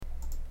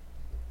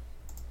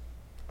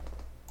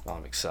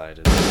I'm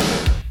excited.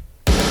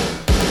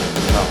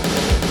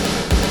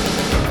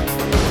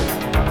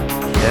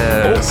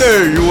 Yes.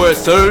 Okay,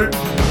 USA.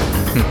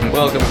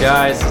 Welcome,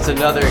 guys. It's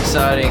another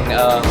exciting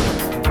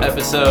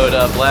episode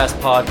of Last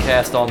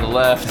Podcast on the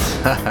Left.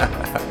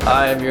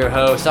 I am your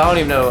host. I don't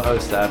even know a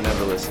host. I've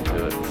never listened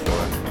to it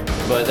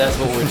before, but that's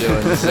what we're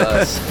doing. This is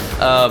us.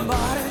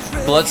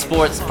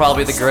 Bloodsport's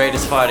probably the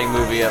greatest fighting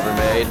movie ever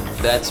made.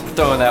 That's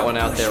throwing that one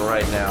out there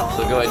right now.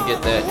 So go ahead and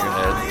get that in your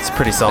head. It's a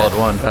pretty solid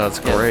one. That's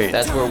great. Yeah,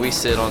 that's where we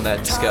sit on that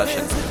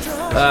discussion.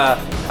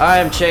 I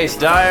am Chase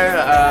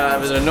Dyer.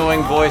 With an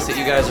annoying voice that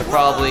you guys are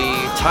probably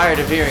tired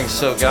of hearing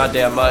so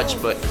goddamn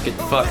much, but get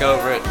the fuck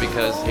over it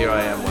because here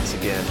I am once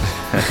again.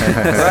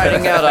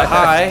 Riding out a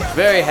high.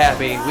 Very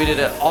happy. We did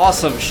an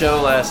awesome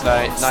show last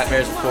night,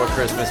 Nightmares Before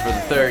Christmas, for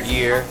the third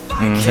year.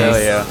 Hell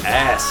yeah.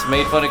 Ass.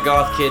 Made fun of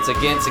goth kids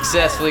again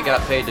successfully,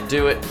 got paid to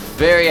do it.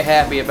 Very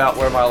happy about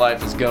where my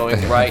life is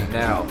going right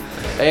now.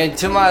 And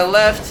to my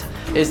left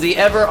is the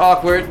ever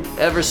awkward,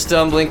 ever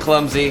stumbling,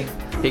 clumsy.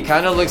 He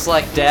kind of looks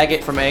like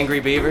Daggett from Angry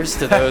Beavers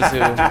to those who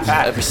have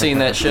ever seen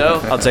that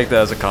show. I'll take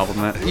that as a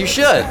compliment. You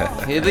should.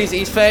 At least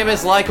he's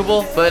famous,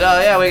 likable. But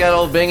yeah, we got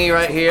old Bingy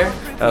right here.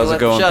 How's it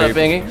going, Shut up,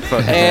 people?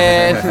 Bingy.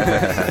 And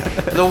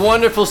the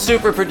wonderful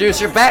super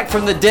producer back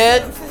from the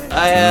dead.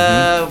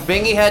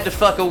 Bingy had to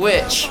fuck a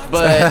witch,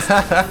 but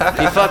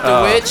he fucked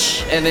a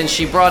witch, and then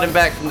she brought him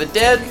back from the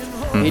dead.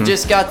 He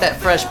just got that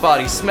fresh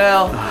body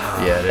smell.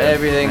 Yeah, dude.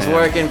 Everything's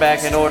working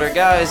back in order.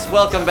 Guys,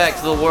 welcome back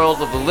to the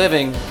world of the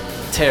living,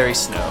 Terry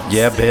Snow.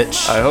 Yeah,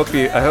 bitch. I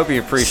hope you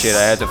appreciate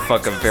I had to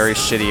fuck a very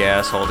shitty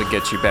asshole to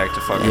get you back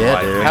to fucking Yeah,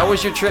 life. dude. How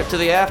was your trip to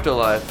the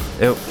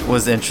afterlife? It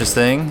was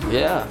interesting.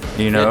 Yeah.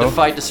 You had know? to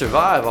fight to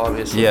survive,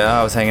 obviously. Yeah,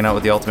 I was hanging out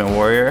with the Ultimate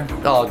Warrior.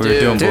 Oh, We were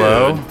doing dude.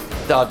 blow.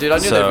 Oh, dude, I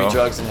knew there'd be So-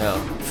 drugs in hell.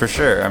 For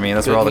sure. I mean,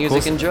 that's Good where all the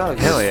music cool and drugs.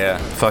 Hell yeah.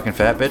 fucking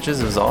fat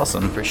bitches. It was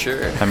awesome. For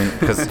sure. I mean,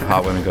 because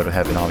hot women go to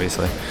heaven,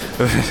 obviously.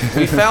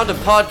 We found a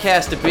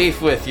podcast to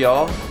beef with,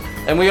 y'all,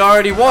 and we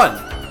already won.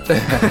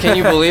 Can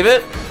you believe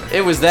it?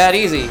 It was that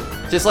easy.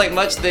 Just like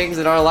much things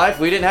in our life,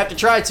 we didn't have to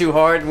try too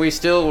hard, and we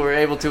still were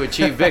able to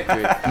achieve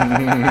victory.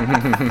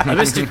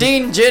 Mr.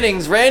 Dean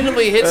Jennings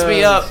randomly hits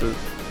me up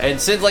and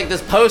sends like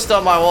this post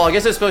on my wall. I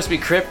guess it's supposed to be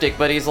cryptic,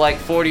 but he's like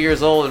 40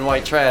 years old and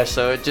white trash,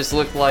 so it just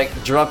looked like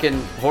drunken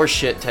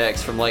horseshit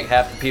text from like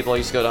half the people I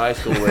used to go to high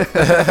school with.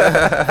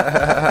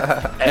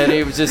 And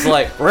he was just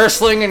like,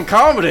 wrestling and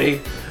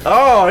comedy?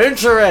 Oh,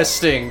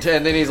 interesting.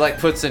 And then he's like,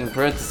 puts in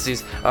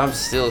parentheses, I'm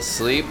still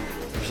asleep.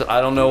 So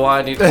I don't know why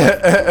I need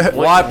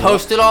why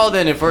post it all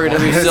then if we're going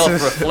to be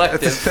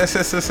self-reflective.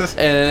 And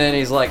then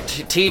he's like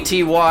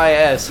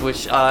TTYS,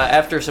 which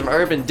after some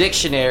urban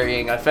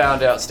dictionarying I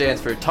found out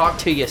stands for talk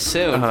to you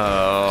soon.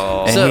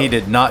 Oh. And So- he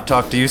did not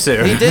talk to you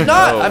soon. He did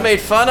not. No. I made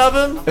fun of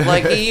him.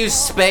 Like he used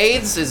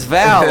spades as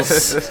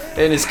vowels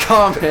in his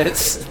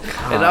comments.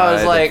 And I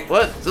was God. like,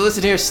 what? So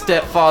listen here,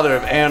 stepfather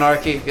of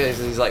anarchy.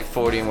 He's like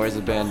 40 and wears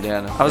a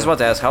bandana. I was about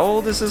to ask, how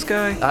old is this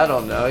guy? I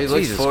don't know. He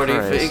looks Jesus 40.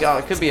 Christ.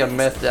 It could be a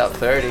methed out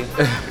 30.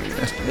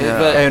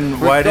 But And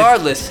why did-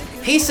 regardless,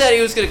 he said he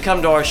was going to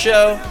come to our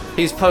show.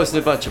 He's posting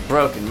a bunch of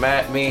broken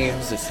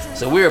memes.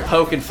 So we were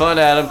poking fun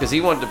at him because he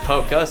wanted to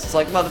poke us. It's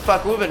like,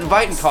 motherfucker, we've been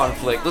inviting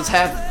conflict. Let's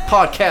have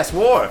podcast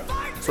war.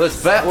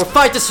 We'll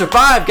fight to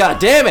survive,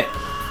 goddammit.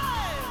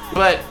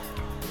 But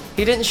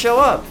he didn't show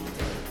up.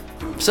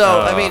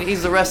 So, I mean,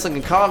 he's the wrestling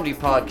and comedy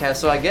podcast.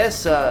 So I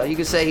guess you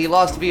could say he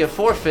lost via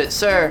forfeit.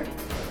 Sir,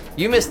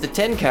 you missed the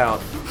 10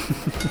 count.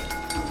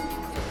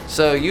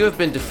 So you have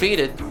been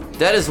defeated.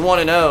 That is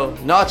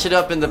 1-0. Notch it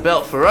up in the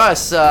belt for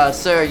us,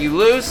 sir. You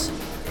lose.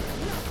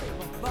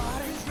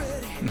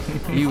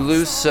 You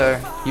lose, sir.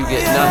 You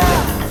get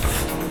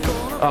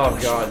nothing. Oh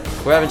God,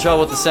 we're having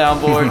trouble with the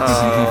soundboard.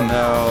 Oh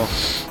no.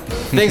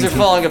 Things are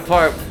falling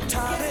apart.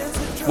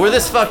 We're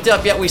this fucked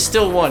up, yet we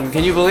still won.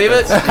 Can you believe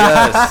it?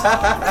 Yes.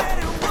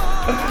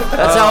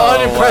 That's how Oh,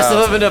 unimpressive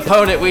wow. of an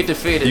opponent we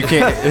defeated. You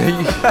can't.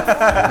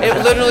 It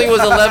literally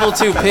was a level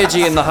 2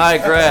 Pidgey in the high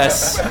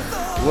grass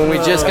when we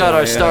just got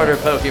our starter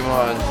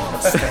Pokemon.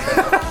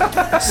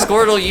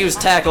 Squirtle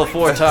used Tackle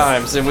 4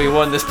 times and we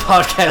won this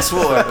podcast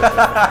war.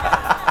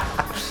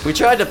 We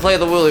tried to play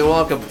the Willy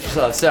Wonka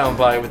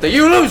soundbite with the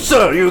 "You lose,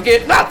 sir, you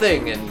get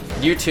nothing," and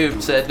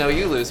YouTube said, "No,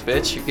 you lose,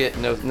 bitch, you get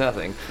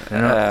nothing."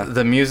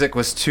 The music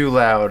was too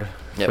loud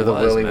It for the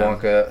was, Willy man.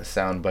 Wonka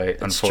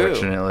soundbite, It's true.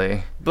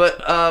 unfortunately. But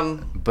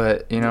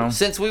But, you know.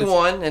 since we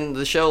won and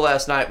the show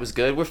last night was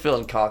good, we're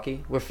feeling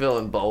cocky, we're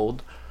feeling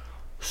bold.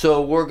 So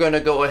we're going to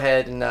go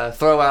ahead and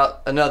throw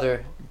out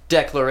another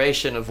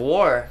declaration of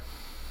war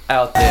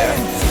out there.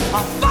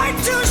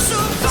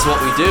 That's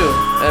what we do.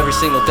 Every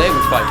single day we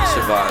fight to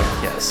survive.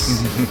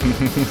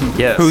 Yes.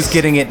 Yes. Who's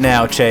getting it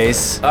now,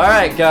 Chase? All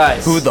right,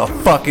 guys. Who the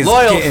fuck is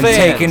Loyal getting fans.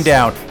 taken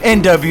down?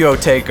 NWO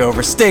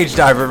Takeover, Stage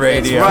Diver That's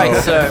Radio.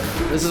 right, sir.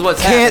 This is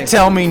what's Can't happening.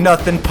 Tell Me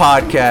Nothing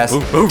podcast.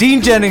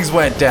 Dean Jennings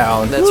went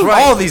down. That's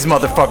right. All these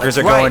motherfuckers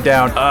are right. going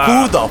down.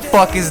 Who the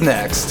fuck is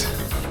next?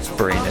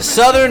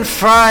 Southern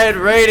Fried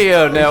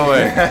Radio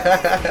Network.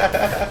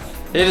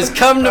 It has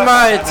come to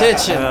my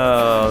attention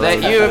that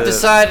you have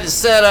decided to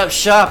set up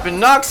shop in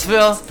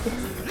Knoxville.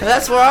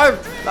 That's where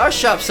our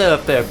shop's set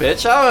up there,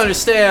 bitch. I don't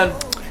understand.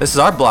 This is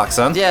our block,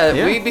 son. Yeah,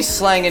 we be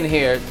slanging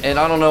here, and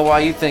I don't know why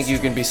you think you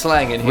can be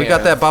slanging here. We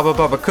got that Baba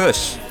Baba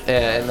Kush.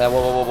 Yeah, and that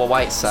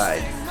white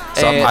side.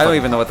 I don't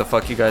even know what the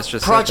fuck you guys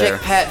just Project said there.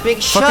 Pat Bing,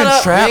 shut Fucking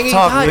up, trap Bingy.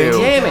 talk, God dude.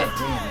 damn it.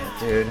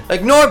 Dude.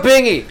 Ignore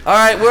Bingy. All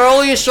right, we're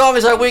only as strong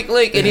as our weak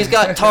link, and he's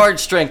got tard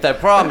strength, I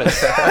promise.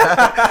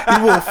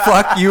 He will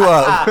fuck you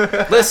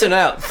up. Listen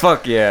out.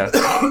 Fuck yeah.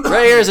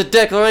 Right here is a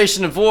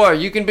declaration of war.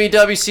 You can be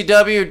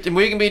WCW, and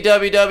we can be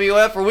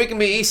WWF, or we can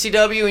be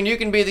ECW, and you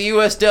can be the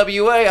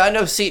USWA. I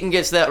know Seaton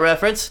gets that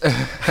reference. We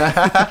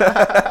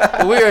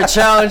are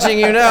challenging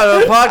you now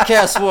to a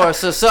podcast war,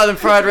 so Southern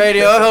Fried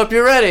Radio, I hope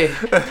you're ready.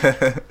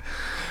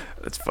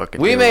 Let's fucking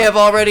We do may it. have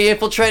already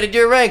infiltrated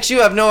your ranks. You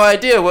have no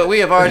idea what we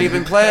have already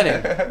been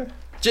planning.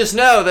 Just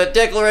know that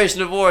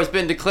declaration of war has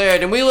been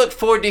declared, and we look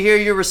forward to hear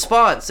your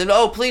response. And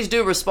please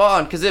do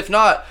respond, because if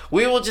not,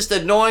 we will just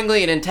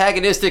annoyingly and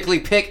antagonistically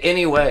pick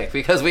anyway,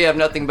 because we have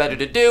nothing better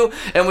to do,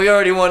 and we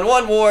already won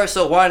one war,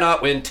 so why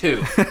not win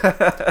two?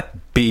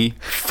 Be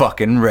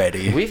fucking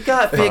ready. We've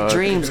got big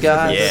dreams,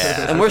 guys,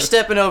 and we're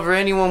stepping over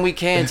anyone we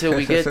can till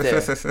we get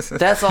there.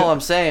 That's all I'm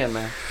saying,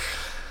 man.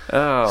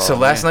 Oh, So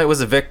last night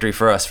was a victory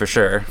for us, for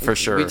sure. for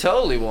sure. We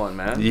totally won,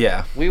 man.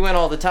 Yeah. We win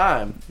all the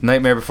time.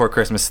 Nightmare Before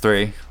Christmas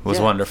 3 was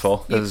Yeah.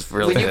 wonderful. It was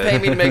really When you good. pay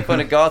me to make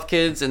fun of goth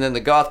kids and then the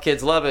goth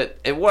kids love it,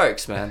 it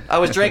works, man. I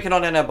was drinking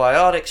on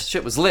antibiotics.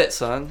 Shit was lit,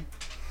 son.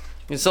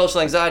 And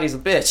social anxiety's a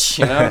bitch,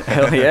 you know?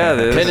 Hell yeah,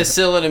 dude.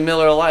 Penicillin and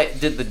Miller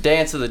Lite did the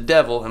dance of the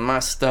devil in my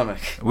stomach.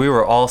 We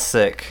were all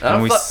sick.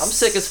 I'm we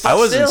sick as fuck I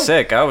wasn't still.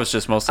 sick. I was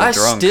just mostly I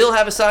drunk. still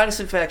have a sinus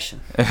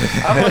infection.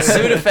 I'm on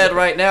Sudafed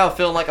right now,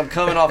 feeling like I'm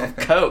coming off of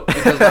coke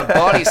because my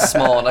body's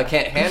small and I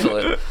can't handle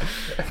it.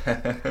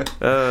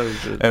 Oh,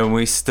 shit. And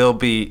we still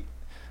beat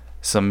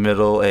some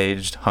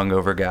middle-aged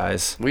hungover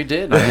guys. We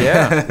did, man.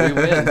 Yeah. We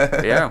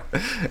win.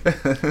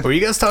 Yeah. Were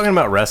you guys talking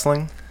about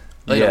wrestling?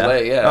 In a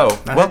way, yeah. Oh, I heard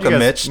you welcome, guys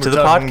Mitch, were to the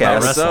talking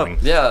about podcast. wrestling.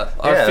 Yeah,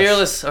 our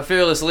Yes.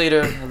 fearless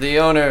leader, the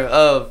owner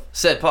of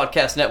said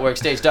podcast network,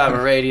 Stage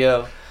Diver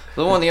Radio,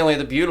 the one, the only,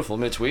 the beautiful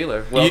Mitch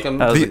Wheeler. Welcome.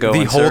 How's The, it going,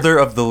 the holder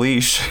of the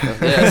leash,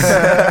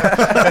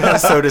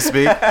 Yes. so to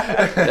speak.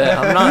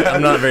 Yeah.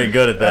 I'm not very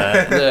good at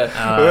that.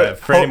 Yeah.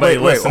 For anybody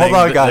wait, listening, hold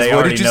on, guys. they What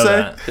already did you know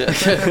say?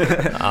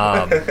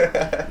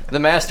 that. The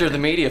master of the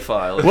media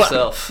file Well,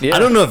 himself. Yeah. I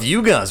don't know if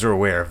you guys are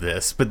aware of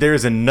this, but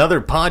there's another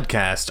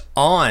podcast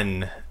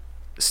on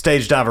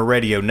Stage Diver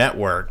Radio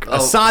Network,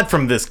 aside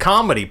from this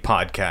comedy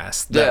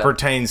podcast, that Yeah.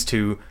 pertains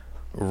to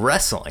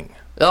wrestling.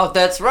 Oh,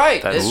 that's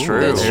right. That's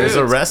true. That's There's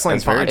true. a wrestling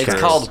That's very podcast. It's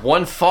called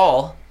One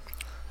Fall.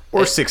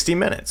 Or 60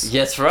 Minutes.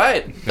 That's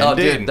right. Oh,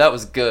 Indeed. dude, that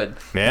was good.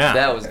 Yeah.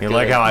 That was You good.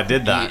 like how I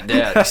did that?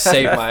 Yeah, you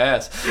saved my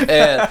ass.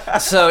 And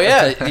so,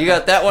 yeah, you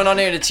got that one on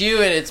there. It's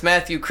you and it's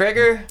Matthew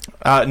Krieger.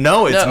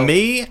 No, it's No.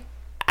 me,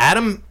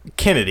 Adam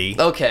Kennedy,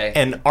 Okay.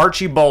 and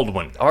Archie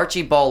Baldwin.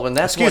 Archie Baldwin.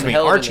 That's Excuse one me,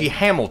 hell of a Archie name.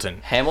 Hamilton.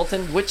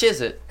 Hamilton? Which is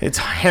it? It's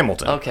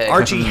Hamilton. Okay.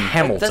 Archie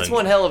Hamilton. That's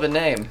one hell of a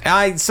name.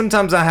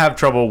 Sometimes I have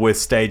trouble with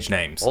stage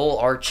names. Old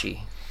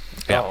Archie.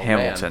 Yeah, Oh,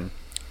 Hamilton. man.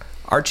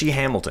 Archie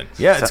Hamilton.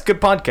 Yeah, it's a good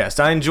podcast.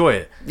 I enjoy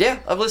it. Yeah,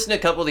 I've listened to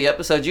a couple of the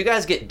episodes. You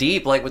guys get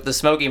deep, like with the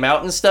Smoky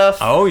Mountain stuff.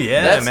 Oh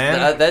yeah, that's,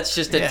 man. That's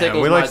just it Yeah,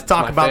 tickles we like my, to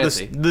talk my about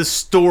fancy. the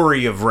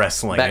story of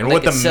wrestling Back and when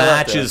what they the could sell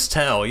out matches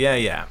tell.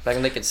 Yeah. Back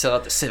when they could sell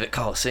out the Civic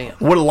Coliseum.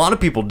 What a lot of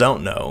people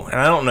don't know,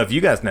 and I don't know if you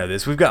guys know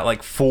this, we've got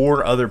like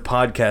 4 other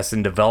podcasts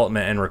in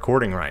development and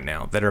recording right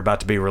now that are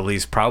about to be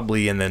released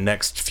probably in the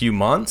next few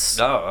months.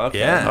 Oh, okay.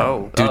 Yeah.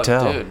 Oh, Do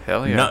tell. Dude.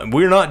 hell yeah. No,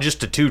 we're not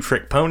just a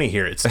 2-trick pony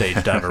here at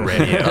Stage Diver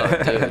Radio.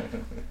 Oh, dude.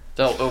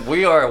 So,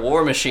 we are a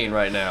war machine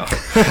right now.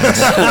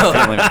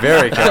 Feeling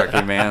very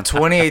cocky, man.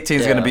 2018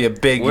 is going to be a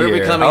big We're year.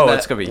 becoming Oh, that,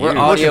 it's gonna be we're huge.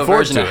 audio Looking forward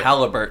version to of it.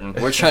 Halliburton.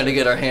 We're trying to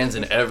get our hands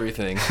in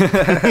everything.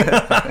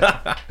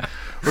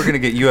 We're going to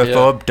get UFO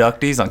Yeah.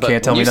 abductees on But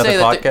Can't Tell when Me you Another say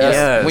that podcast.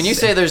 Yes. When you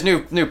say there's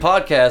new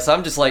podcasts,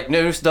 I'm just like,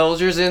 new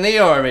soldiers in the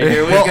army.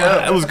 Here we Well, go.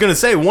 I was going to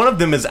say, one of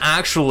them is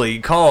actually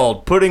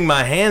called Putting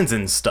My Hands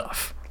in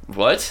Stuff.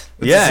 What?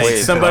 Yeah, Wait,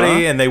 it's somebody,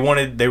 huh? and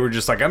they were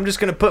just like, I'm just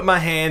going to put my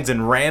hands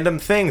in random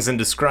things and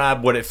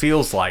describe what it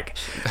feels like.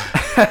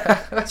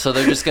 So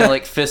they're just gonna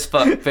like fist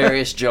fuck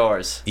various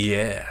jars.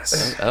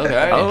 Yes.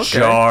 Okay. Oh.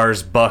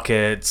 Jars,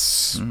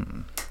 buckets,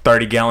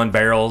 30-gallon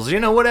barrels,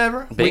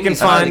 whatever. we Bing can is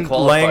highly find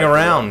qualified laying for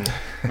around.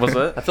 Was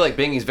it? I feel like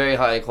Bingy's very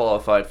highly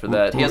qualified for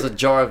that. He has a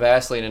jar of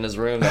Vaseline in his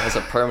room that has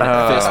a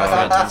permanent fist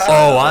print inside.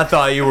 Oh, I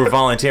thought you were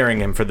volunteering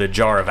him for the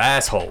jar of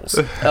assholes.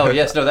 Oh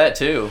yes, no, that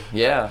too.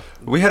 Yeah.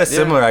 We had a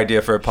similar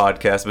idea for a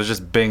podcast, but it's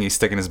just Bingy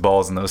sticking his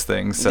balls in those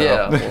things. So.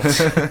 Yeah.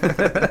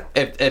 Well,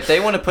 if they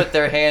want to put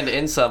their hand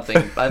in something,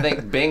 I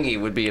think Bingy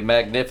would be a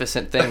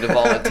magnificent thing to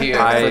volunteer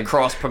for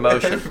cross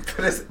promotion.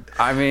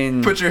 I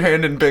mean, Put your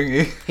hand in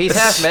Bingy. He's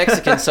half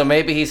Mexican, so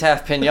maybe he's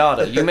half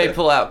pinata. You may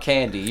pull out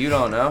candy. You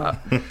don't know.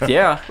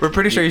 yeah. We're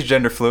pretty sure he's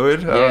gender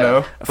fluid. I Yeah. don't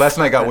know. Last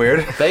night got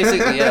weird.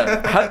 Basically,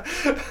 yeah.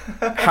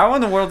 How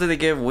in the world did it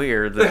get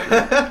weird?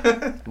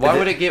 Why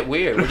would it get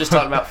weird? We're just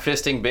talking about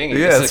fisting Bingy.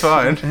 Yeah, it's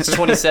fine. It's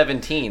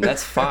 2017.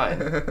 That's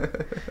fine.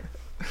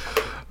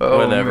 Oh,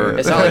 Whatever. man.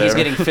 It's not like he's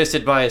getting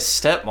fisted by his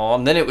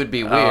stepmom. Then it would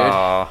be weird.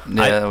 Aw.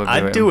 Yeah, that would be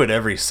I weird. do it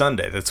every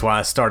Sunday. That's why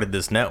I started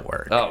this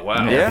network. Oh,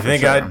 wow. Yeah. You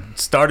think for I sure.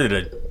 started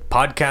a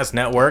podcast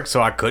network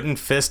so I couldn't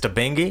fist a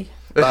bingy?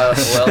 Well,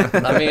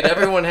 I mean,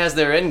 everyone has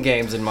their end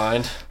games in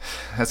mind.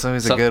 That's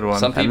always Some, a good one.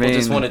 some people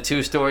just mean- want a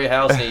 2-story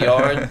house in a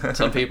yard.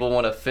 Some people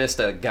want to fist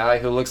a guy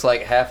who looks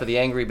like half of the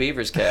Angry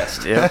Beavers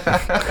cast.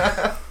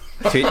 Yeah.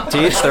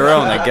 To each their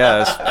own, I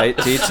guess.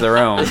 To each their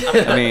own.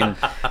 I mean,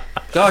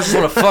 God, I just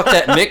want to fuck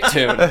that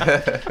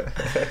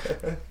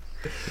Nicktoon.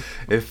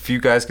 If you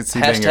guys could see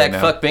Bingy right Hashtag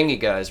now. fuck Bingy,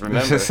 guys.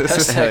 Remember.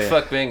 Hashtag Hell yeah.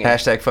 fuck Bingy.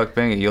 Hashtag fuck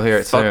Bingy. You'll hear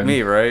it fuck soon.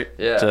 me, right?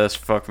 Yeah. Just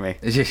fuck me.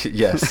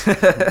 Yes.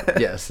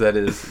 Yes, that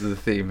is the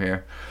theme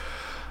here.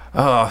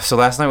 Oh, so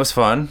last night was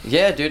fun.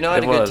 Yeah, dude, no, I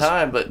had It a good was.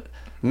 time. But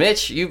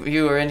Mitch, you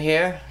were in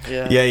here.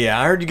 Yeah.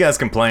 I heard you guys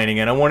complaining,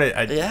 and I wanted.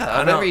 Yeah, I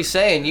don't- remember you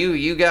saying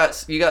you got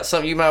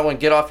something you might want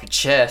to get off your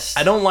chest.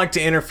 I don't like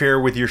to interfere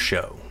with your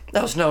show.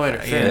 That was no You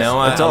interference. know,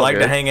 I all like to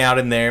good. hang out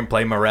in there and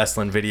play my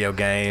wrestling video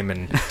game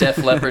and. Def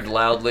Leppard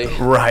loudly.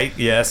 Right,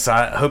 yes.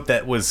 I hope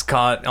that was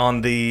caught on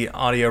the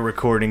audio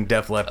recording.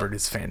 Def Leppard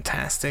is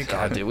fantastic.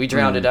 Oh, dude, we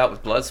drowned it out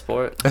with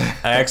Bloodsport.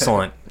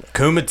 Excellent.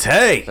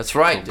 Kumite. That's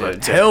right,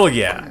 dude. Hell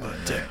yeah.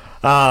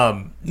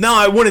 No,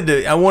 I wanted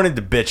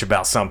to bitch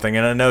about something,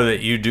 and I know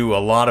that you do a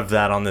lot of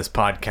that on this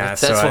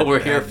podcast. That's what we're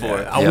here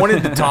for. I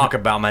wanted to talk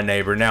about my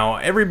neighbor. Now,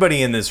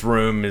 everybody in this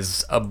room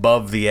is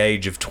above the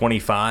age of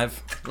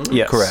 25.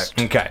 Yes.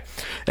 Correct. Okay.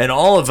 And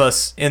all of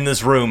us in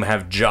this room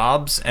have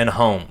jobs and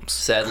homes.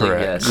 Sadly,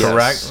 Correct. yes.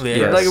 Correct?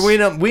 Yes.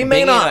 Like we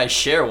may Bingy not and I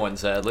share one,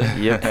 sadly.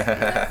 Yep.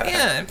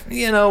 yeah,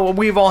 you know,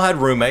 we've all had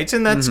roommates,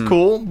 and that's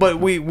cool. But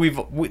we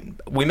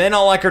may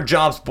not like our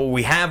jobs, but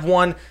we have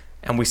one,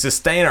 and we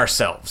sustain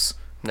ourselves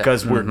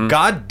because we're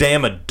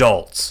goddamn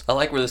adults. I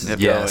like where this is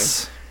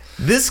Yes.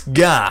 This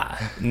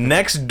guy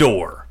next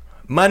door,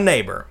 my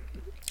neighbor,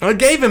 I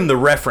gave him the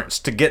reference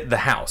to get the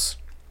house,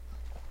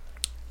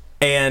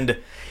 and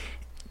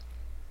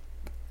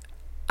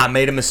I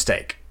made a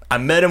mistake. I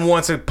met him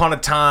once upon a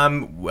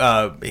time.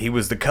 He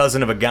was the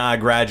cousin of a guy I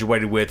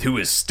graduated with who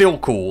is still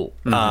cool.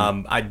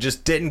 I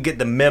just didn't get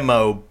the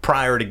memo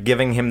prior to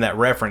giving him that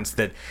reference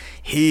that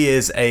he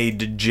is a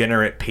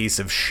degenerate piece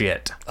of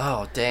shit.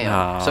 Oh,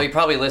 damn. So he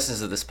probably listens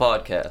to this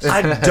podcast.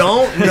 I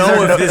don't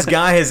know if this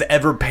guy has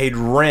ever paid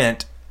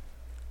rent.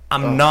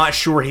 I'm not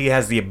sure he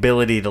has the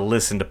ability to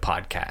listen to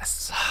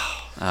podcasts.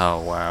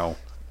 Oh, wow.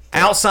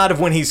 Outside of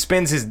when he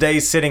spends his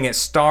days sitting at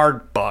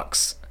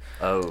Starbucks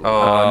Oh.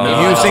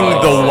 no. using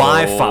the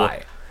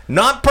Wi-Fi.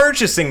 Not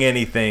purchasing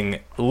anything,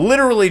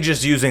 literally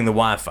just using the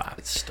Wi-Fi.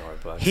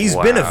 Starbucks. He's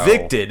been Wow.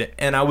 evicted,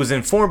 and I was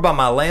informed by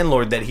my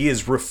landlord that he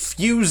is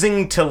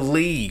refusing to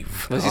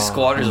leave. Was he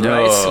squatter's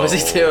rights? What's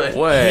he doing?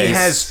 Way. He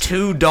has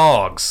 2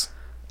 dogs.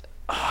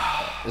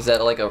 Is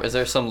that is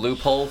there some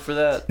loophole for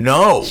that?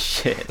 No.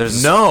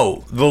 There's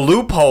No. The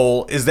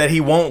loophole is that he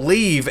won't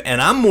leave,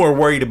 and I'm more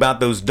worried about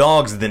those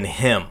dogs than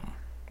him.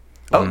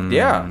 Oh,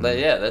 yeah.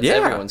 Yeah, that's Yeah.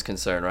 everyone's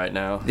concern right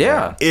now.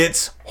 Yeah.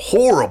 It's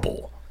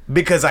horrible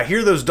because I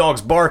hear those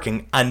dogs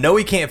barking. I know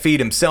he can't feed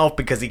himself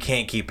because he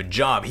can't keep a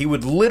job. He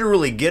would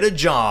literally get a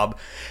job,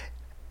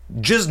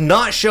 just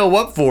not show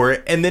up for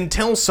it, and then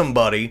tell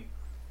somebody,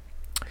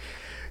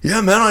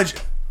 yeah, man,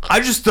 I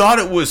just thought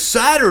it was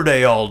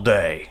Saturday all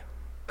day.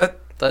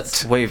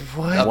 That's Wait,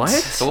 what?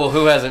 So, well,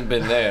 who hasn't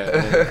been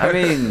there? I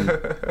mean,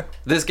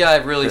 This guy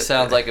really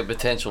sounds like a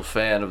potential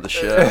fan of the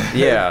show.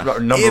 yeah.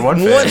 number If one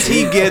fan. once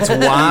he gets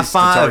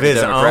Wi-Fi of target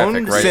his demographic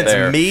own, right since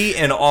there. me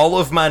and all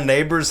of my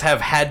neighbors have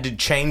had to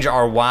change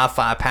our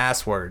Wi-Fi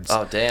passwords.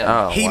 Oh, damn.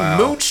 Oh, He wow.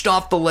 mooched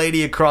off the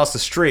lady across the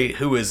street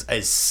who is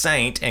a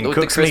saint and With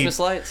the cooks Christmas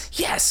me. lights?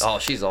 Yes. Oh,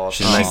 she's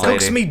awesome. She's a She nice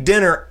cooks lady. me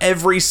dinner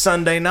every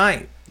Sunday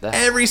night. That-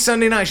 Every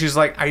Sunday night. She's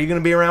like, are you going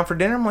to be around for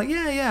dinner? I'm like,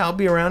 yeah, I'll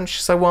be around.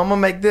 She's like, well, I'm going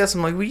to make this.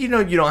 I'm like, well, you know,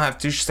 you don't have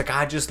to. She's like,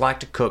 I just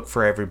like to cook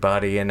for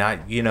everybody. And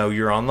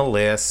you're on the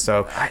list.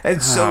 So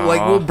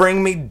will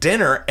bring me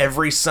dinner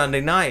every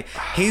Sunday night.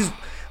 He's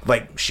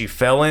like, she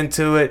fell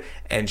into it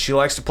and she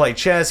likes to play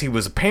chess. He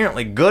was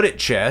apparently good at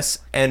chess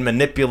and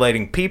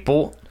manipulating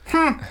people.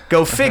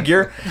 Go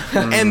figure.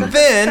 And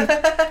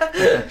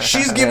then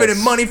she's giving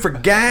him money for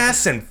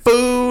gas and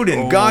food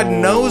and God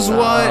knows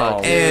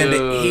what. And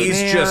dude. he's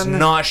just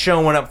not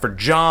showing up for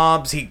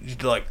jobs.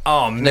 He's like,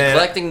 oh man.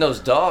 Neglecting those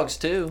dogs,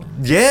 too.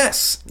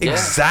 Yes, Yeah.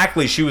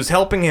 exactly. She was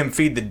helping him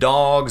feed the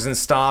dogs and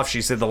stuff.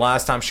 She said the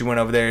last time she went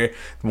over there,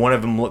 one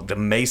of them looked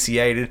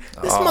emaciated.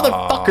 This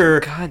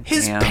motherfucker, God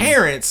his damn.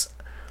 parents,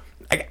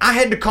 I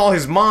had to call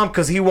his mom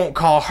because he won't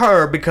call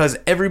her because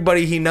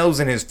everybody he knows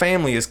in his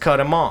family has cut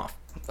him off.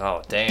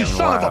 Oh, damn.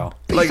 Wow.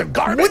 Like,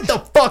 what the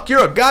fuck?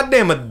 You're a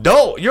goddamn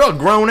adult. You're a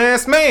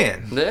grown-ass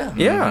man. Yeah.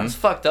 Yeah. It's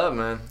fucked up,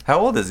 man. How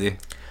old is he?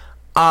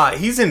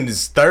 He's in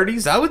his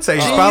 30s. I would say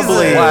he's Jesus.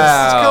 probably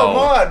Come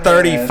on, man.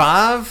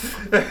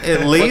 35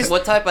 at least.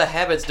 What type of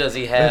habits does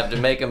he have to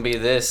make him be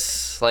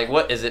this? Like,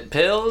 what is it?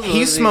 Pills?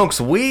 He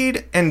smokes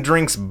weed and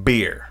drinks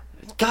beer.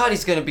 God,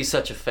 he's gonna be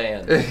such a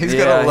fan. He's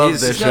gonna love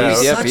he's, this gonna show.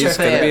 be Yep, such a he's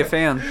gonna fan. be a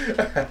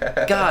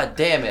fan. God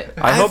damn it.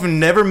 I've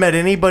never met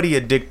anybody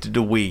addicted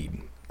to weed.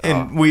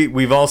 And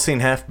we've all seen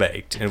Half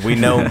Baked, and we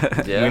know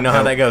Yeah. we know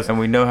how that goes. And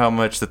we know how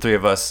much the three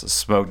of us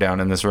smoke down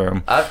in this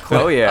room. I've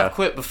quit. Oh, yeah. I've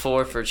quit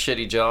before for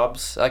shitty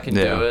jobs. I can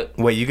Yeah. do it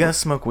Wait, you guys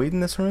smoke weed in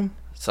this room?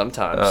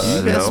 sometimes.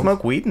 You guys No.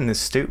 smoke weed in this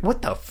studio?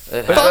 What the It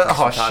fuck? happens Oh,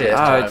 from time to shit.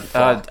 time.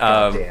 Fuck.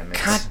 God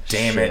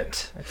damn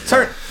it!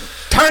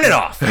 Turn it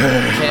off.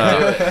 Can't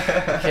do it.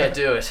 Can't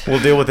do it. We'll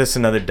deal with this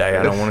another day.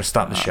 I don't want to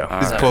stop the show.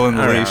 He's pulling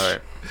the All right, leash.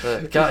 all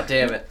right. God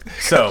damn it.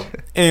 So,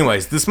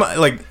 anyways, this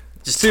like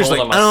Just seriously,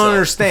 I told don't on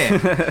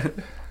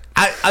understand.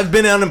 I've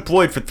been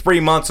unemployed for 3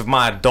 months of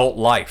my adult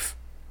life,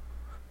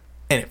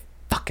 and it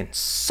fucking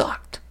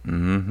sucked.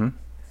 Dude,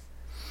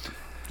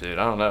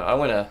 I don't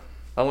know.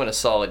 I went a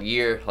solid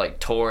year like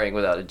touring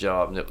without a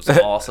job, and it was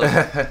awesome.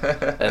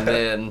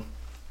 And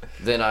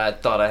then I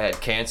thought I had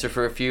cancer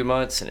for a few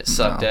months, and it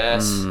sucked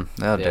ass.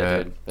 That'll do Yeah,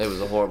 it. dude, it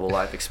was a horrible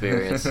life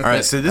experience. All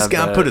right, so this I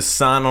guy bet. put a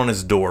sign on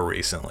his door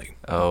recently,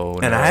 Oh,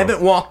 and no. I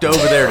haven't walked over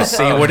there to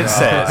see what it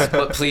says.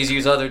 But please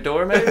use other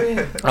door,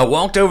 maybe. I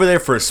walked over there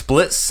for a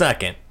split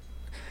second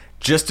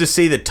just to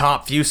see the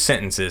top few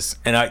sentences,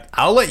 and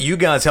I'll let you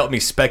guys help me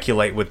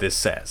speculate what this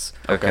says.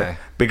 Okay.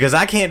 Because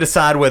I can't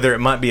decide whether it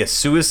might be a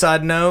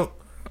suicide note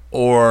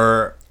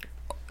or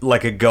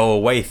like a go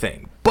away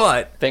thing.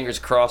 But Fingers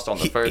crossed on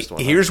the first one.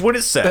 here's what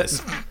it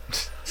says.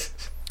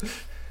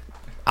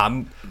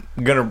 I'm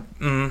gonna.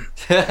 I'm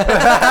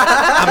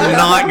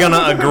not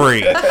gonna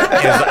agree.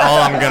 Is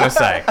all I'm gonna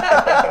say.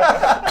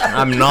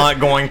 I'm not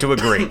going to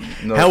agree.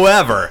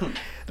 However,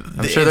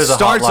 I'm sure it there's a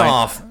starts hotline.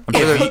 off.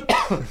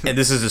 And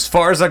this is as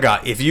far as I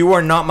got. If you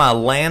are not my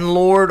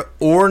landlord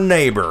or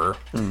neighbor,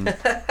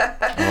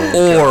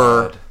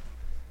 or,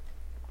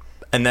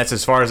 and that's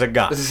as far as I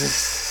got.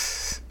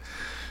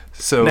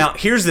 So Now,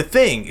 here's the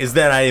thing, is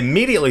that I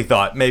immediately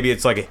thought maybe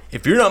it's like,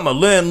 if you're not my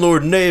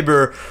landlord,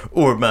 neighbor,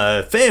 or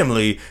my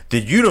family,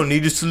 then you don't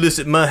need to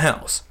solicit my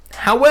house.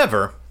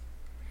 However,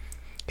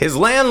 his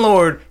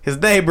landlord, his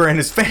neighbor, and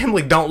his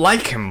family don't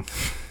like him.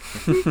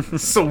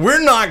 So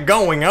we're not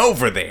going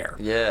over there.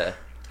 Yeah.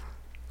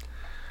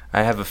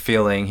 I have a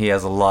feeling he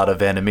has a lot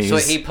of enemies So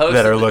he posted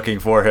that are the- looking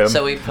for him.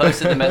 So he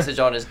posted the message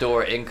on his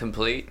door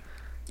incomplete.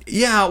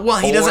 Yeah, well,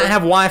 he Or- doesn't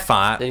have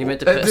Wi-Fi. Then you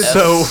meant to put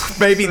So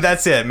maybe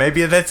that's it.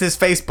 Maybe that's his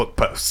Facebook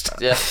post.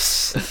 Yeah.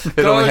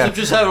 only Guys, have- I've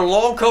just had a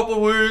long couple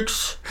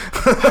weeks.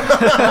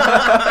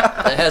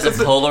 It has a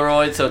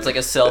Polaroid, so it's like a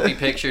selfie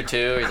picture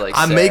too. He's like,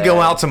 I may sad.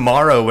 go out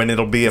tomorrow and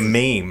it'll be a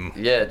meme.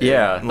 Yeah, dude.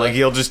 Yeah. Like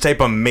he'll just tape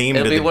a meme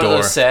It'll to be the one door.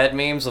 of those sad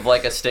memes of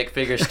like a stick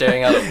figure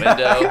staring out a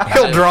window.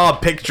 He'll draw a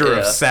picture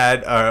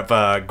Yeah.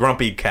 of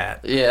grumpy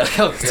cat. Yeah.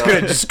 Oh,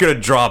 God. Just gonna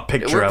draw a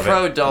picture We're of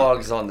pro it.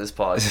 dogs on this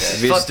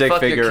podcast. Be a Fuck, stick fuck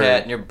figure. your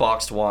cat and your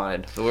boxed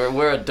wine.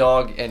 We're a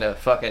dog in a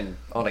fucking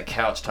on a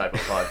couch type of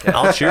podcast.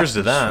 I'll cheers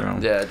to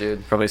that. Yeah,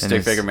 dude. Probably Stick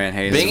his- Figure Man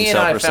hates Bingy and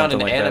himself I or found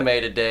something an like anime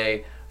that.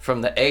 today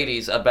from the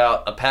 80s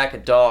about a pack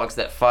of dogs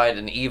that fight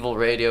an evil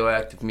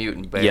radioactive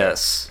mutant bear.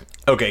 Yes.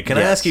 Okay, can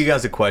I Yes. ask you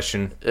guys a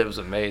question It was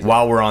amazing.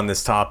 while we're on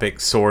this topic?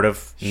 Sort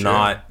of,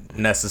 not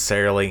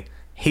necessarily.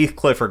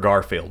 Heathcliff or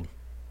Garfield?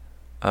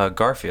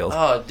 Garfield.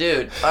 Oh,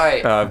 dude. All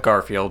right.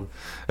 Garfield.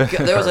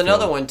 There was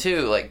another one,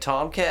 too, like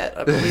Tomcat,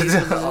 I believe was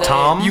his name.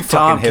 Tom? You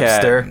fucking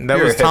Tomcat. hipster. That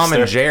You're was a Tom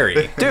and hipster. Jerry.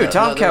 Dude, No,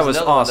 Tomcat there was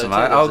another one, awesome. though,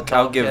 too. There was a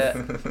I'll Tomcat.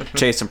 give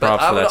Chase some But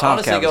props I for would that.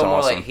 honestly Tomcat go was more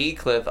awesome. like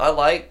Heathcliff. I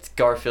liked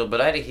Garfield, but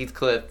I had a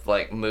Heathcliff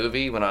like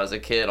movie when I was a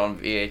kid on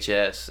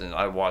VHS, and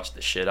I watched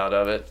the shit out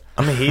of it.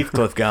 I'm a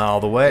Heathcliff guy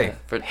all the way. Yeah,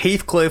 for-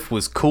 Heathcliff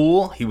was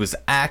cool. He was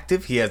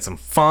active. He had some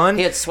fun.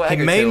 He had swagger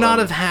He may to not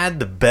him. have had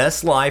the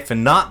best life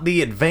and not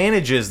the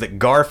advantages that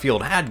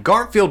Garfield had.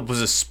 Garfield was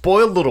a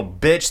spoiled little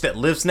bitch that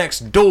lives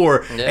next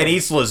door Yeah. and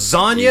eats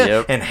lasagna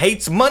Yep. and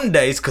hates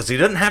Mondays because he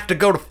doesn't have to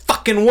go to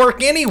fucking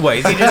work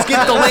anyways. He just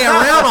gets to lay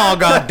around all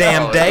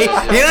goddamn Oh, day.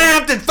 yeah, yeah. You don't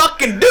have to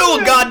fucking do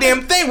a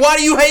goddamn thing. Why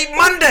do you hate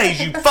Mondays,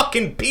 you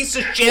fucking piece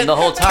of shit? And the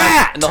whole time,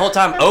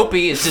 cat?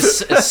 Opie is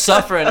just is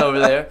suffering over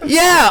there.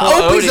 Yeah,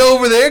 Poor Opie's Odie.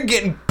 over there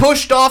getting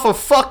pushed off of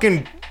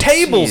fucking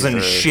tables and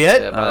Jesus.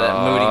 shit. Yeah, by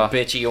that moody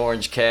bitchy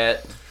orange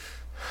cat.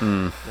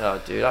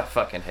 Oh, dude, I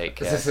fucking hate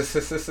cats.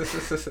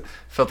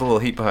 Felt a little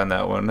heat behind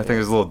that one. I think it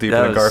was a little deeper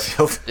That than was-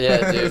 Garfield.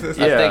 Yeah, dude.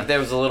 I Yeah. think there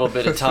was a little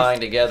bit of tying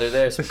together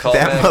there. Some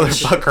That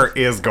callbacks. motherfucker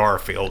is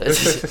Garfield.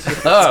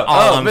 Oh,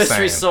 I'm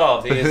mystery saying.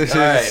 solved. He is, all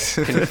right,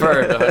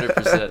 confirmed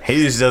 100%.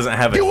 He just doesn't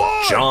have a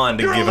John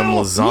to give him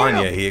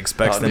lasagna. He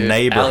expects Oh, the dude.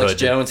 neighborhood Alex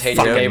Jones to hates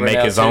your fucking neighbor make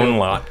now, his too.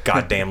 own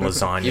goddamn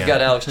lasagna. You've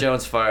got Alex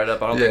Jones fired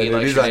up. I don't think he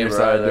likes he's your on your neighbor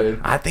side, either.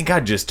 dude. I think I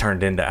just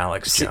turned into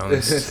Alex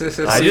Jones. I See, just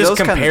those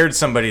kinda- compared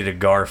somebody to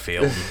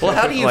Garfield. Well,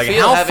 how do you Like,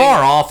 feel how having...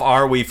 far off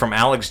are we from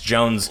Alex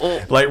Jones,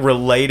 Well- like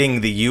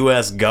relating the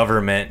U.S.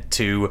 government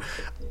to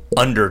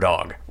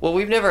underdog? Well,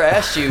 we've never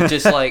asked you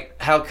just like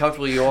how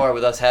comfortable you are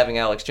with us having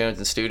Alex Jones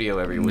in studio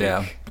every week.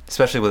 Yeah,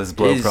 especially with his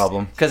blow He's-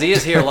 problem. Because he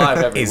is here live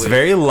every He's week.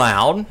 very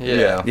loud.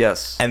 Yeah.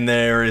 Yes. And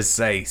there is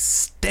a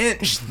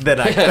stench that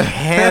I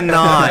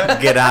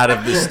cannot get out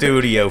of the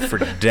studio for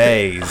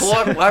days.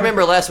 Well, I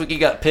remember last week he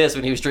got pissed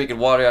when he was drinking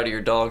water out of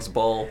your dog's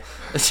bowl.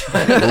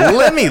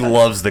 Lemmy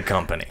loves the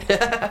company,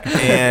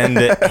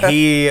 and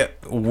he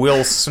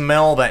will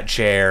smell that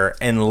chair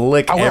and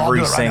lick I will. I'll every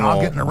do it right now. I'll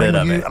single get in the bit ring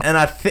of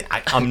with it. you.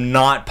 And I'm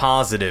not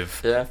positive,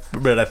 Yeah.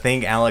 but I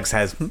think Alex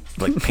has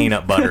like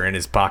peanut butter in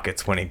his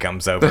pockets when he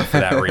comes over for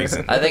that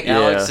reason. I think Yeah.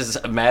 Alex is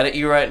mad at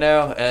you right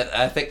now, and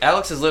I think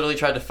Alex has literally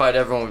tried to fight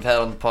everyone we've had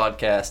on the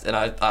podcast, and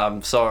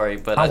I'm sorry,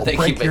 but I I will think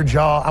break your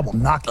jaw. I will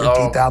knock your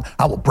teeth out.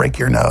 I will break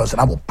your nose,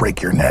 and I will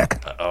break your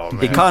neck.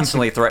 He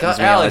constantly threatens God,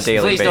 me Alex, on a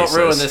daily please basis. don't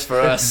ruin this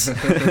for us.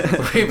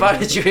 We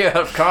invited you here out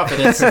of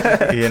confidence.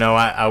 You know,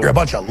 You're a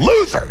bunch of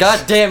losers.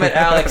 God damn it,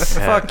 Alex.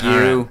 Fuck All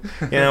you.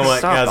 right. You know what,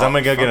 Stop guys? off. I'm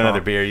gonna go get Fuck another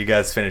off. beer. You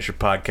guys finish your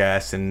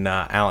podcast, and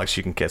Alex,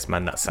 you can kiss my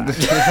nutsack.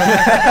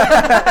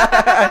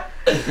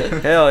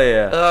 Hell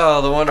yeah.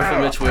 Oh, the wonderful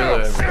Mitch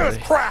Wheeler, everybody.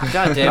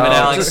 God damn it, Oh,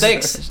 Alex.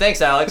 just-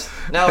 Thanks, Alex.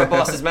 Now our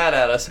boss is mad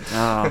at us.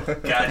 Oh.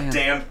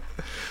 Goddamn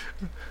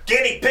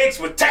guinea pigs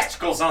with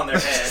testicles on their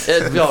heads.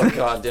 Oh,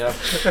 god damn.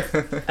 Alex,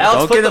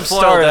 Don't put get the him foil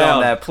started down.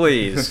 on that,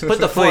 please. Put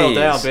the foil Please.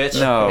 down, bitch.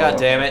 No. God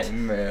damn it.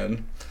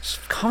 Man.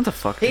 Calm the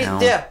fuck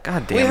down. Yeah.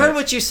 God damn we it. heard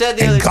what you said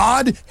the And other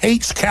God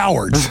hates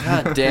cowards.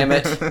 God damn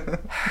it.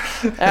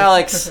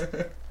 Alex.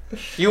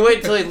 You wait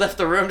until he left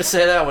the room to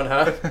say that one,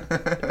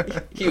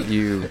 huh?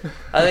 You.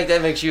 I think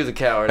that makes you the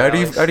coward. How do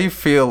you Alex. how do you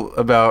feel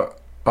about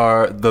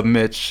the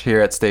Mitch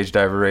here at Stage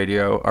Diver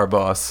Radio, our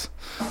boss?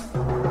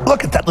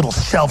 Look at that little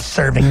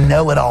self-serving,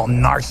 know-it-all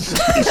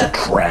narcissist piece of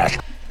trash.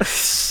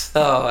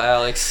 Oh,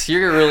 Alex,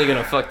 you're really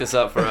gonna fuck this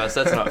up for us.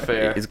 That's not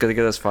fair. He's gonna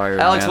get us fired.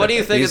 Alex, man. what do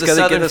you think He's of the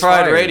gonna get Southern us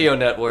Fried fired. Radio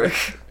Network?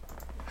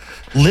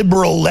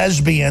 Liberal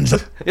lesbians.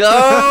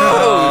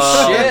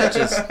 Oh, shit!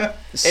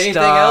 Anything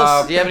Stop.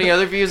 else? Do you have any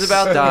other views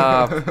about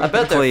Stop. that? I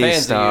bet they're Please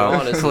fans stop. of you,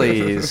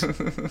 honestly.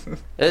 Please.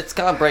 It's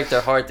gonna break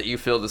their heart that you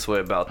feel this way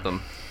about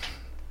them.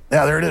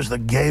 Yeah, there it is, the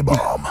gay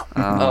bomb.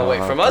 Oh,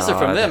 wait, from us or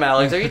from God. them,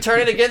 Alex? Are you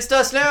turning against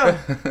us now?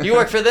 You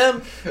work for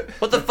them?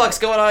 What the fuck's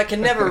going on? I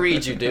can never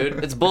read you,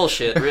 dude. It's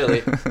bullshit,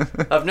 really.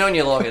 I've known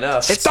you long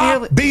enough.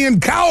 Stop being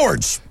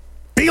cowards.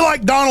 Be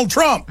like Donald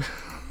Trump.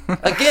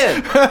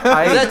 Again, is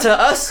that to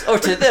us or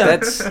to them?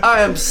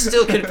 I am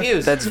still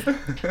confused.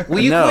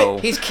 Will you no.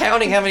 quit? He's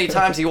counting how many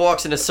times he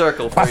walks in a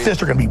circle for My you.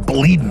 fists are going to be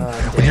bleeding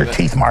with your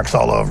teeth marks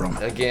all over them.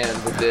 Again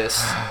with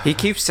this. He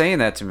keeps saying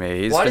that to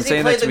me. He's Why been does he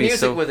saying play that to the me music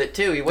so. with it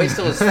too? He waits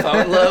till his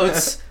phone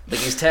loads,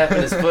 like he's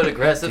tapping his foot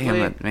aggressively.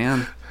 Damn it,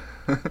 man.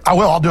 I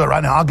will. I'll do it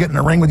right now. I'll get in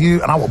the ring with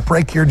you, and I will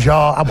break your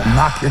jaw. I will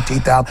knock your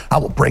teeth out. I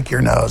will break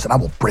your nose, and I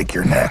will break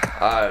your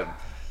neck. I'm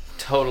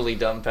totally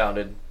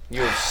dumbfounded.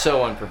 You're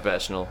so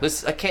unprofessional.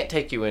 I can't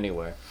take you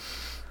anywhere.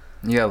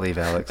 You gotta leave,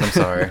 Alex. I'm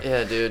sorry.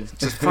 Yeah, dude.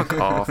 Just fuck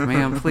off,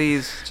 man.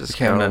 Please. Just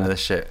Can't have go. none of this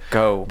shit.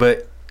 Go.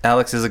 But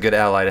Alex is a good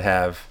ally to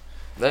have.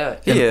 Yeah,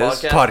 He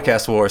is.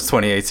 Podcast Wars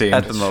 2018.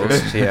 At the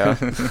most, yeah.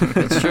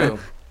 It's true.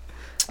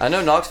 I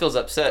know Knoxville's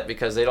upset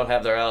because they don't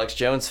have their Alex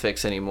Jones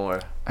fix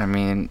anymore. I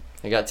mean,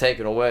 It got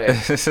taken away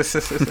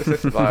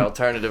by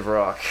alternative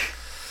rock,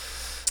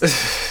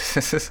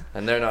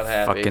 and they're not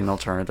happy. Fucking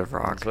alternative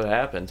rock. That's what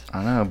happened.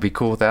 I don't know. Be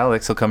cool with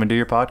Alex. He'll come and do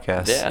your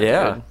podcast. Yeah.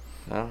 Yeah. Good.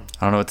 Oh,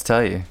 I don't know what to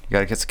tell you. You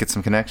gotta get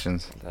some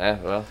connections. yeah,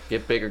 well,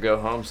 get big or go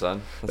home,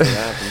 son. That's what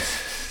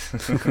happens.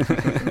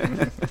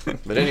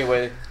 But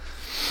anyway,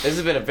 this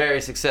has been a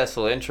very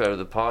successful intro to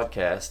the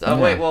podcast. Oh,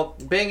 wait, well,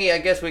 Bingy, I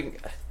guess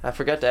I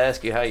forgot to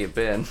ask you how you've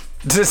been.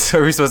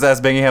 Are we supposed to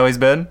ask Bingy how he's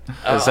been?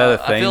 Is that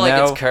a I thing feel like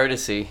now? it's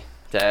courtady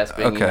to ask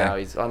Bingy Okay. how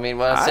he's. I mean,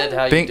 when I said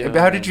how you Bing, doing.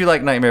 how did you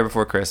like Nightmare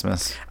Before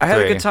Christmas? I had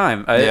a 3? good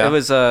time. Yeah. It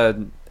was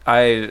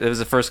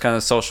the first kind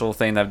of social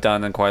thing I've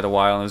done in quite a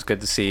while, and it was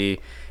good to see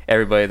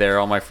everybody there,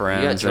 all my You got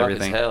friends, drunk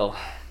everything. as hell.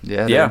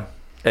 Yeah. Yeah,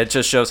 it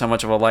just shows how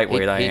much of a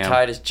lightweight I He am.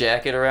 tied his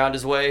jacket around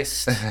his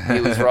waist.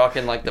 He was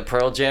rocking like the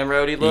Pearl Jam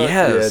roadie look.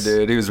 Yes. Yeah,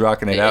 dude. He was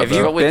rocking it out. If you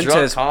though. go with been to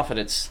drunk his-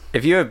 confidence.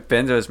 If you have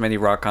been to as many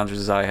rock concerts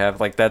as I have,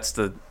 like that's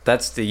the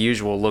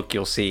usual look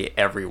you'll see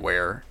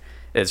everywhere.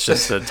 It's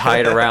just the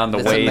tied around the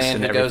It's a waist man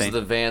and who goes to everything.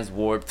 the Vans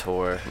Warped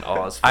Tour and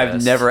Ozfest.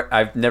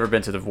 I've never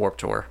been to the Warped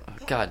Tour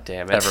God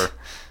damn it. ever.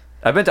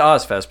 I've been to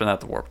Ozfest, but not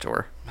the Warped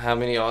Tour. How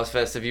many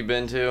Ozfest have you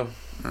been to?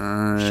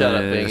 Shut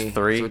up, Bingy.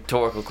 3. It's a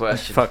rhetorical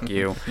question. Fuck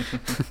you.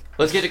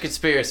 Let's get to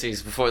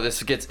conspiracies before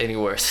this gets any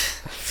worse.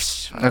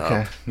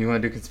 Okay. You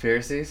want to do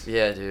conspiracies?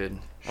 Yeah, dude.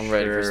 I'm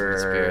ready for some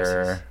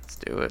conspiracies. Let's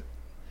do it.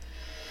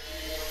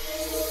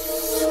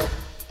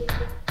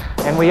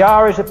 And we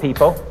are, as a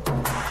people,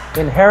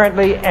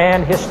 inherently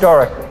and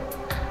historically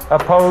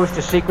opposed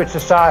to secret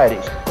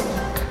societies.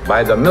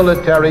 By the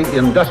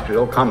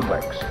military-industrial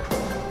complex.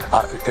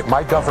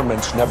 My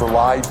government's never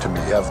lied to me,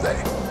 have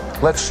they?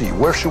 Let's see,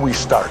 where should we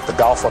start? The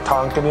Gulf of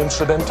Tonkin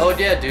incident? Oh,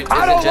 yeah, dude.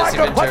 I don't Jesse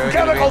like them Ventura putting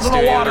chemicals in the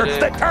studio water today?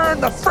 that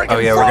turn the freaking Oh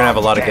yeah, we're gonna have a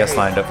lot of frogs guests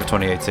gay. lined up for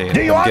 2018.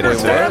 Do you We'll get into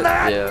understand it.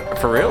 that? Yeah.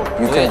 For real? You Yeah,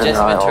 can Jesse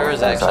deny all the Ventura's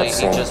things actually, I've he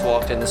seen, just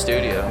walked in the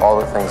studio. all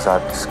the things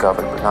I've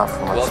discovered, but not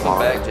for much Welcome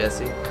longer. back,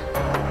 Jesse.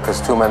 Because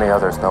too many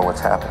others know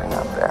what's happening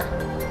up there.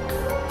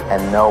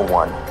 And no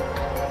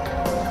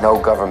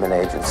government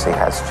agency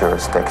has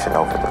jurisdiction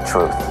over the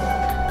truth.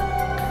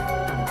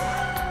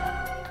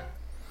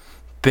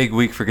 Big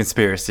week for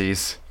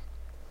conspiracies.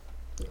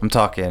 I'm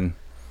talking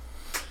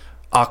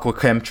aqua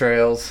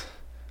chemtrails,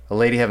 a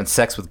lady having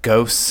sex with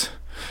ghosts.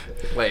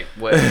 Wait,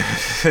 what? Wait,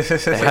 that's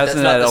not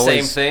that the same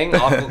always- thing?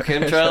 Aqua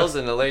chemtrails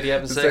and the lady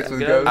having sex with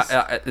ghosts?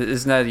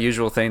 Isn't that a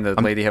usual thing, the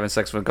lady having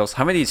sex with ghosts?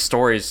 How many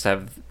stories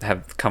have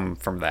come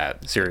from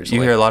that? Seriously.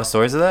 You hear a lot of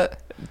stories of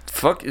that?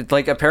 Fuck,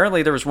 like,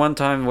 apparently there was one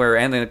time where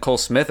Anna Nicole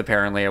Smith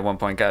apparently at one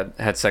point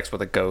had sex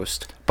with a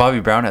ghost. Bobby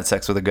Brown had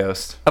sex with a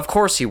ghost. Of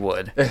course he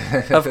would.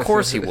 Of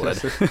course he would.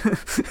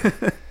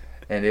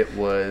 And it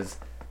was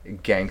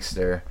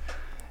gangster.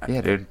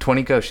 Yeah, dude.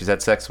 20 ghosts she's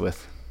had sex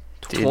with.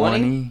 20?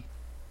 20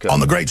 ghosts. On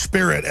the Great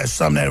Spirit, as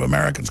some Native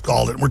Americans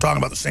called it. We're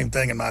talking about the same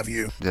thing in my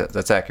view. Yeah,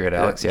 that's accurate,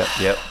 Alex. Yep.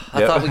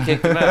 I thought we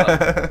kicked him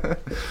out.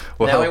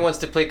 Well, Now he wants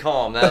to play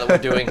calm now that we're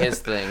doing his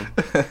thing.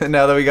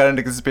 now that we got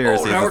into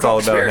conspiracies, it's all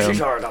about him.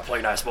 Don't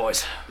play nice,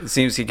 boys. It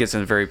seems he gets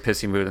in a very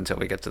pissy mood until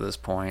we get to this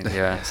point.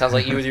 Yeah. Sounds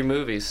like you with your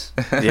movies.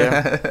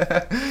 Yeah.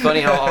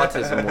 Funny how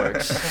autism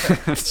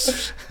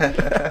works.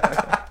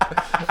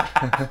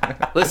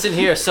 Listen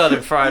here,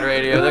 Southern Fried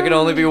Radio. There can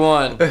only be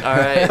one. All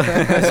right,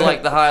 it's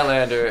like the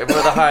Highlander.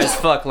 We're the highest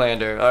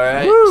fucklander. All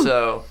right,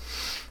 so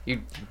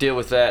you deal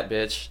with that,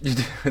 bitch. You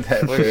do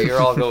that, You're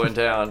all going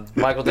down.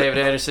 Michael David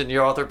Anderson,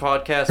 your author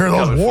podcast. Hear we're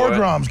those coming war for it.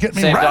 drums, get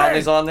me Sam ready.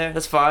 Donnelly's on there.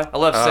 That's fine. I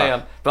love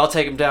Sam, but I'll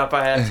take him down if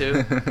I have to.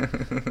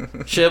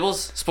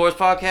 Shibbles, sports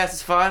podcast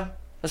is fine.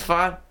 That's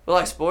fine. We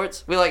like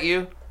sports. We like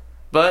you,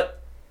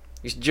 but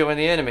you should join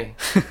the enemy.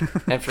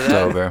 And for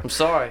that, over. I'm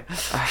sorry.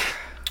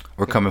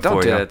 We're coming Don't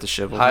for do you. that to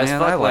Shibbles, Highest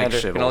man. I like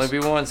fucklander. Can only Shibbles. be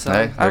one, son.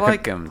 Hey, I there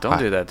like can- him. Don't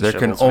do that to There Shibbles,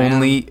 can man.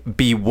 only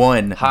be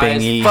one,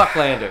 Highest Bingy.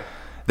 fucklander.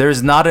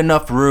 There's not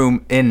enough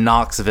room in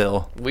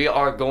Knoxville. We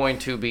are going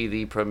to be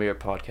the premier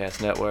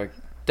podcast network.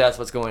 That's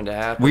what's going to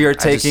happen. We are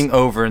taking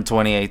over in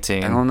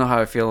 2018. I don't know how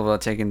I feel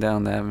about taking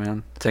down that,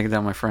 man. Taking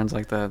down my friends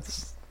like that.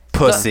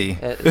 Pussy.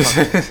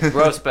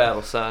 Roast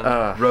battle,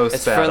 son. Roast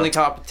It's battle. friendly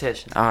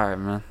competition. All right,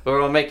 man. We're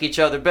gonna make each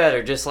other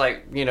better, just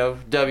like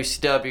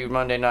WCW,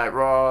 Monday Night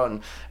Raw,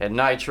 and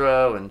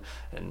Nitro, and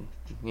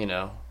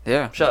Yeah.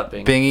 Shut up,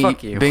 Bing. Bingy,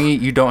 Fuck you.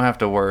 Bingy, you don't have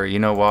to worry. You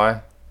know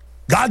why?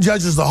 God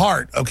judges the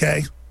heart,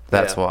 okay?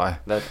 That's Yeah. why.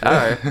 That's All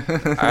right.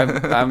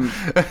 I'm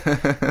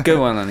good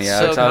one on the So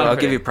Alex. I'll give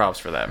comforting. you props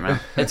for that, man.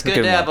 It's good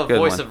to have a good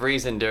voice one. of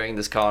reason during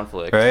this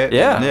conflict. Right?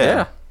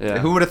 Yeah. Yeah.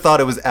 Who would have thought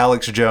it was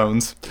Alex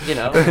Jones?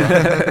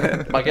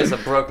 I guess a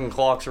broken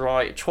clock's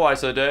right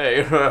twice a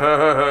day.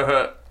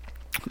 Quick,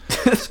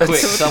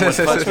 someone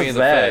punch me in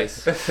the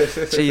face.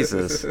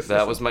 Jesus.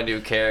 That was my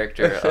new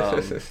character,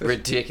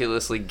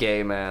 ridiculously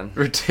gay man.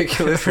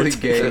 Ridiculously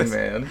gay,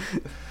 man.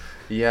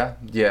 Yeah.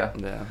 Yeah.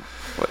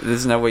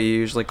 Isn't that what you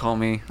usually call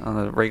me on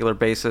a regular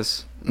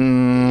basis? We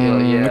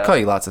call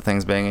you lots of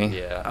things, Bingy.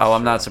 Yeah. Oh,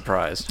 I'm not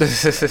surprised.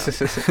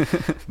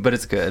 But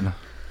it's good.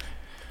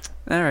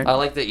 All right. I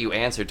like that you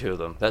answer to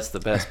them. That's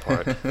the best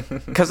part.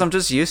 Because I'm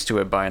just used to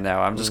it by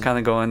now. I'm just kind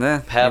of going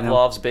there.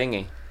 Pavlov's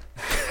Bingy.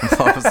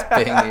 Loves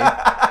Bingy.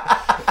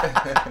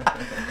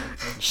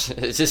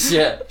 It's just,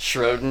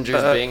 Schrodinger's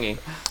Bingy.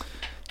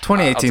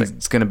 2018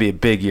 is going to be a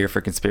big year for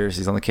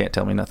conspiracies on the Can't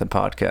Tell Me Nothing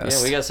podcast.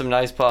 Yeah, we got some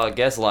nice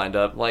guests lined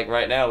up. Like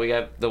right now, we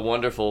got the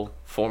wonderful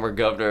former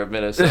governor of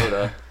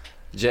Minnesota,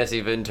 Jesse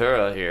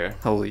Ventura here.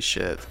 Holy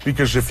shit.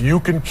 Because if you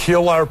can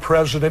kill our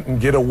president and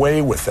get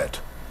away with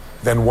it,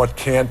 then what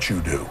can't you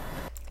do?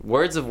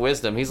 Words of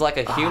wisdom. He's like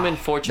a human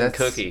fortune that's-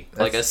 cookie,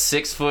 like a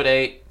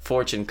 6'8"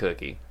 fortune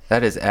cookie.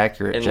 That is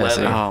accurate, In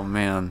Jesse. leather. Oh,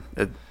 man.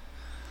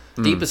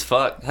 Deep as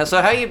fuck.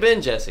 So how you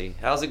been, Jesse?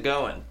 How's it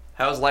going?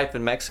 How's life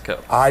in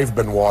Mexico? I've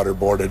been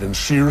waterboarded in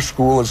SEAL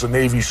school as a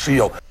Navy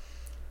SEAL.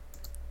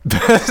 Okay.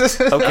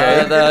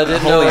 I didn't know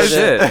Holy that.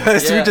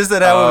 shit. So we just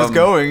said how it was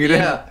going. You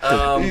didn't,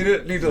 Yeah. you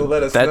didn't need to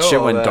let us know That shit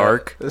all went that.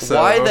 dark. So-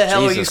 Why the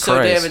hell are you Jesus so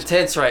Christ. damn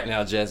intense right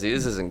now, Jesse?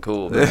 This isn't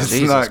cool. Man. This is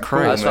Jesus not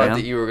Christ, I thought man.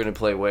 that you were gonna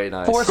play way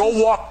nice.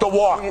 Go walk the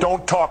walk,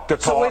 don't talk the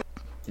talk.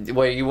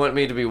 Wait, you want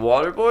me to be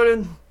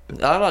waterboarded? I'm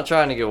not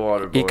trying to get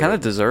waterboarded. He kind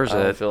of deserves I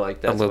don't it. feel like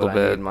a that's little what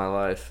I need bit. in my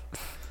life.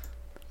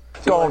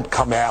 Don't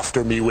come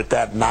after me with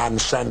that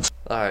nonsense.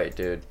 All right,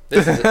 dude.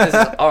 This is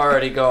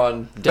already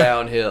gone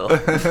downhill.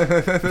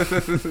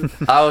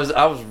 I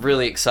was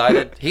really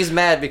excited. He's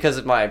mad because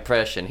of my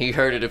impression. He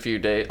heard it a few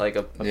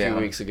few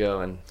weeks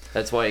ago, and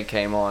that's why he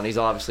came on. He's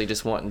obviously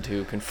just wanting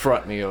to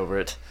confront me over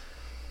it.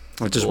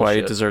 Which is why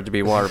you deserve to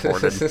be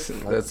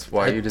waterboarded. That's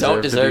why you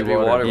don't deserve to be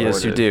waterboarded.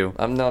 Yes, you do.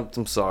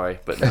 I'm sorry,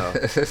 but no.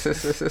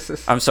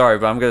 I'm sorry,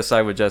 but I'm gonna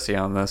side with Jesse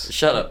on this.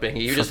 Shut up,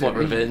 Bingy. You just want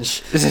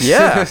revenge.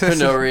 Yeah, for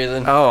no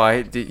reason. Oh,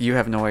 you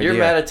have no idea. You're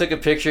mad I took a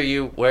picture of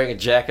you wearing a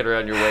jacket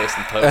around your waist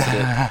and posted it,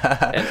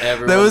 and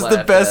everyone that was the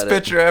laughed best at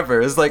picture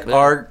ever. It's like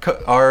our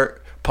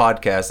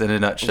podcast in a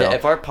nutshell. Yeah,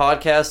 if our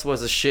podcast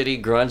was a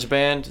shitty grunge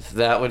band,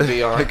 that would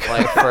be our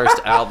first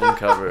album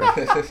cover.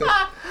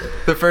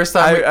 The first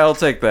time I'll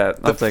take that.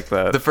 I'll take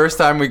that. The first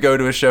time we go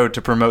to a show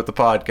to promote the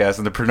podcast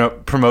and to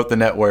promote the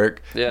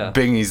network,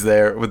 Bingy's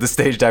there with the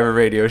Stage Diver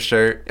Radio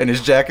shirt and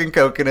his Jack and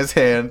Coke in his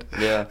hand.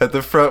 Yeah. At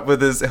the front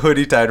with his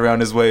hoodie tied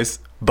around his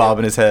waist,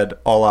 bobbing his head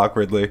all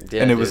awkwardly,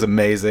 and it was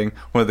amazing.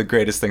 One of the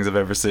greatest things I've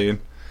ever seen.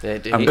 Yeah,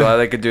 dude, I'm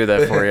glad I could do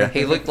that for you.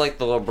 He looked like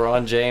the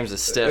LeBron James of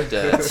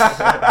stepdads.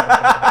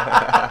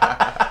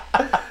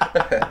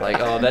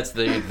 That's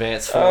the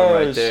advanced form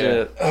right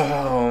there. Shit.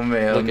 Oh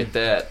man! Look at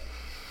that.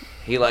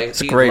 He loves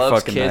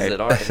fucking kids night.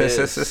 that aren't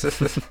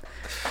his.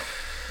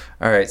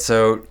 All right,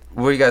 so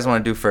what do you guys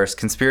want to do first?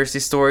 Conspiracy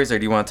stories, or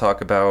do you want to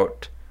talk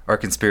about our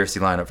conspiracy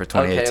lineup for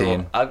 2018? Okay,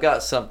 well, I've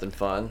got something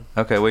fun.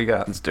 Okay, what you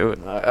got? Let's do it.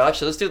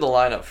 Actually, let's do the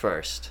lineup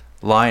first.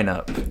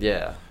 Lineup.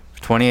 Yeah.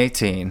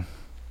 2018,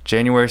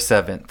 January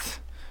 7th,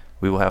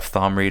 we will have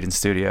Thom Reed in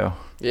studio.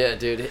 Yeah,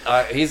 dude.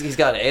 He's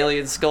got an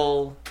alien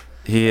skull.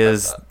 He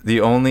is the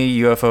only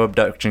UFO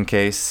abduction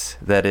case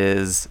that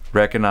is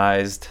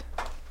recognized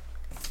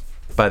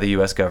by the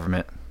U.S.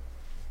 government.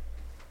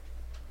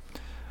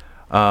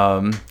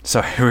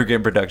 Sorry, we're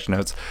getting production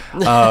notes.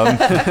 Only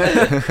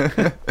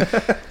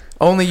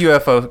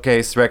UFO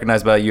case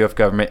recognized by the U.S.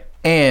 government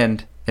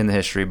and in the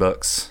history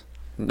books.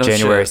 No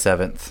January shit.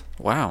 7th.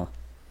 Wow.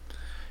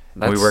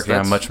 We're working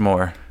on much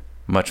more.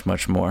 Much,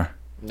 much more.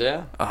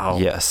 Yeah? Oh.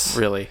 Yes.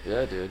 Really?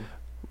 Yeah, dude.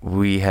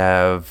 We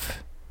have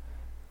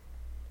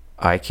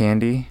Eye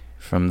Candy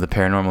from the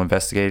Paranormal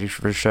Investigator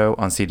show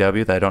on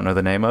CW that I don't know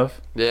the name of.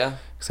 Yeah.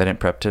 Because I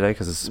didn't prep today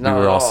because we Not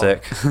were at all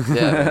sick.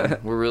 Yeah, man,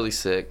 we're really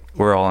sick.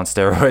 We're all on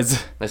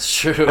steroids. That's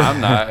true. I'm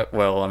not.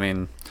 Well, I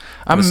mean,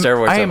 I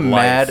steroids am of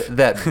mad life.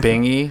 that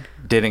Bingy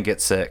didn't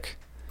get sick.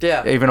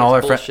 Yeah. Even all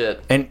our friends.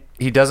 friends. And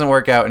he doesn't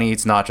work out and he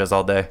eats nachos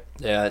all day.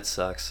 Yeah, it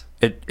sucks.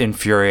 It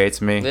infuriates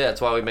me. Yeah,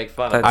 that's why we make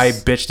fun of it. I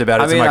bitched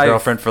about it to my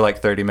girlfriend for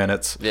like 30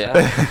 minutes.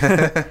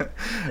 Yeah.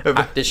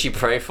 Did she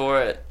pray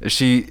for it?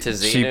 She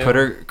Zenu? put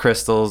her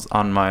crystals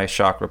on my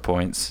chakra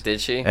points.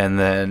 Did she? And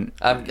then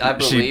I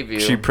believe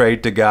you. She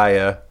prayed to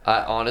Gaia.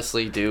 I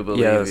honestly do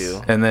believe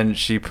you. And then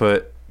she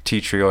put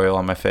tea tree oil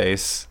on my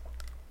face.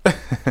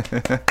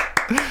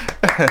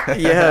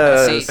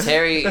 Yes. See,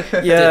 Terry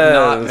did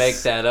not make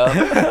that up.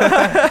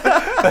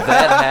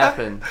 That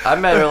happened. I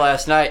met her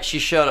last night. She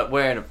showed up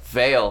wearing a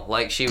veil,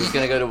 like she was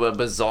gonna go to a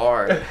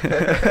bazaar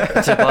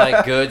to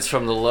buy goods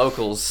from the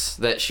locals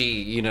that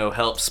she,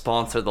 helped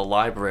sponsor the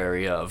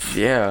library of.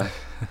 Yeah.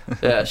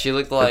 Yeah, she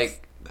looked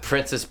like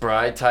Princess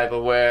Bride type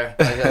of wear.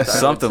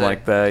 Something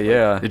like that,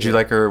 yeah. Did you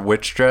like her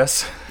witch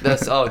dress?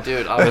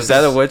 Dude. Was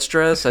that a witch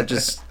dress?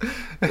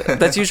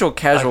 That's usual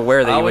casual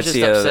wear that you would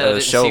see at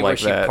a show like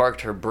that. She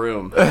parked her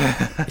broom.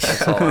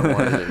 That's all I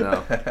wanted to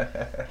know.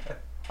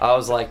 I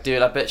was like,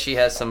 dude, I bet she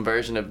has some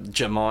version of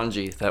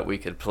Jumanji that we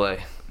could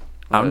play.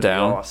 I'm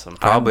down. Awesome.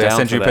 Probably. I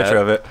sent you a picture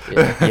of it.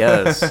 Yeah.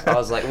 Yes. I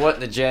was like, what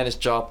in the Janis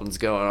Joplin's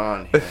going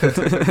on here?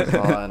 That's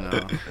all I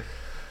know.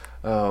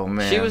 Oh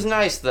man. She was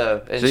nice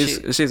though. And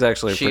she's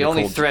actually a she pretty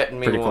only cool, threatened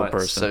me pretty once, cool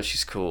person. so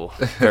she's cool.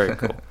 Very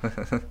cool.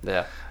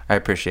 Yeah. I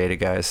appreciate it,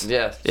 guys.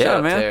 Yeah. Yeah, Shut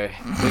up, man. Terry.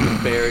 We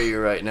can bury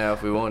you right now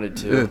if we wanted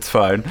to. It's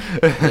fine.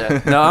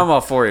 Yeah. No, I'm all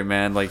for you,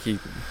 man. Like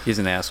he's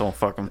an asshole.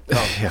 Fuck him.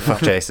 Yeah,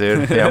 fuck Chase,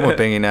 dude. Yeah, I'm with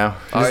Bingy now.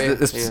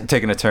 It's Yeah.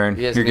 taking a turn.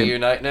 You guys can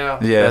unite now?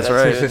 Yeah, that's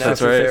right. Good. That's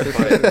Fair right.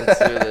 fight. Let's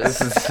do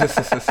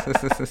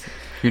this.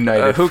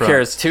 United. Who front.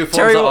 cares? Two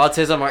forms of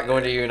autism aren't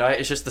going to unite.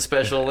 It's just the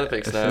Special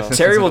Olympics now.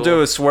 Terry will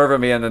do a swerve at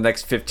me in the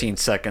next 15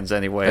 seconds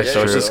anyway. That's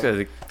So it's true. just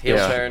gonna Heel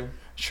turn.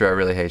 Sure, I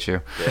really hate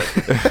you. Yeah.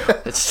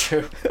 It's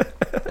true.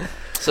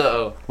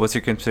 So, what's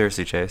your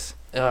conspiracy, Chase?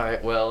 all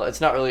right, well,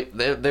 it's not really...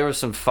 There were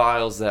some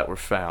files that were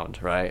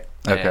found, right?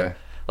 Okay. And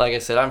like I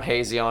said, I'm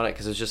hazy on it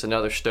because it's just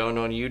another stone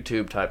on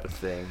YouTube type of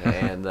thing.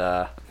 And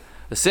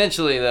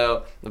essentially,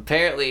 though,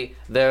 apparently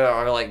there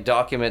are like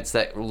documents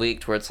that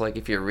leaked where it's like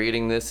if you're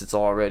reading this, it's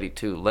already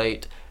too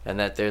late. And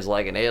that there's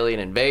like an alien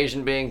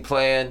invasion being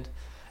planned.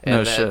 And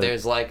No that shit.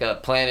 there's like a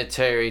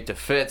planetary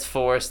defense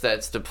force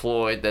that's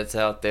deployed that's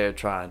out there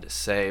trying to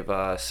save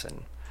us.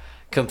 And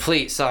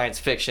complete science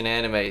fiction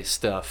anime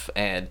stuff.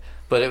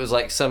 But it was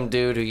like some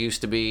dude who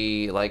used to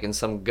be like in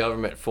some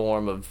government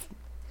form of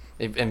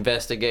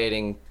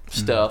investigating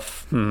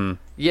stuff. Mm-hmm.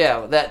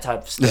 Yeah, that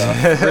type of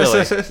stuff.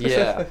 Really?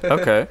 Yeah.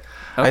 Okay.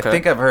 I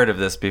think I've heard of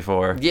this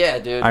before. Yeah,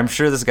 dude. I'm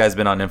sure this guy's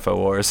been on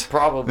InfoWars.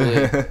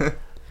 Probably.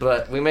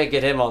 But we may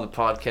get him on the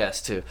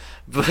podcast too.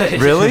 But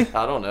Really?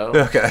 I don't know.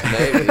 Okay.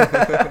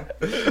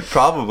 Maybe.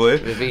 Probably.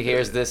 If he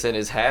hears this and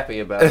is happy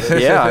about it.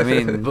 Yeah, I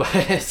mean,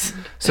 But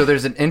So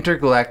there's an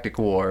intergalactic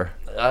war.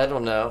 I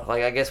don't know.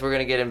 Like, I guess we're going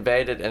to get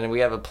invaded and we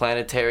have a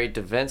planetary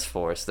defense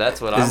force.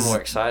 That's what I'm more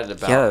excited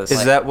about. Yes. Is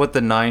Like, that what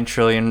the 9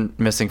 trillion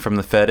missing from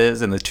the Fed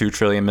is and the 2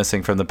 trillion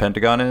missing from the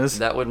Pentagon is?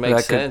 that would make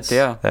that sense. could,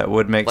 yeah. That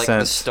would make Like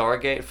sense. the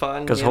Stargate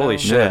fund. Because you holy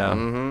know? shit, Yeah.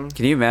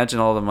 can you imagine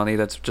all the money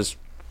that's just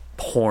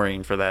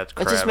pouring for that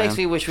crap? It just makes man?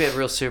 me wish we had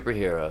real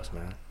superheroes,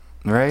 man.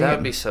 Right? That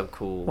would be so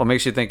cool. What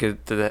makes you think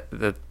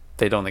that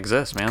they don't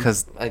exist, man?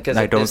 Because Because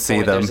I at don't this see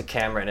point, them. There's a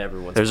camera in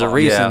everyone's There's a pocket.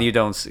 reason Yeah. you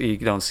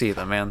don't see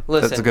them, man.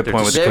 Listen, That's a good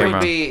point with the there camera.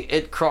 would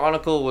be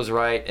Chronicle was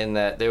right in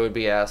that there would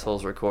be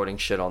assholes recording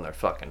shit on their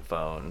fucking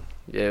phone.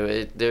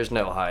 There's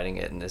no hiding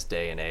it in this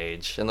day and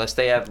age, unless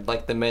they have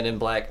like the Men in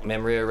Black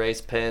memory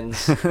erase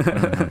pins.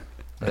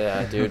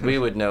 Yeah, dude, we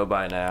would know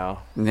by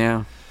now.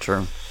 Yeah,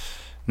 true.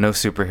 No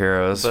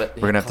superheroes. But-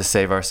 We're going to have to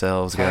save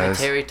ourselves, guys.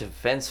 Planetary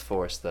Defense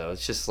Force, though.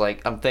 It's just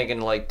like I'm thinking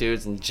like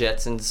dudes in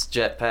Jetsons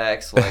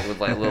jetpacks, like with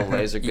like little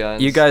laser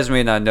guns. You guys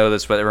may not know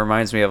this, but it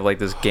reminds me of like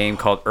this game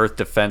called Earth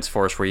Defense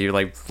Force, where you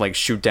like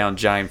shoot down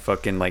giant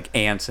fucking like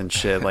ants and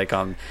shit. Like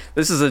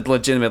this is a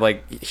legitimate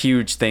like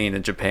huge thing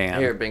in Japan.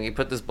 Here, Bingy,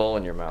 put this bowl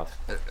in your mouth.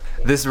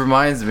 This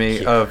reminds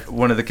me of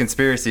one of the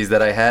conspiracies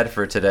that I had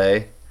for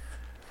today,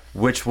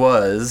 which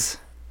was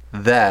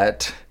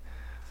that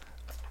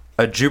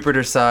a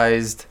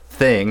Jupiter-sized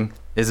thing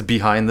is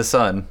behind the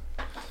sun.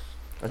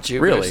 A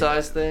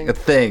Jupiter-sized thing? A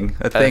thing.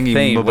 A thingy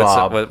thing.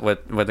 mabob.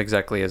 What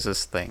exactly is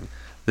this thing?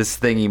 This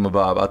thingy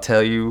mabob. I'll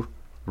tell you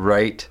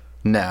right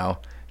now.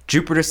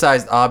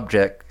 Jupiter-sized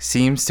object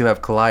seems to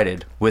have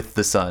collided with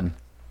the sun.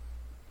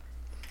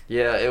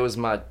 Yeah, it was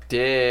my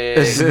dick.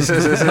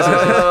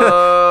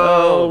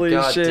 Oh, Holy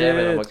God damn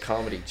it, shit. I'm a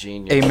comedy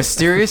genius. A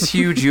mysterious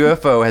huge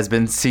UFO has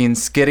been seen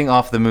skidding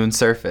off the moon's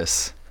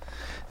surface.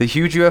 The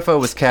huge UFO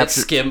was It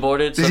captured.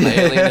 skimboarded some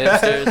alien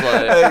hipsters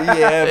like,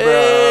 Yeah, bro.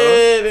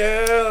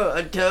 hey, bro,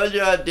 I told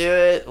you I'd do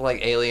it.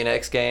 Like Alien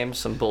X Games,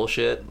 some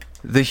bullshit.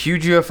 The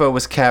huge UFO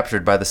was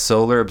captured by the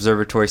Solar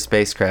Observatory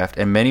spacecraft,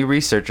 and many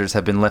researchers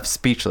have been left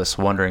speechless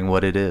wondering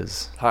what it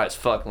is. High as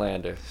fuck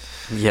lander.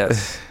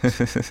 Yes.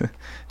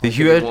 The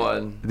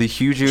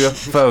huge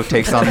UFO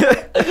takes on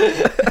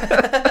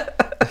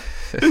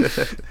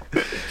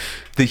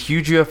The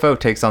huge UFO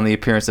takes on the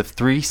appearance of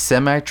 3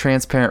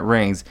 semi-transparent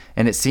rings,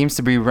 and it seems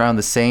to be around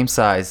the same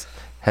size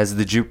as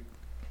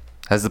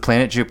the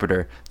planet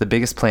Jupiter, the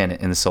biggest planet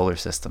in the solar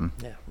system.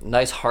 Yeah,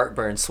 nice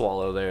heartburn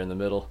swallow there in the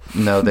middle.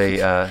 No,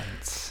 they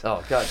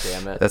Oh, God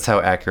damn it. that's how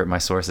accurate my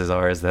sources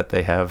are, is that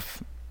they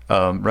have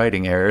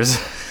writing errors.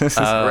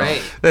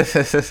 Great.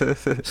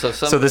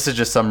 So this is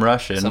just some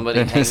Russian.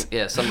 Somebody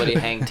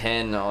hang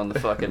 10 on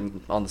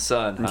the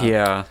sun. Huh?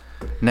 Yeah.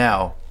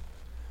 Now,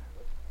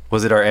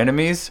 was it our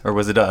enemies or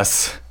was it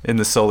us in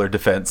the solar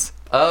defense?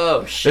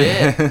 Oh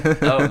shit.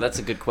 Oh, that's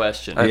a good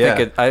question. I Yeah.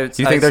 think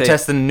Do you think they're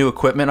testing new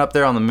equipment up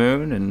there on the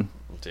moon? And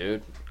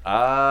Dude.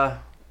 On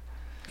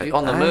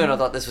the moon, I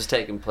thought this was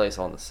taking place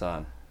on the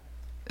sun.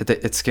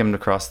 it skimmed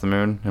across the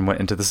moon and went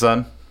into the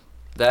sun?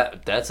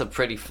 That's a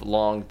pretty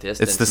long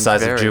distance. It's the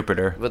size of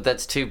Jupiter. But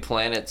that's 2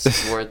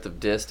 planets worth of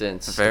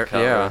distance. Very- to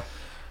cover yeah.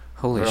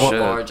 Holy for shit. a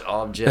large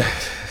object.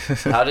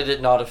 How did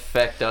it not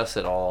affect us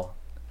at all?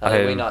 How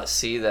did we I- not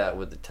see that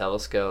with the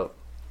telescope?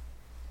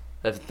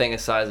 That thing the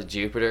size of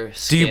Jupiter.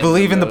 Do you skimmed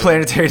believe in the moon.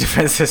 planetary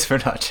defense system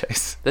or not,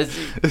 Chase?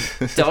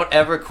 Don't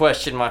ever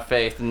question my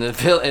faith in the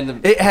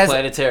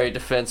planetary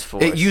defense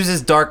force. It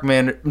uses dark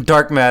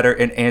matter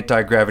and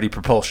anti-gravity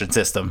propulsion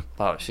system.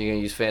 Oh, so you're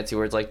gonna use fancy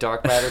words like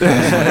dark matter? To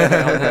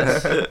explain on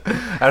this?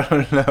 I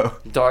don't know.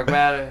 Dark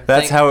matter.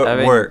 That's how it I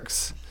mean-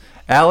 works.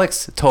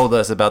 Alex told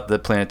us about the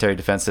planetary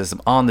defense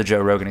system on the Joe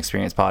Rogan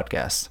Experience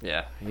podcast.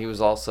 Yeah, he was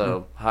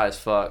also high as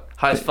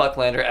fuck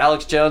lander.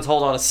 Alex Jones,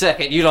 hold on a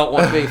second. You don't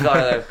want beef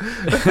either.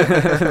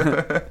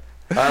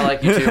 I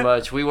like you too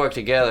much. We work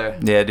together.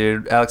 Yeah,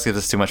 dude. Alex gives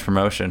us too much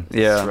promotion.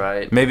 Yeah. That's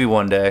right. Maybe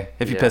one day,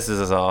 if he Yeah.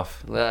 pisses us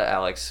off.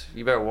 Alex,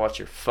 you better watch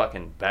your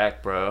fucking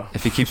back, bro.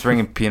 If he keeps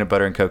bringing peanut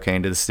butter and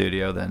cocaine to the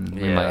studio, then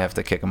we Yeah. might have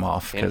to kick him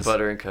off. Peanut 'cause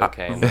butter and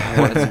cocaine.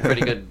 That's a pretty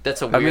good.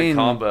 That's a weird mean,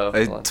 combo.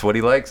 It's what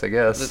he likes, I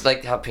guess. It's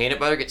like how peanut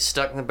butter gets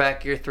stuck in the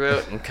back of your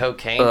throat and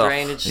cocaine Ugh.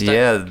 drainage. Stuck.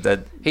 Yeah, that.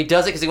 He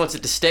does it because he wants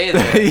it to stay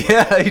there.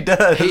 Yeah, he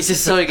does. He's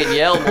just so he can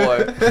yell more.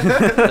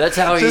 That's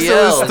how he Just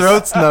yells. so his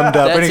throat's numbed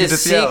up That's and he can his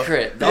just yell.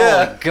 secret.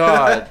 Yeah. Oh my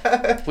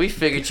god. We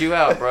figured you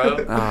out,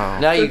 bro. Oh.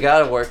 Now you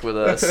gotta work with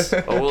us,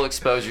 or we'll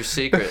expose your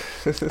secret.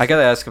 I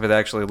gotta ask if it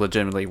actually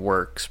legitimately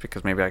works,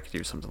 because maybe I could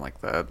do something like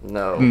that.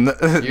 No, N-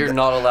 you're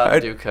not allowed to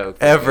do coke.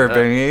 Ever, Uh,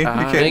 Bingy. You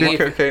can't Bingy- do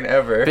cocaine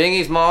ever.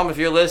 Bingy's mom, if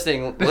you're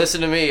listening,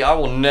 listen to me. I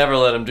will never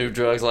let him do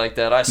drugs like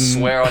that. I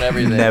swear on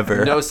everything.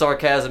 Never. No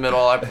sarcasm at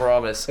all, I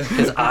promise.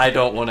 Because I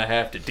don't want to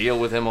have to deal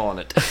with him on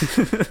it.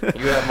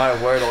 You have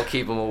my word, I'll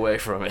keep him away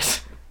from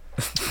it.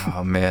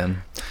 Oh,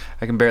 man.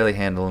 I can barely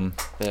handle him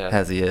Yeah.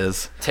 as he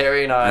is.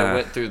 Terry and I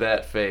went through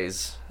that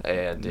phase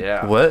And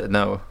yeah. What?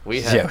 No.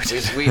 We had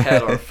Yeah, we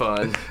had our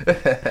fun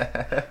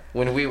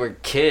when we were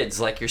kids,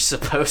 like you're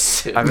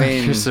supposed to. I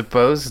mean, you're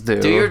supposed to.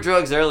 do your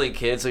drugs early,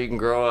 kid, so you can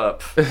grow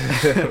up.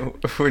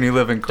 when you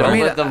live in Don't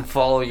Carmel. let them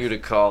follow you to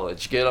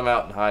college. Get them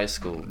out in high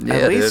school. Yeah,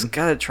 at least dude.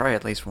 gotta try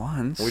at least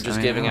once. We're just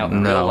I mean, giving out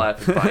No. real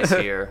life advice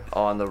here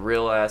on the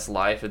Real Ass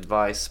Life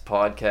Advice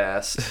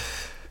podcast.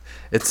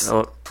 It's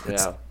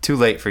Yeah. too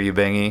late for you,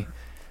 Bangy.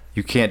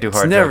 You can't do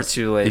hard never drugs.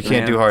 too late, You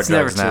can't man. do hard It's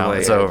never drugs too now. late.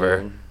 It's Yeah, over.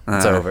 dude.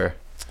 It's over.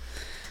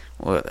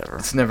 Whatever.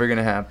 It's never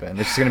gonna happen.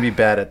 It's gonna be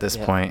bad at this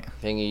Yeah. point.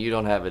 Pingy, you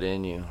don't have it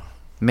in you.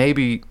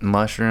 Maybe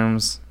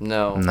mushrooms.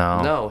 No.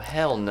 No. No.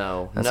 Hell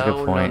no. That's a no,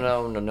 good point.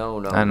 No. No. No.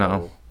 No. I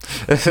know.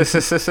 Why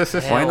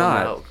Hell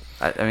not? no.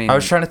 I mean, I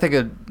was trying to think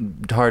of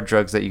hard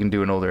drugs that you can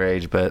do in older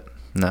age, but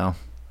no.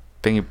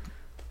 Bangy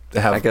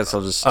have I guess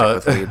I'll just stick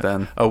with weed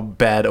then. a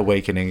bad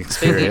awakening Pingy,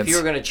 experience. if you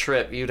were gonna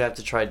trip, you'd have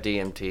to try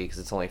DMT because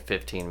it's only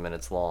 15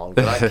 minutes long.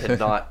 But I could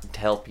not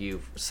help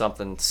you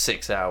something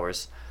 6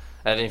 hours.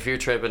 And if you're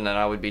tripping, then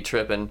I would be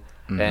tripping,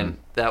 and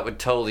that would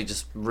totally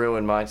just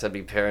ruin mine. Cause I'd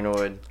be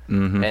paranoid,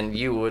 and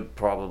you would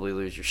probably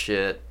lose your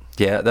shit.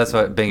 Yeah, that's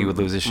why Bangy would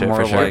lose his shit More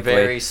for like- sure. You're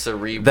very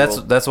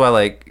cerebral. That's why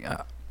like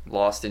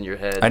lost in your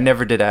head. I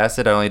never did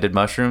acid. I only did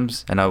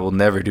mushrooms, and I will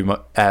never do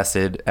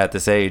acid at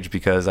this age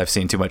because I've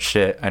seen too much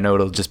shit. I know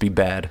it'll just be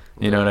bad.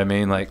 You know what I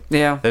mean? Like,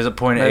 Yeah. there's a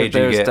point of That- age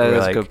you there's- get that where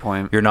is a like good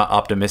point. you're not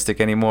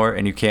optimistic anymore,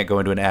 and you can't go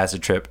into an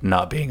acid trip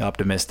not being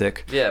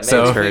optimistic. Yeah, maybe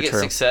So if we Very get true.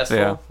 successful,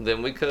 Yeah.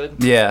 then we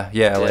could. yeah,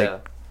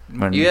 like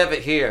when You have it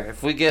here.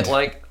 If we get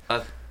like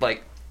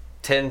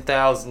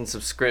 10,000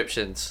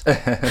 subscriptions to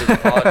the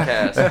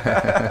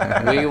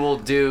podcast, we will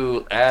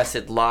do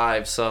acid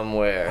live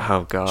somewhere.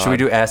 Oh god. should we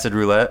do acid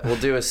roulette? We'll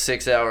do a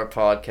 6-hour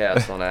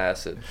podcast on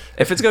acid.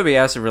 If it's gonna be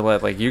acid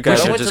roulette, like you guys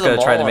I are went just to the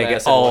gonna try to mall make on it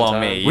acid all one on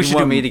time. me. We You should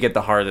want do- me to get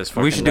the hardest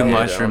fucking. We should do No, you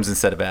mushrooms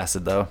instead of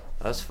acid, though.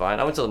 That's fine.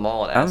 I went to the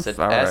mall on I'm acid.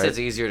 all right. Acid's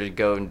easier to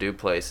go and do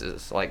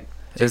places. Like,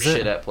 do Is it?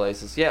 shit at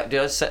places. Yeah,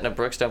 dude, I was sitting at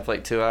Brookstone for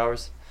like 2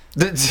 hours.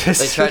 They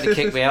tried to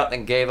kick me out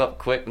and gave up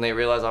quick when they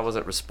realized I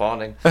wasn't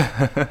responding.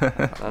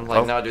 I'm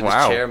like, no, dude,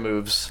 wow. this chair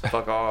moves.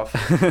 Fuck off.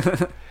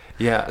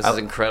 Yeah, This is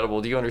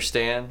incredible. Do you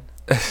understand?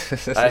 I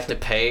have to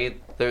pay.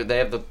 They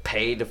have to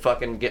pay to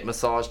fucking get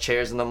massage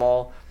chairs in the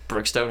mall.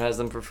 Brookstone has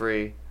them for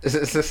free.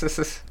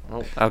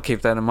 I'll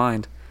keep that in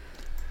mind.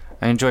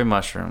 I enjoy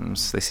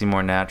mushrooms. They seem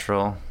more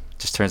natural.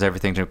 Just turns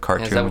everything to a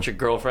cartoon. Is that what your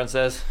girlfriend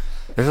says?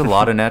 There's a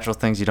lot of natural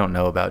things you don't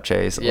know about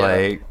Chase. Yeah.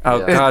 Like, Oh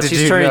Yeah. god, Did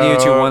she's you turning you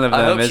to know- one of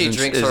I them, hope she isn't,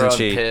 drinks her isn't own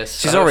she? piss.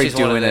 She's I hope already she's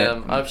one of doing it.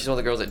 them. I hope she's one of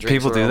the girls that drinks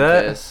People her do own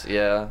that? piss.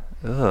 Yeah.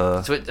 ugh.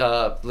 That's what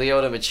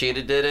Leota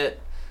Machida did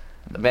it.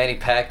 Manny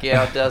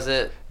Pacquiao does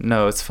it.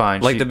 No, it's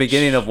fine. Like She- the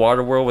beginning of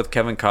Waterworld with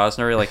Kevin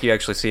Costner, like you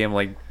actually see him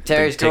like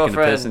Terry's taking the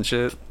girlfriend. piss and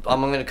shit.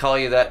 I'm gonna call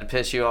you that to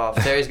piss you off.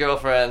 Terry's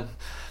girlfriend.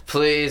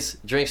 Please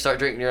start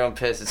drinking your own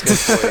piss. It's good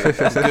for you.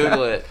 Just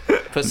Google it.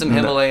 Put some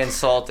Himalayan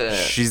salt in it.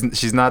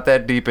 She's not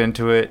that deep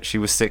into it. She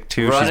was sick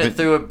too. Run She's it been,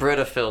 through a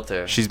Brita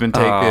filter. She's been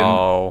taking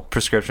Oh.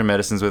 prescription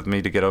medicines with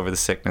me to get over the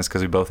sickness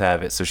because we both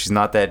have it. So she's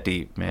not that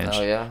deep, man.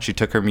 Oh, yeah? She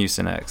took her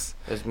Mucinex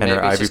and Maybe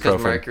her it's just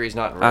because ibuprofen. Mercury's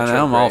not in I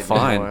know, I'm all retrograde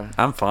fine. anymore.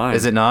 I'm fine.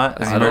 Is it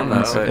not? I don't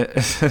know.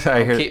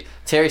 I hear.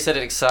 Terry said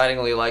it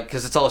excitingly, like,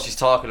 because it's all she's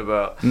talking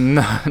about.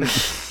 No.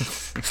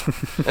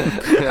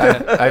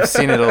 I've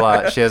seen it a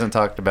lot. She hasn't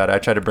talked about it. I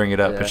try to bring it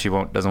up, Yeah. but she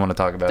doesn't want to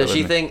talk about Does it.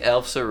 she with me. think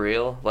elves are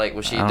real? Like,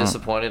 was she I don't-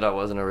 disappointed I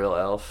wasn't a real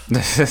elf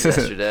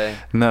yesterday?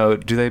 No.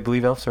 Do they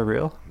believe elves are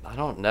real? I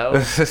don't know.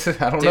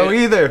 I don't know Dude,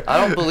 either. I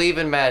don't believe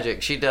in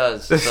magic. She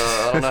does, so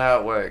I don't know how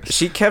it works.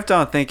 She kept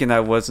on thinking I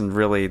wasn't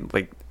really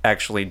like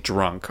actually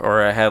drunk,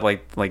 or I had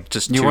like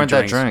just You two weren't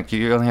drinks. that drunk.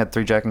 You only had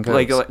 3 Jack and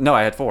Cokes. Like no,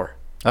 I had 4.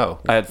 oh,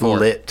 I had 4.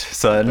 lit,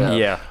 son.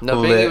 Yeah. No,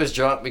 Lit. Biggie was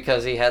drunk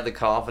because he had the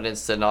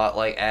confidence to not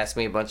like ask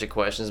me a bunch of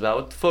questions about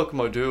what the fuck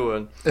am I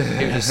doing. He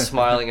was just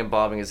smiling and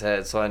bobbing his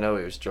head, so I know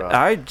he was drunk.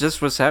 I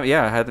just was having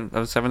I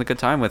was having a good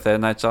time with it,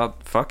 and I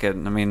thought fuck it.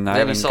 I mean, I Then he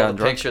haven't saw gotten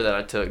the drunk. picture that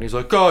I took, and he's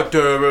like, "God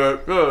damn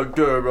it! God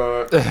damn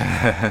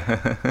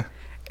it!"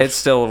 It's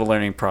still a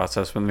learning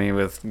process with me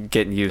with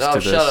getting used Oh, to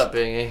this. shut up,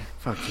 Bingy.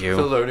 Fuck It's a you.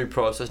 learning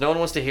process. No one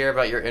wants to hear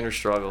about your inner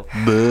struggle.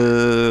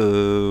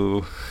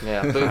 Boo.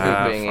 Yeah, boo hoo,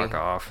 Bingy. Fuck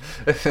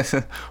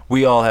off.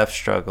 We all have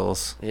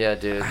struggles. Yeah,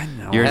 dude. I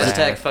know. Yours-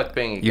 Hashtag fuck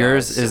Bingy. Guys.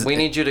 Yours is- We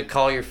need you to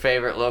call your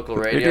favorite local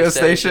radio, Radio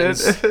station.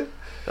 stations.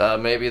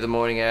 Maybe the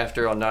morning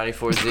after on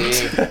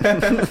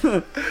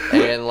 94Z.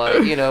 And,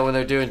 like, you know, when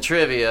they're doing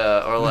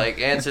trivia, or, like,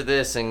 answer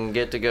this and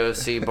get to go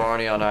see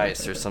Barney on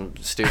Ice or some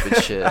stupid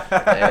shit.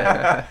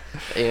 And,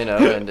 you know,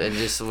 and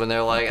just when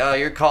they're like, oh,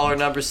 you're caller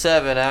number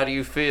 7, how do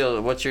you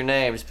feel? What's your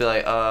name? Just be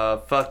like,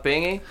 fuck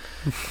Bingy?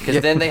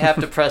 Because then they have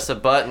to press a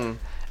button,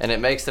 and it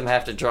makes them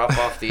have to drop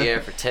off the air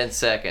for 10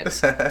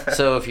 seconds.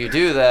 So if you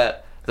do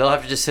that, they'll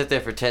have to just sit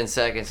there for 10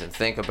 seconds and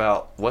think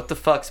about, what the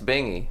fuck's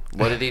Bingy?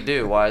 What did he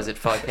do? Why is it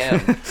fuck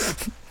him?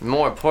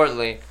 More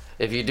importantly,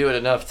 if you do it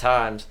enough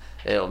times,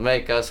 it'll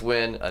make us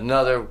win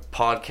another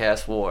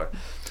podcast war.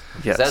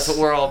 Yes. That's what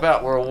we're all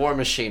about. We're a war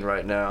machine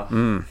right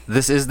now.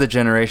 This is the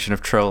generation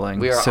of trolling.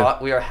 We are So-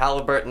 we are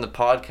Halliburton the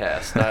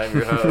podcast. I am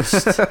your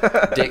host,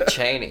 Dick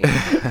Cheney.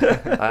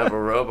 I have a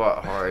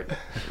robot heart.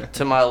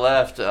 To my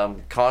left,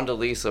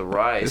 Condoleezza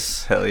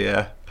Rice. Hell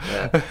yeah.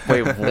 Yeah.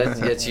 Wait,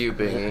 That's you,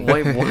 Bingy.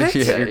 Wait, what?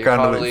 Yeah, You're you're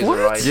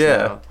Condoleezza Rice Yeah.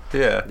 now.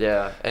 Yeah.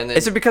 Yeah. And then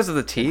Is it because of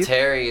the teeth?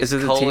 Terry is it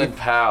the Colin teeth?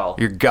 Powell.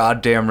 You're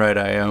goddamn right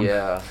I am.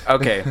 Yeah.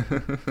 Okay.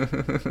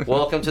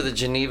 Welcome to the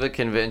Geneva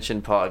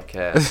Convention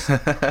podcast.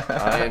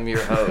 I am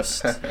your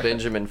host,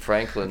 Benjamin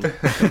Franklin.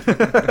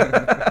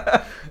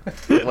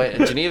 Wait,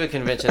 Geneva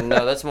Convention?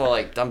 No, that's more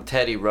like I'm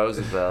Teddy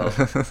Roosevelt.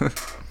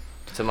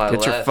 To my Get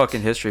left. your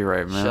fucking history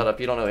right, man. Shut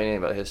up! You don't know anything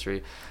about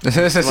history. To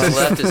my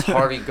left is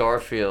Harvey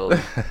Garfield,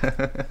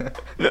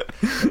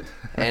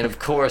 and of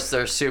course,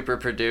 their super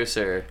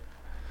producer,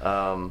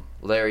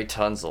 Larry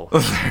Tunzel.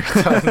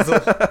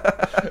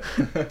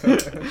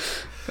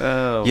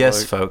 Oh, Yes,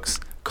 Lord. folks.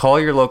 Call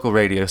your local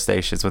radio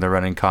stations when they're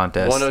running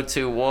contests.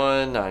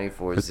 1021,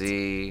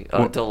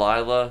 94Z,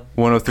 Delilah.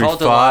 103.5. Call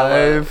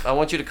Delilah. I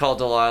want you to call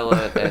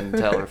Delilah and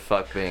tell her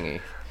fuck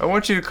Bingy. I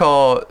want you to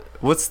call.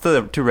 What's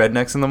the two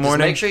rednecks in the Just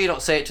morning? make sure you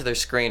don't say it to their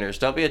screeners.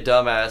 Don't be a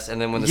dumbass,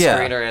 and then when the Yeah.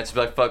 screener answers,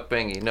 be like, fuck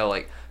Bingy. No,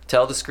 like,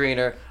 tell the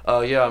screener,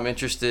 oh, yeah, I'm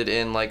interested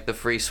in, like, the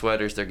free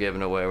sweaters they're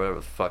giving away, whatever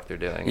the fuck they're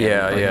doing.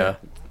 Yeah, And, like, yeah.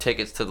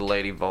 Tickets to the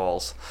Lady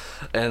Vols.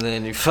 And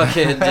then you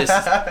fucking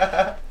just,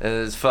 and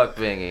it's fuck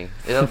Bingy.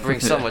 It'll bring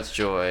so much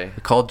joy.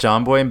 Call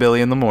John Boy and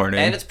Billy in the morning.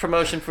 And it's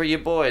promotion for you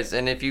boys.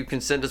 And if you can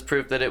send us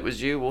proof that it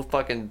was you, we'll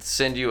fucking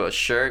send you a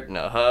shirt and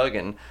a hug,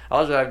 and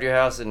I'll drive to your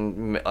house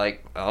and,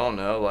 like, I don't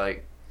know,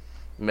 like,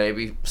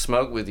 maybe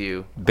smoke with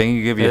you.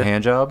 Bingy give you a Yeah.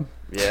 hand job?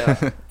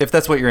 Yeah. If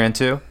that's what you're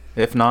into.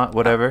 If not,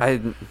 whatever. I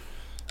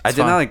did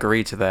fine. not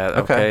agree to that.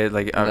 Okay. Okay,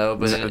 like No,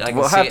 but I can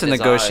we'll see have it to in his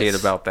negotiate eyes.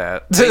 about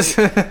that.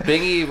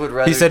 Bingy would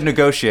rather. He said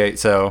negotiate,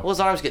 so. Well, his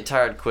arms get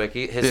tired quick.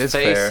 His It's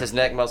face, fair. his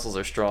neck muscles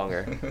are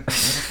stronger.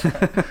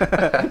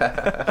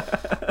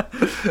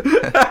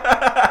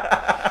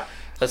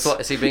 That's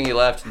why. See, Bingy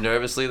laughed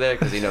nervously there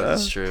because he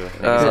knows it's true.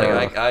 And he's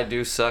like, I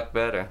do suck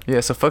better. Yeah,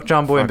 so fuck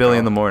John Boy and Billy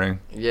in the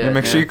morning. Yeah. And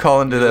make sure you call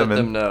into You them let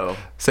and them know.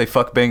 say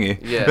fuck Bingy.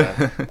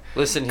 Yeah.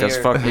 Listen here. Because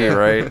fuck me,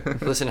 right?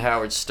 Listen,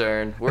 Howard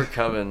Stern, we're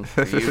coming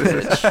for you,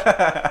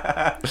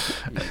 bitch.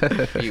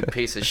 You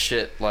piece of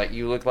shit. Like,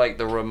 you look like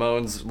the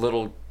Ramones'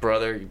 little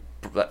brother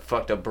that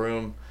fucked a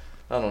broom.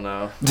 I don't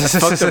know.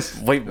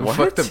 Wait, what?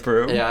 Fuck the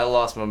broom. Yeah, I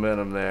lost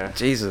momentum there.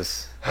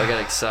 Jesus. I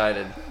got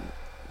excited.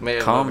 May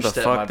have Calm the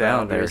overstepped my fuck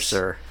down there, boundaries.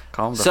 sir.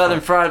 Calm the Southern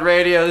fuck. Fried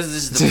Radio, this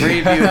is the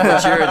preview of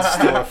what you're in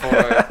store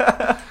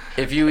for.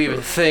 If you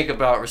even think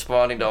about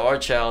responding to our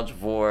challenge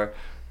of war,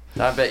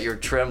 I bet you're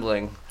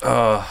trembling.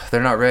 Oh,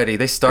 they're not ready.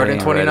 They start They in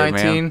ain't ready,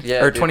 2019 man. Yeah,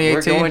 or dude,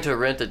 2018. we're going to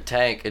rent a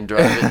tank and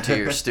drive it to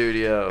your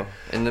studio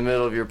in the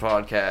middle of your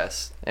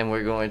podcast, and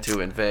we're going to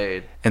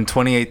invade. In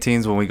 2018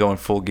 is when we go in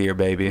full gear,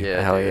 baby.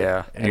 Yeah, Hell dude.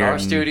 yeah. And You're our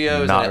studio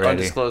is in not an ready.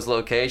 undisclosed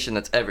location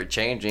that's ever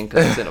changing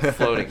because it's in a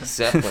floating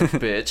zeppelin,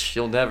 bitch.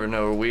 You'll never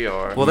know where we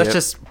are. Well, that's Yep.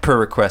 just per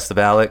request of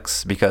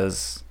Alex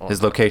because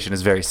his location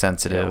is very yeah,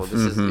 sensitive. well,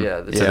 this is this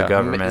To the is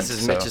government, This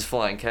is so- Mitch's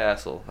flying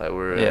castle that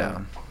we're in. Yeah.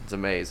 It's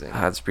amazing.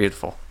 That's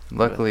beautiful.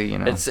 Luckily, you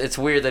know, It's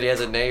weird that he has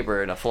a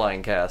neighbor in a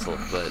flying castle,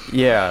 but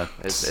Yeah.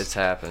 it's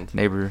happened.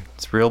 neighbor,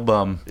 it's real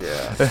bum.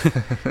 Yeah.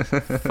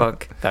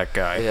 Fuck that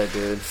guy. Yeah,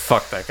 dude.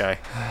 Fuck that guy.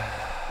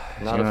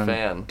 Not You a wanna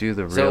fan. do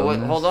the So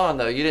realness? hold on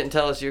though. You didn't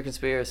tell us your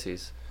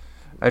conspiracies.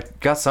 I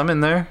got some in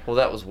there. Well,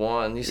 that was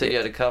one. You said you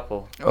had a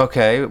couple.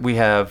 Okay, we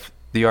have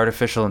the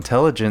artificial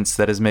intelligence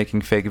that is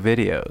making fake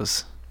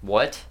videos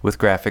What? with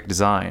graphic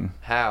design.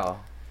 How?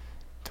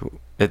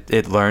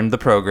 It learned the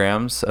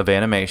programs of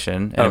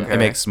animation and Okay. it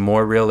makes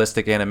more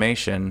realistic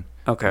animation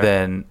Okay.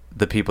 than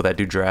the people that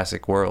do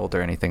Jurassic World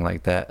or anything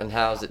like that. And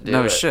how's it do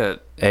No it?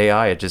 shit.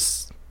 AI,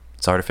 it's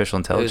artificial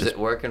Who's intelligence. it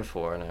working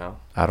for now?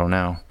 I don't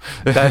know.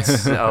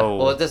 That's oh.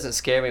 Well, it doesn't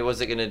scare me. What's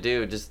it gonna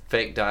do? Just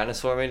fake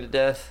dinosaur me to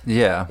death?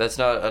 Yeah, That's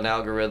not an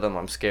algorithm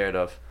I'm scared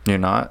of. you're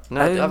not.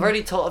 No,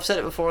 I've said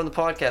it before on the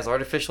podcast.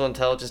 Artificial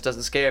intelligence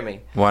doesn't scare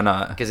me Why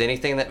not? because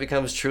anything that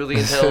becomes truly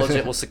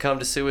intelligent will succumb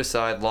to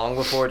suicide long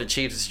before it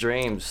achieves its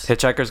dreams.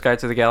 Hitchhiker's Guide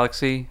to the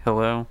Galaxy.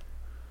 Hello.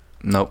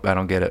 Nope, I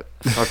don't get it.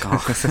 Fuck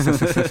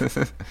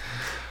off.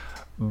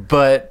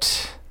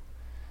 But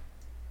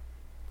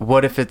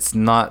what if it's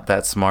not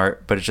that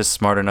smart, but it's just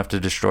smart enough to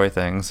destroy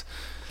things?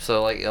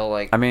 So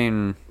like, I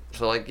mean,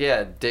 so like,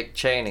 yeah, Dick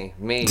Cheney,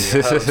 me,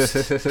 your host,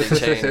 Dick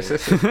Cheney,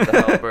 the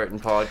Halliburton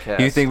podcast.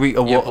 You think we-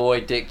 your well- boy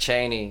Dick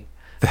Cheney,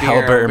 The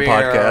Halliburton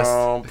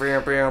podcast.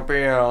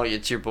 podcast.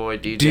 It's your boy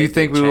DJ. Do you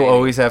think Dick we will Cheney.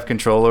 always have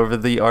control over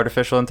the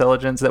artificial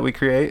intelligence that we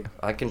create?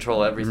 I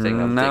control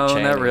everything. I'm no, Dick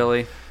Cheney. not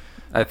really.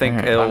 I think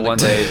Alright. it'll I'm the one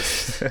day.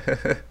 greatest.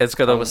 It's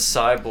I'm gonna. a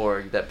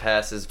cyborg that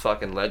passes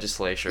fucking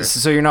legislature.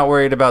 So you're not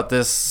worried about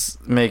this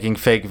making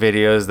fake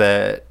videos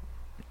that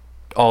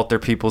alter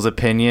people's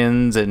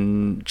opinions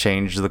and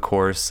change the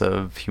course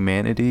of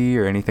humanity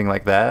or anything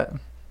like that?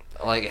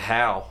 Like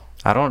how?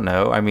 I don't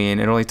know. I mean,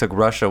 it only took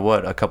Russia,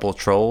 a couple of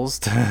trolls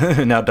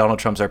to now Donald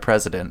Trump's our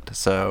president.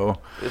 So,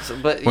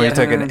 But when you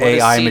took an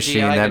AI what is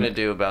machine, CGI then going to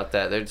do about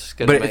that? They're just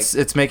going to but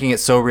it's making it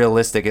so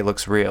realistic it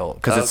looks real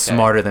because it's Okay.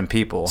 smarter than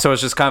people. So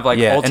it's just kind of like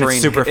yeah, altering. and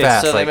it's super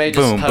fast. So they like may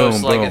just boom,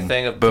 post boom, like boom, a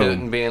thing of boom.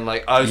 Putin being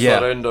like, I Yeah.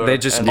 surrender. They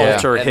just and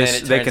alter and then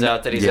his- it they turns can-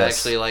 out that he's Yes.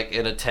 actually like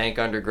in a tank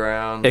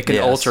underground. It can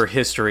Yes. alter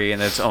history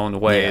in its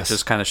own way. Yes. It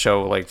just kind of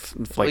show like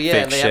Well, yeah,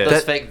 fake and they shit. have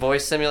those fake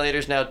voice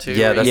simulators now too.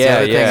 Yeah, where that's you- the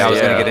other thing yeah, I was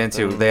going yeah. to get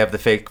into. They have the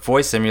fake voice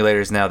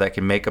simulators now that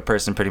can make a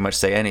person pretty much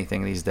say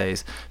anything these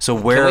days. So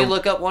where Can we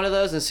look up one of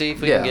those and see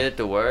if we Yeah. can get it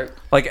to work?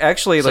 Like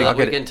actually, So like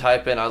that we can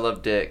type in "I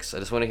love dicks." I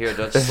just want to hear a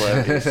bunch of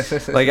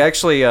celebrities. like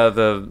actually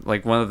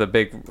one of the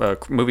big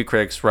movie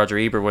critics, Roger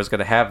Ebert, was going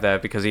to have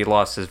that because he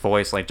lost his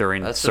voice like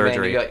during That's the man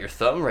surgery. you got your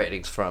thumb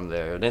ratings from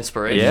there. An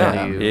inspiration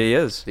Yeah, to you. he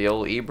is. The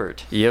old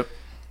Ebert. Yep.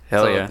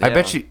 Hell So, yeah. I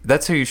bet you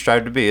that's who you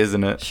strive to be,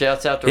 isn't it?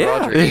 Shouts out to Yeah.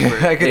 Roger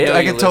Ebert. I could We know I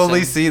you could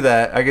totally listen. see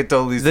that. I could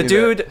totally see The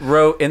dude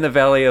wrote In the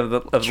Valley of the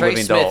Trey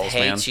Living Smith Dolls,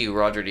 man. hates you,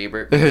 Roger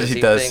Ebert, because He he,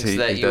 does. thinks He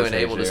that you does hate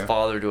enabled his you.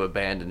 father to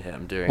abandon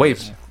him during. Wait,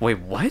 his-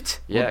 what?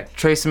 yeah. that.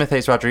 Trey Smith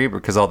hates Roger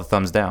Ebert because all the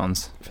thumbs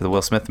downs for the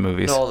Will Smith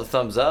movies. No, all the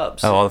thumbs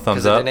ups. Oh, all the thumbs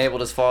 'Cause up? It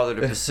enabled his father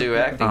to pursue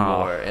acting Oh.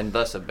 more and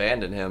thus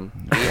abandon him.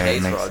 He Okay,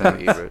 hates makes Roger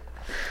sense. Ebert.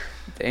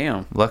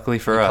 Damn. Luckily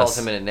for He us, calls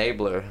him an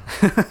enabler.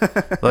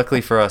 luckily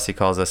for us, he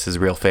calls us his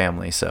real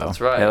family. So That's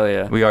right. Hell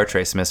yeah. we are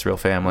Trey Smith's real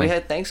family. We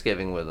had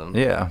Thanksgiving with him.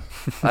 Yeah.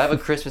 I have a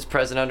Christmas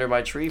present under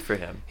my tree for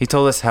him. He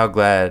told us how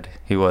glad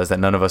he was that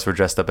none of us were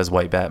dressed up as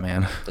White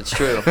Batman. That's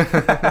true.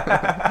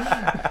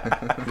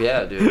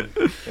 Yeah, dude.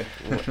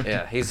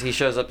 Yeah, he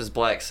shows up as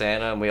Black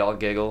Santa, and we all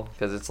giggle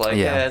because it's like,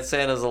 Yeah. yeah,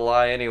 Santa's a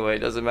lie anyway.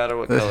 Doesn't matter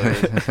what color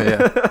it is.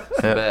 yeah.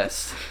 It's the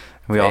best.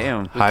 We all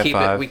Damn. high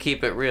five. We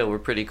keep it real. We're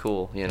pretty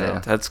cool, you know. Yeah.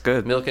 That's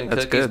good. Milk and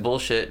That's cookies, good.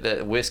 bullshit,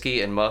 that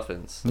whiskey and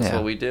muffins. That's Yeah.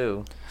 what we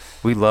do.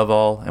 We love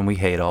all and we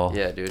hate all.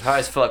 Yeah, dude. High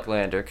as fuck,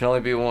 Lander. Can only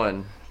be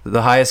one.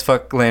 The highest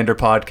fuck Lander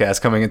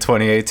podcast coming in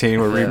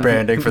 2018. We're Yeah.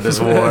 rebranding for this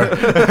war.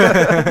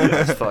 High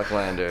as fuck,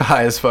 Lander.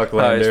 highest fuck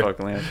Lander. Nice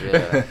fucking land.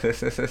 Yeah.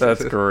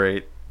 That's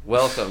great.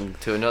 Welcome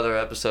to another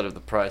episode of The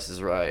Price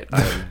is Right.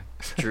 I'm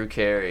Drew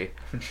Carey.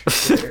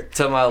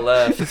 To my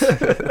left,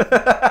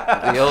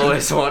 the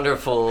always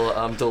wonderful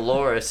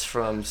Dolores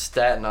from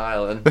Staten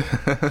Island.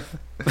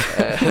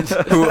 And,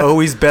 Who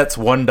always bets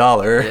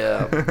 $1.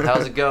 yeah.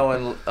 How's it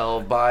going?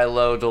 Oh, buy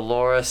low,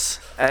 Dolores.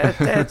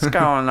 It's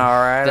going all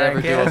right.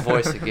 Never do a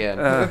voice again.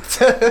 I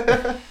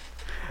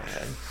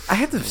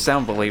had to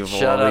sound believable.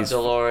 Shut all up, these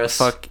Dolores.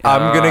 Fuck.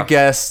 I'm gonna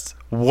guess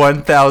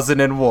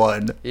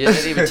 1001. You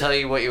didn't even tell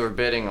you what you were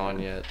bidding on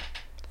yet.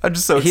 I'm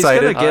just so He's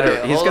excited. gonna get it.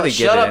 Alright, He's hold gonna on. get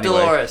Shut it up, anyway.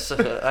 Dolores.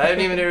 I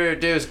haven't even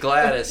introduced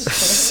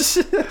Gladys.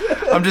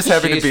 I'm just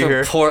happy She's to be from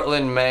here.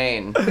 Portland,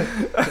 Maine.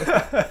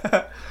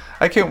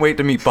 I can't wait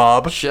to meet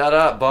Bob. Shut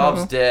up.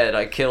 Bob's dead.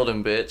 I killed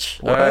him,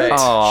 bitch. What? Alright.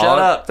 Aw, Shut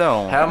up.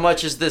 don't. How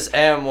much is this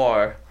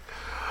Amwar?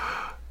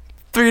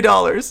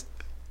 $3.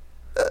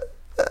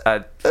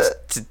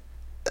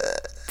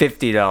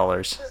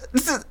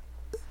 $50.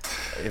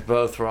 You're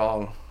both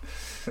wrong.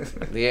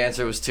 The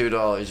answer was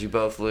 $2. You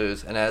both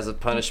lose. And as a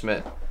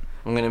punishment,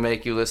 I'm going to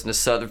make you listen to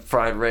Southern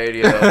Fried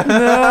Radio.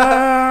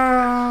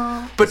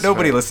 But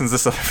nobody listens to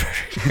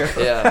Southern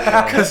Radio.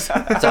 Yeah. It's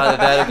either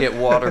that or get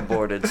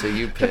waterboarded, so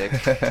you pick.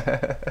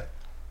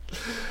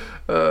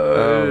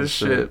 Oh,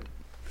 shit.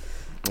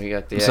 We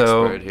got the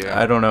So, expert here.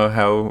 I don't know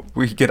how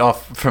we get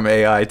off from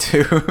AI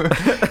to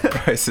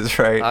Price is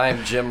Right.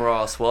 I'm Jim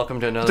Ross. Welcome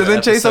to another Then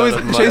episode Chase always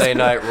of Monday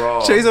Night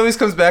Raw. Chase always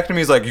comes back to me.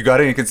 He's like, "You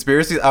got any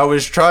conspiracies?" I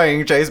was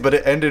trying, Chase, but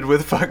it ended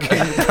with fucking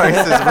Price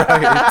is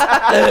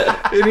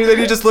Right. And then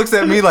he just looks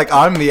at me like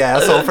I'm the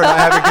asshole for not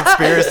having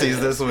conspiracies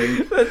this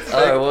week.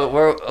 All right, well,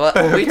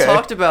 we Okay.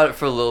 talked about it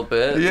for a little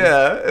bit.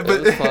 Yeah, It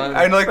but was fun.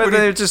 I like But when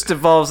then he, it just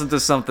evolves into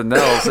something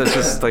else. It's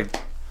just like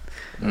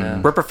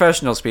we're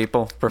professionals,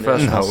 people.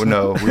 Professionals.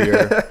 no, we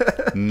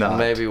are not.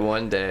 Maybe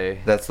one day.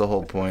 That's the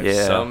whole point.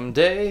 Yeah.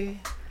 Someday.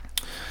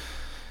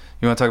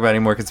 You want to talk about any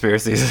more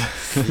conspiracies?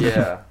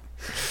 Yeah.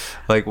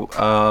 Like, you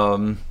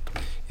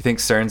think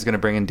CERN's gonna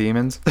bring in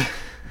demons?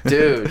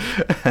 Dude.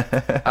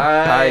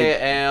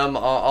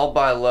 I'll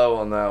buy low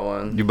on that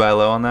one. You buy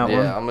low on that Yeah,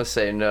 one? I'm going to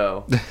say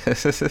no.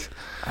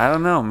 I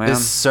don't know, man. Is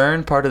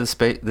CERN part of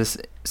the this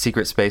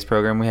secret space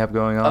program we have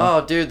going on?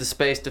 Oh, dude, the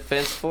Space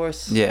Defense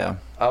Force? Yeah.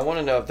 I want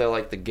to know if they're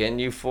like the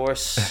Ginyu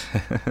Force.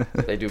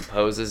 They do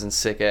poses and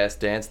sick-ass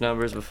dance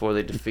numbers before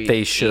they defeat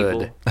They should.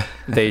 evil.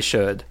 They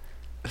should.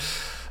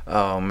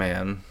 Oh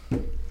man.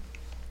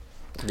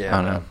 Yeah,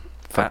 I don't know.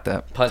 Fuck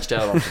that. Punched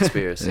out on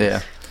conspiracy.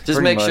 Yeah. Just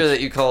Pretty make sure much.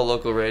 that you call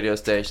local radio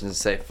stations and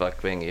say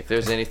 "fuck Bingy." If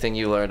there's anything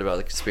you learned about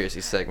the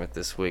conspiracy segment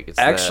this week, it's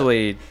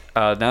Actually,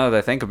 now that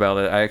I think about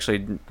it, I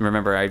actually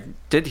remember I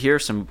did hear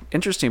some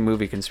interesting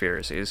movie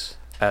conspiracies.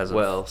 that.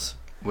 Well,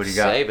 What do you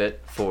got? save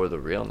it for the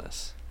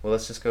realness. Well,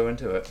 let's just go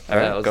into it. All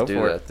right, Yeah, let's go do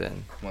for that it.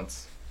 then.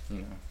 Once,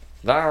 you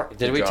know. Did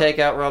Good we job. take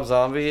out Rob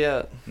Zombie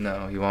yet?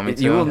 No, you want me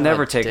to? You will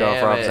never take off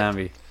damn Rob it.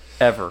 Zombie.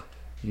 Ever.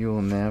 You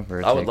will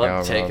never. I would take love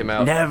out to take Rob. him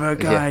out. Never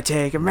gonna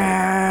take him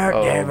out.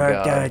 Oh, never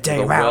God. gonna The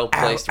take him out.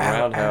 well-placed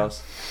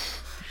roundhouse.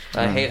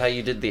 I hate how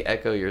you did the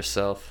echo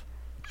yourself.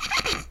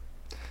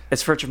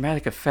 It's for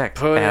dramatic effect.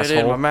 Put asshole.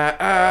 it in my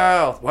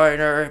mouth.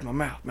 Waiter in my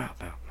mouth.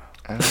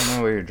 I don't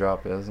know where your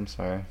drop is. I'm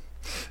sorry.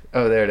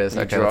 Oh, there it is.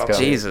 Okay, let's go.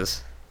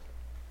 Jesus.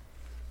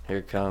 Here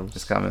it comes.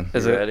 It's coming.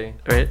 Is You it ready?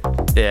 Right?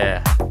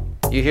 Yeah.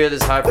 You hear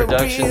this high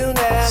production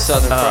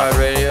Southern Fried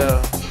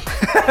Radio?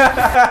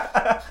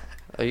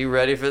 Are you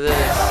ready for this?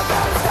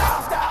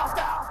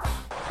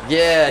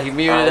 Yeah, he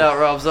muted out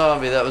Rob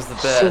Zombie. That was the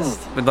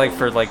best. But like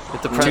for like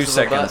With the press 2 of a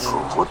seconds.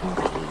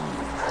 button.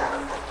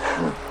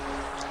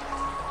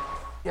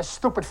 You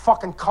stupid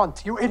fucking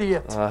cunt. You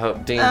idiot. I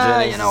hope Dean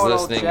Jennings is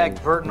listening and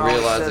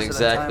realizing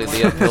exactly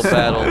the uphill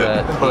battle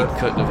that he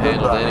couldn't have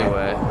handled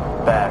anyway.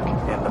 Back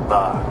in the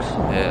box.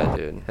 Yeah,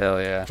 dude.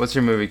 Hell yeah. What's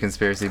your movie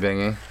conspiracy,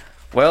 Bingy?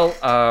 Well,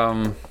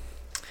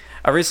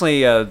 I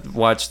recently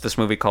watched this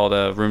movie called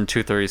Room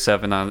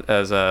 237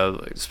 as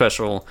a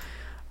special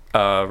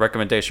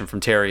recommendation from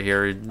Terry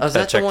here. Oh, is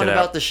that the one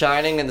about The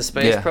Shining and the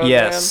space program?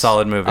 Yes.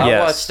 Solid movie. I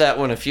Yes. watched that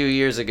one a few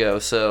years ago,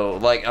 so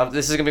like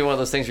this is gonna be one of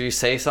those things where you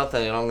say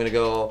something and I'm gonna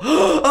go,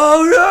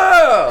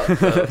 oh yeah!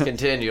 So,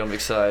 continue. I'm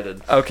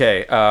excited.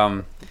 Okay.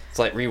 It's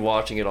like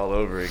rewatching it all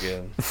over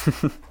again.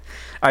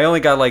 I only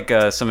got like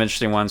some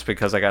interesting ones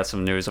because I got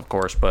some news, of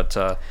course, but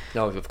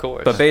No, of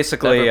course. but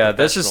basically, Never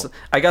this is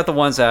professional. I got the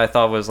ones that I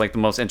thought was like the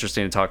most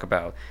interesting to talk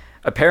about.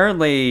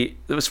 Apparently,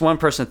 there was one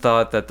person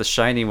thought that The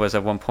Shining was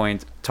at one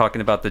point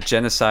talking about the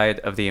genocide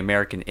of the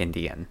American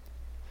Indian.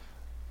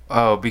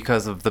 Oh,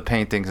 because of the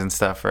paintings and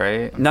stuff,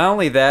 right? Not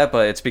only that,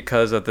 but it's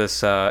because of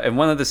this. In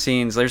one of the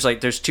scenes,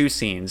 there's 2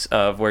 scenes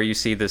of where you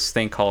see this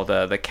thing called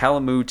the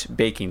Calamute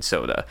baking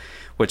soda,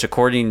 which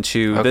according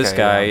to this Okay,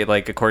 guy, yeah.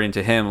 like according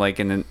to him, like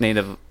in the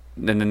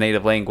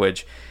native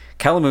language,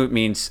 Calamute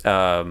means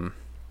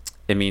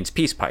it means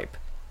peace pipe.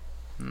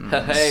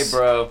 Hey,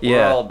 bro. We're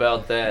Yeah. all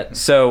about that.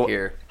 So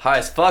Here, high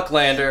as fuck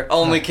lander.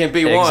 Only can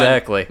be one.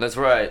 Exactly. That's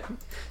right.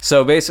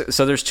 so basically,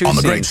 so there's 2 On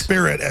the Great scenes.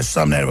 Spirit, as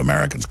some Native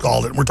Americans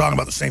called it. We're talking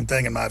about the same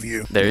thing in my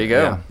view. There you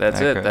go. Yeah, That's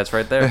accurate. it. That's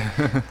right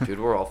there. Dude,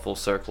 we're all full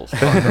circles.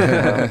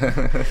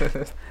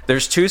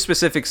 There's 2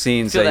 specific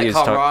sscenes Feel that that he's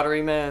talking.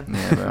 camaraderie, man?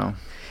 Yeah, bro.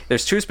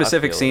 There's 2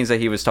 specific feel scenes that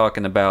he was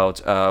talking about.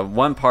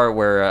 One part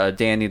where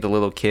Danny, the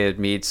little kid,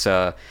 meets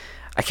I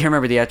can't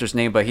remember the actor's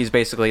name, but he's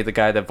basically the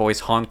guy that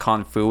voiced Hong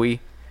Kong Phooey.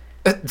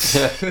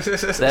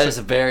 That is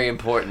a very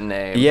important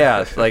name.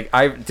 Yeah, like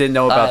I didn't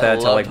know about that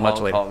until like much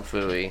Hong later. Kong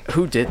Phooey.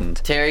 Who didn't?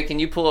 Terry, can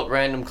you pull up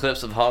random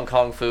clips of Hong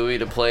Kong Phooey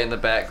to play in the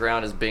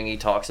background as Bingy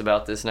talks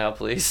about this now,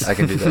 please? I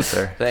can do that,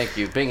 sir. Thank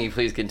you. Bingy,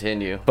 please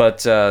continue.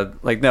 But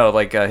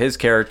his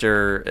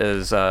character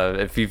is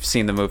if you've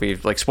seen the movie,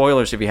 like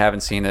spoilers if you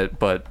haven't seen it,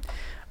 but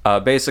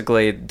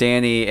basically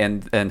Danny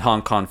and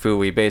Hong Kong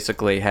Phooey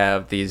basically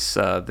have this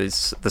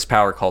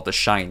power called the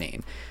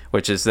Shining,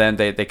 which is then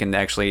they can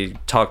actually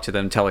talk to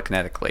them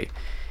telekinetically.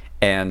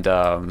 And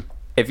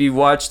if you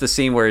watch the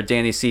scene where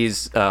Danny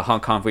sees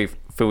Hong Kong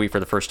Phooey for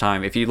the first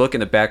time, if you look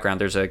in the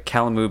background, there's a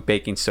Calamute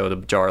baking soda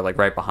jar like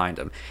right behind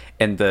him,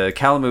 and the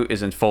Calamute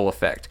is in full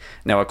effect.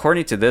 Now,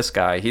 according to this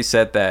guy, he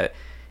said that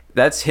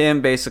that's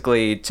him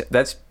basically.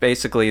 That's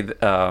basically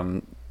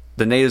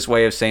the natives'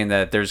 way of saying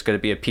that there's going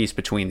to be a peace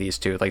between these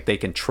two, like they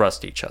can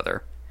trust each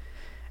other.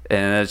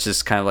 And it's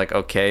just kind of like,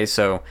 okay,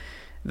 so.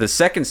 The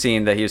second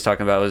scene that he was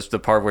talking about was the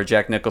part where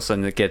Jack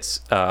Nicholson gets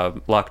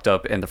locked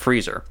up in the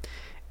freezer.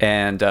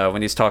 And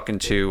when he's talking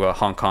to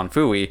Hong Kong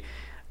Phooey,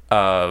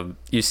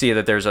 you see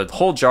that there's a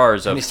whole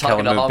jars of He's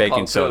talking to Calamute Hong baking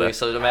Kong soda. Phooey,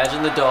 so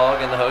imagine the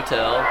dog in the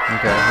hotel.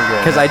 Okay.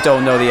 Because I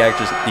don't know the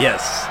actors.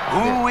 Yes.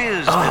 Who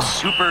is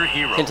this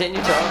superhero?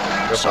 Continue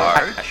talking.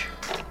 Sarge?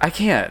 I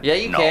can't. Yeah,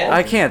 you can.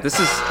 I can't. This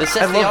is. This I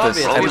sets the love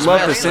this. obvious. I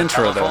love this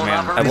intro, though,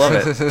 man. I love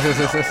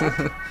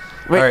it.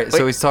 All right,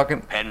 so he's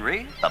talking.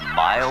 Henry, the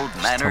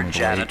mild-mannered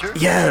janitor?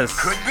 Yes.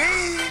 Could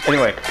be.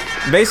 Anyway,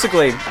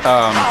 basically,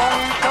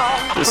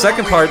 the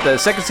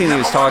second scene he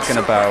was talking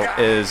about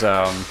is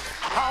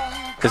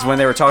when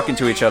they were talking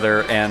to each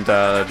other, and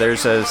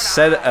there's a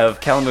set of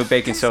Calamute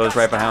baking sodas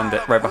right behind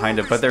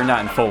it, but they're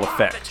not in full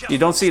effect. You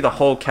don't see the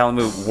whole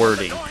Calamute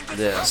wording.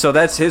 Yeah. So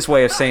that's his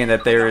way of saying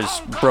that there's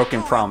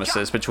broken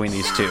promises between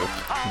these two.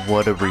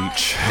 What a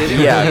reach.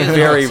 Yeah, He is an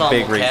very ensemble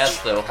big reach.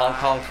 cast, though. Hong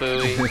Kong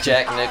Phooey,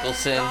 Jack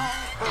Nicholson,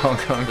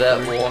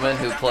 that woman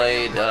who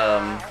played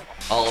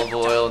Olive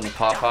Oil in the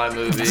Popeye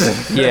movie.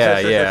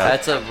 Yeah.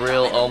 That's a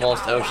real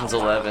almost Ocean's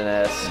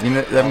 11-esque. You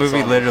know that movie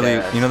ensemble literally.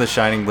 cast. You know, The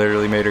Shining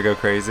literally made her go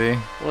crazy.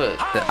 What?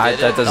 That Did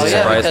it? doesn't Oh,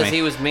 yeah, surprise because me.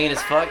 he was mean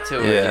as fuck to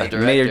her. Yeah. the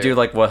He made her director. do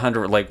like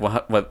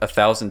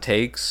 1,000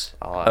 takes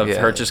of yeah.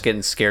 her just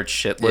getting scared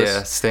shitless.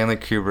 Yeah, Stanley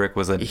Kubrick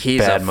was a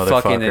He's bad a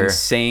motherfucker. fucking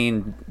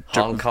insane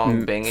Hong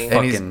Kong Bingy.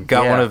 And he's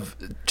got yeah. one of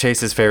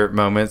Chase's favorite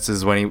moments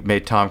is when he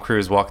made Tom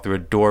Cruise walk through a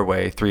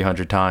doorway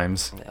 300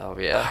 times. Oh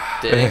yeah,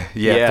 did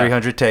he? Yeah,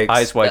 300 takes.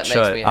 Eyes wide That makes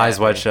shut. me Eyes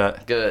happy. wide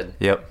shut. Good.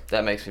 Yep.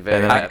 That makes me very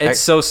And then happy. It's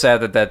so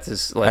sad that that's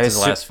his assu-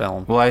 last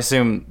film. Well, I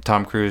assume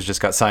Tom Cruise just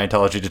got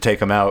Scientology to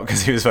take him out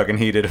because he was fucking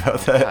heated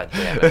about that. God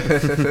damn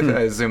it.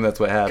 I assume that's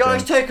what happened.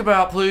 Guys, take him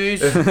out, please.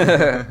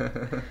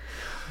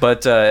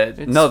 But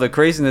no, the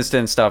craziness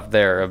didn't stop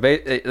there.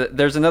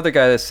 There's another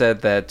guy that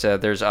said that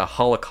there's a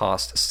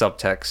Holocaust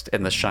subtext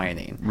in The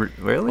Shining.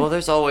 Really? Well,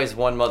 there's always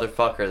one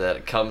motherfucker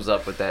that comes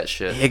up with that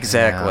shit.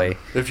 Exactly.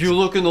 If you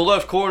look in the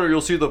left corner,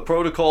 you'll see the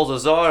Protocols of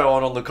Zion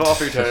on the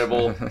coffee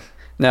table.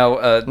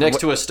 Now, next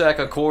to a stack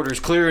of quarters,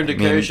 clear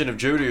indication of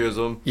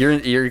Judaism.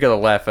 You're gonna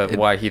laugh at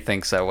why he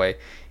thinks that way.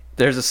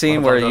 There's a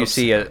scene where you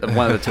see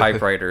one of the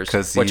typewriters,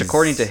 which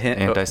according to him,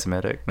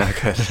 anti-Semitic. Not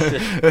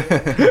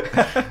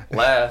good.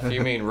 Laugh?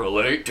 You mean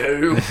relate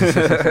to?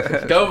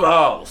 Go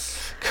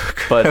Vols.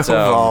 But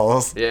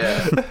Vols.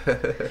 Yeah.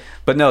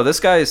 But no, this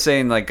guy is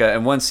saying like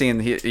in one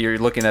scene you're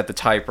looking at the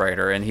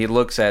typewriter and he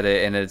looks at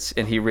it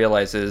and he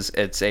realizes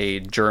it's a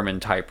German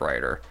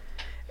typewriter,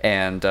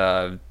 and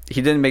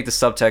he didn't make the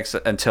subtext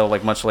until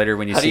like much later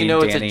when you see How do you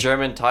know Danny, it's a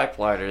German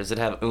typewriter? Does it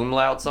have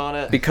umlauts on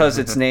it? because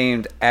it's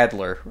named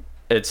Adler.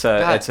 It's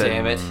God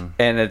damn it.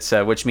 And it's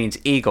which means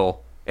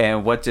eagle.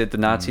 And what did the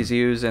Nazis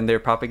use in their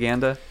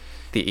propaganda?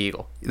 The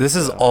eagle. This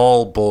is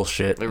all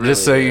bullshit. Really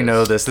just so you is.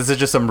 know this is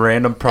just some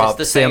random prop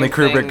the Stanley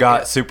same Kubrick thing-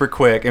 got super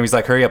quick, and he's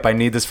like, hurry up, I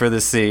need this for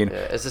this scene. Yeah,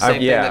 it's the same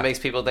thing yeah. that makes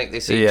people think they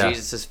see Yeah.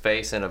 Jesus'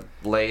 face in a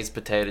Lay's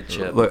potato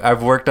chip. Look,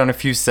 I've worked on a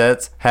few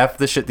sets. Half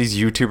the shit these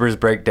YouTubers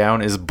break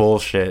down is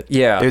bullshit.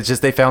 Yeah. It's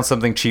just they found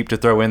something cheap to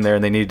throw in there,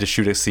 and they needed to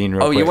shoot a scene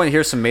real quick. You want to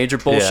hear some major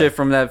bullshit Yeah.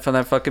 from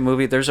that fucking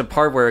movie? There's a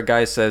part where a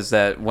guy says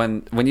that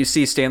when you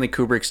see Stanley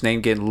Kubrick's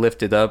name getting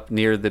lifted up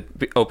near the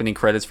opening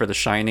credits for The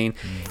Shining,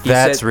 he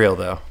That's said, real,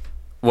 though.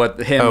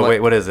 What him? Oh, like- wait,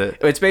 what is it?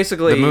 It's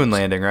basically The moon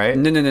landing, right?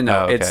 No.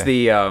 Oh, okay. It's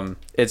the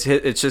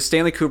it's just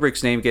Stanley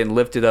Kubrick's name getting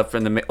lifted up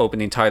from the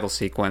opening title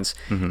sequence.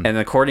 Mm-hmm. And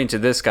according to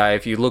this guy,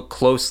 if you look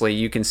closely,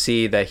 you can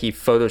see that he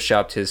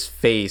photoshopped his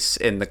face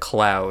in the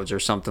clouds or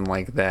something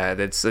like that.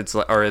 It's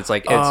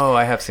Oh,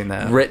 I have seen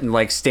that. written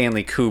like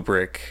Stanley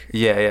Kubrick.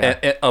 Yeah.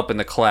 Up in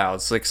the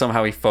clouds. Like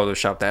somehow he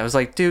photoshopped that. I was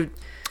like, dude,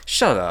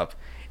 shut up.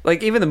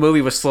 Like even the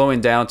movie was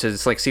slowing down to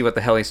just like see what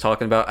the hell he's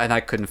talking about, and I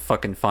couldn't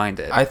fucking find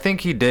it. I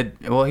think he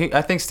did. Well,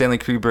 I think Stanley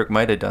Kubrick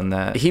might have done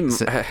that. He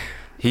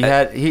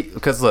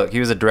Because look, he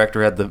was a director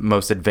who had the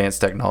most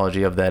advanced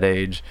technology of that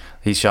age.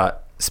 He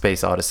shot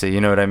Space Odyssey.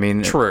 You know what I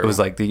mean? True. It was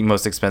like the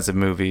most expensive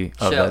movie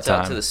of that Shouts out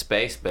time. to the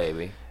space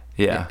baby.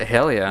 Yeah.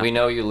 Hell yeah. We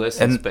know you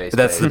listen, And space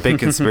that's baby. the big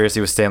conspiracy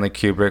with Stanley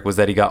Kubrick, was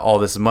that he got all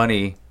this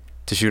money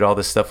to shoot all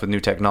this stuff with new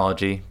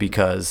technology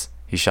because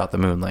he shot the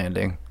moon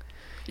landing.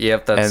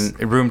 Yep, that's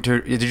And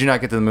did you not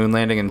get to the moon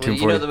landing in Well, Tomb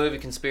you know 40? the movie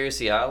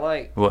Conspiracy I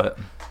like? What?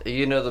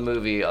 You know the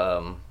movie,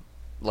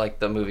 like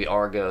the movie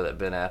Argo that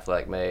Ben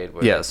Affleck made?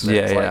 Where Yes.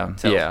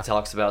 it's Yeah.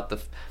 talks about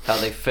how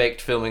they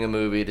faked filming a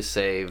movie to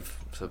save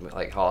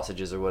like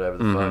hostages or whatever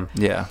the fuck.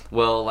 Yeah.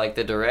 Well, like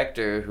the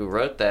director who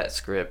wrote that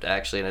script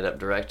actually ended up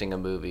directing a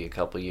movie a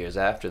couple years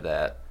after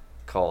that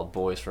called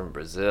Boys from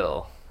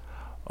Brazil.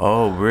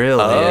 Oh,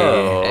 really?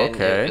 Oh, And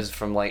okay. it was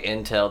from like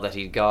intel that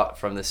he got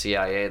from the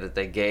CIA that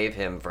they gave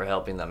him for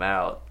helping them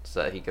out,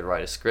 so that he could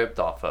write a script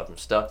off of, and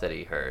stuff that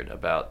he heard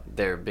about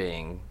there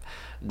being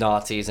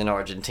Nazis in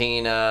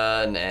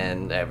Argentina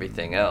and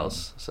everything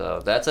else.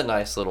 So that's a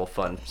nice little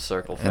fun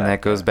circle fact. And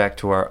that goes back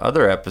to our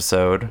other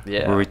episode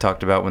Yeah. where we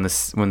talked about when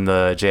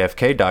the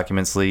JFK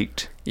documents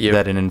leaked, Yep.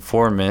 that an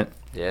informant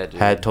Yeah, dude.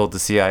 had told the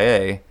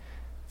CIA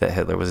that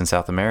Hitler was in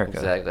South America.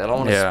 Exactly. I don't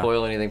want to Yeah.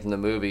 spoil anything from the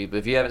movie, but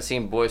if you haven't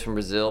seen Boys from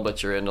Brazil,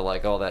 but you're into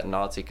like all that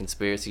Nazi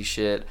conspiracy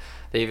shit,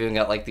 they've even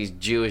got like these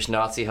Jewish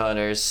Nazi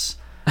hunters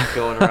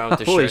going around with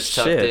their Holy shirts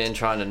tucked shit. in,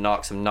 trying to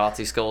knock some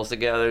Nazi skulls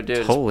together,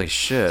 dude. holy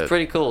shit. It's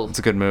pretty cool. It's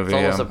a good movie. It's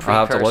almost Yeah. a I'll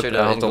have to precursor look-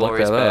 I'll have to to look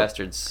Inglourious that up.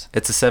 Bastards.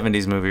 It's a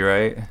 70s movie,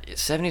 right?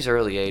 70s or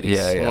early 80s.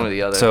 Yeah, yeah. One or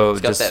the other. So It's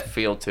got just- that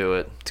feel to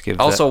it. To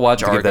give Also that- watch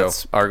to give Argo.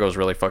 that- Argo's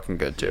really fucking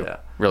good too. Yeah.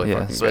 Really Yeah,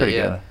 fucking it's good. pretty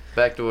yeah, good.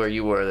 back to where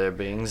you were there,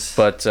 Bings.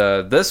 But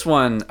this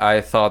one,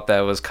 I thought that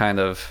was kind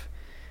of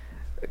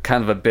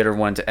a bitter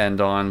one to end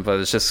on.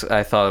 But it's just,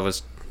 I thought it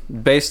was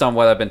based on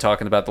what I've been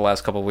talking about the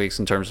last couple of weeks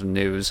in terms of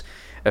news.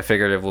 I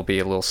figured it will be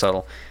a little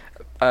subtle.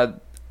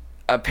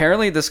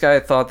 Apparently, this guy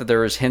thought that there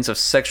was hints of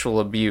sexual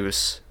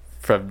abuse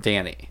from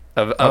Danny.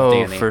 Of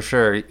Danny. for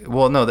sure.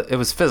 Well, no, it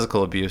was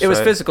physical abuse. It was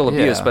right? physical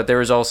abuse, Yeah. but there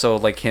was also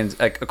like hints,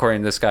 like,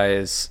 according to this guy,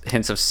 is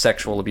hints of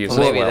sexual abuse. Well,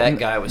 as maybe well. that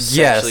guy was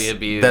Yes, sexually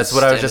abused. that's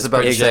what I was and just is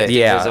about to say. projecting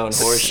Yeah. his own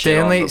horse shit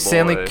on the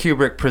Stanley boy.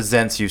 Kubrick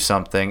presents you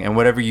something, and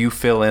whatever you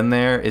fill in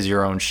there is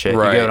your own shit. You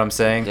Right. get what I'm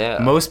saying? Yeah.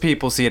 Most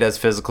people see it as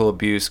physical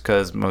abuse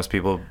because most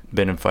people have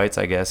been in fights,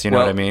 I guess. You know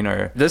Well, what I mean?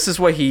 Or this is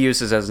what he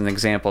uses as an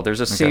example.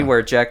 There's a scene Okay.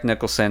 where Jack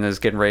Nicholson is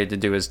getting ready to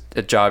do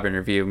a job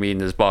interview,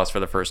 meeting his boss for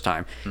the first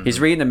time. He's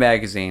reading a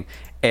magazine,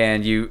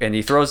 and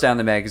he throws down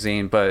the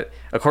magazine. But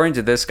according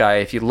to this guy,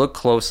 if you look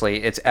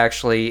closely, it's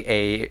actually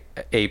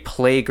a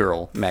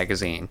Playgirl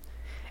magazine.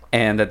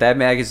 And at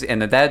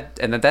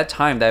that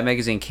time that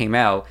magazine came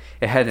out,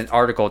 it had an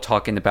article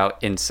talking about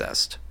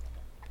incest.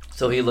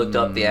 So he looked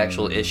up the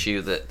actual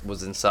issue that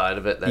was inside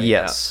of it. That he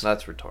Yes. found.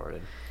 That's retarded.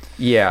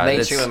 Yeah,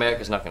 Mainstream it's-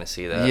 America's not going to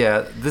see that.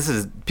 Yeah, this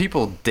is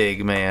people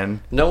dig,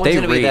 man. No one's They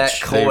going to be that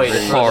reach, coy they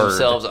to throw hard.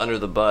 themselves under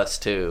the bus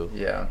too.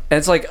 Yeah. And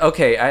it's like,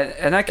 okay, I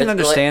can It's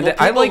understand like, it.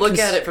 well, I people like look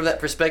at it from that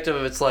perspective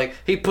of it's like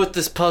he put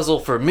this puzzle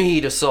for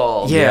me to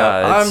solve.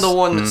 I'm the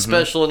one that's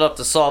special enough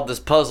to solve this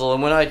puzzle,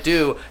 and when I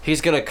do,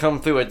 he's gonna come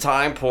through a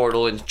time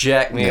portal and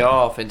jack me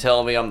off and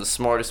tell me I'm the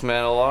smartest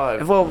man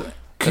alive. Well,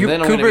 and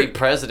then I'm gonna be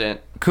president.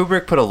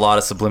 Kubrick put a lot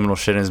of subliminal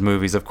shit in his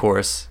movies, of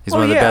course. He's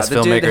one of the yeah, best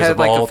the dude filmmakers had of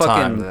like all a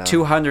fucking time.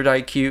 200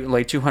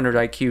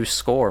 IQ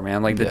score,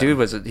 man. Like the dude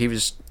was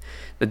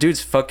the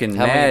dude's fucking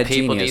How mad many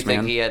people genius, do you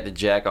think man. he had to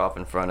jack off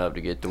in front of to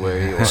get to where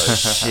he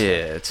was?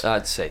 Shit.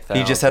 I'd say He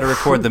thousands. just had to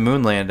record the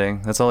moon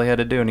landing. That's all he had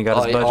to do, and he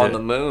got his budget. On the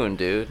moon,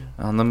 dude.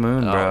 On the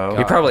moon, bro.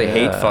 He probably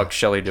hate Yeah. fucked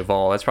Shelley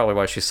Duvall. That's probably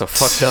why she's so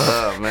fucked up.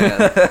 Oh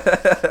man.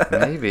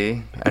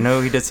 Maybe. I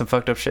know he did some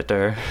fucked up shit to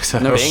her. So.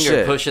 No Binger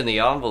shit. pushing the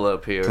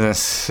envelope here.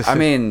 I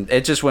mean,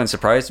 it just wouldn't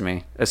surprise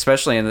me,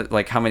 especially in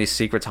like how many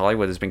secrets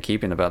Hollywood has been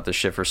keeping about this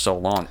shit for so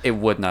long. It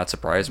would not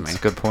surprise me. That's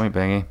a good point,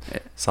 Bangy.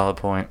 Solid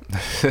point.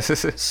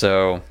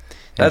 So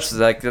that's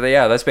like,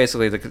 yeah, that's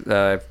basically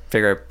the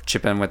figure I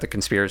chip in with the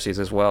conspiracies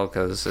as well,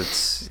 because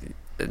it's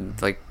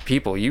like,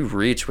 people, you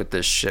reach with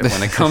this shit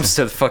when it comes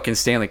to fucking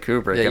Stanley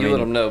Kubrick. Yeah, I you mean,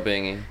 let him know,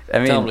 Bingy. I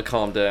mean- Tell him to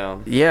calm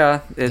down.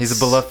 Yeah, He's a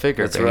beloved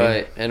figure. That's Bingy.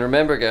 right. And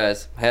remember,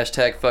 guys,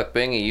 hashtag fuck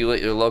Bingy. You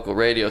let your local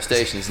radio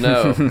stations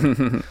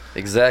know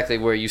exactly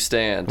where you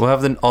stand. We'll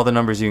have all the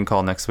numbers you can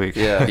call next week.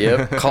 Yeah.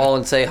 Yep. Call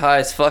and say hi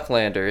as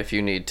Fucklander if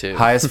you need to.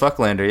 Hi as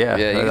Fucklander, yeah.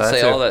 Yeah, you can That's say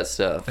it. all that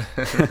stuff.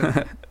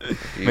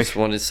 If you just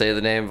wanted to say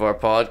the name of our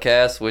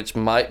podcast, which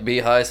might be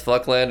Hi as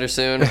Fucklander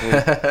soon.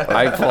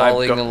 I'm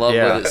falling in love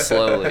with it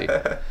slowly.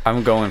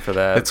 I'm going for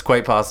that. It's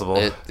quite possible.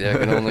 There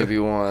can only be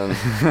one.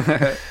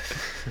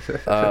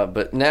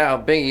 But now,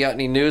 Bingy, you got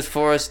any news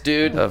for us,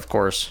 dude? Of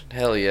course.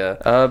 Hell yeah.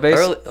 Hold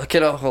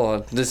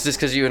on. This is just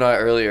because you and I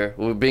earlier,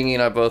 Bingy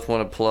and I both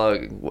want to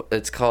plug.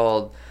 It's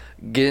called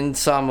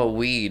Ginsama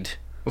Weed.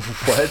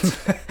 What?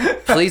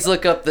 Please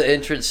look up the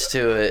entrance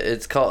to it.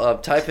 It's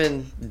called, type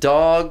in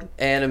dog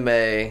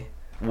anime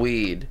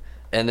weed.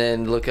 And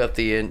then look up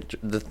the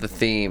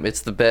theme.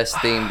 It's the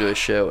best theme to a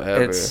show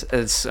ever. It's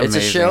It's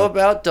amazing. a show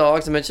about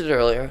dogs, I mentioned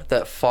earlier,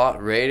 that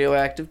fought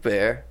radioactive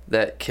bear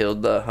that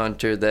killed the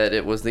hunter that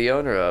it was the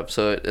owner of.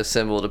 So it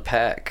assembled a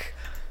pack,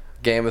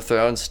 Game of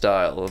Thrones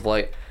style, of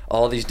like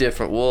all these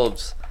different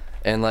wolves.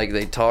 And like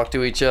they talk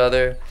to each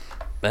other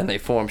and they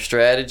form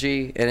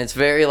strategy. And it's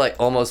very like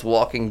almost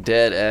Walking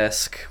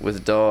Dead-esque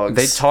with dogs.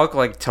 They talk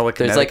like telekinetically.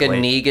 There's like a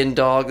Negan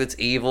dog that's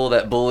evil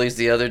that bullies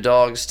the other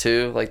dogs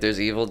too. Like there's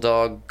evil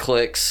dog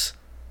cliques.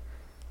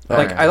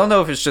 Like, I don't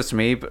know if it's just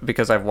me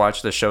because I've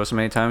watched the show so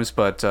many times,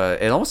 but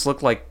it almost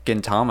looked like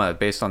Gintama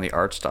based on the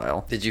art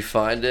style. Did you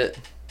find it?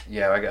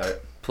 Yeah, I got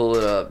it. Pull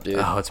it up, dude.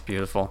 Oh, it's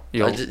beautiful.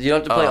 You don't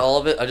have to play all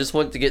of it. I just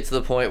want to get to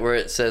the point where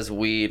it says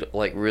weed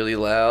like really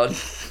loud.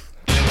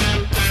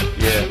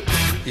 Yeah.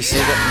 You see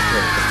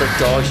that? It's like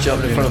dogs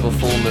jumping in front of a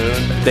full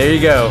moon. There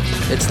you go.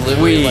 It's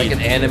literally Weed. like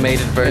an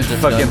animated version of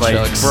Fucking like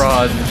nunchucks.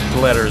 broad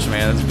letters,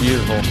 man. It's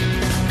beautiful.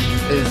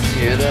 You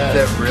hear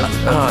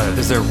that?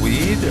 Is there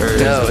weed? Or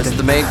No, is it's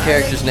the main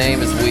character's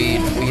name is Weed.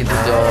 Weed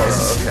the dog.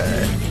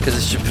 Okay. Because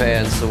it's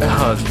Japan, so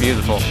Oh, it's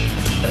beautiful.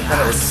 That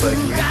kind of looks like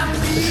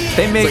weed.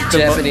 They make it's the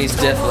like Japanese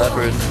Def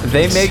Leppard.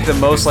 They make the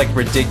most like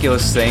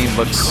ridiculous thing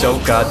look so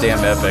goddamn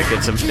epic.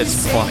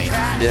 It's funny.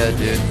 Yeah,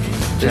 dude.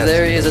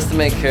 There he is. That's the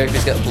main character.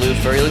 He's got blue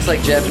fur. He looks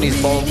like Japanese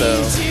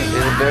Balto.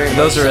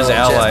 Those are his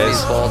allies.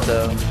 Japanese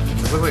Balto.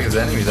 They look like his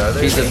enemies, are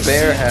they? He's a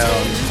bear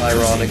hound,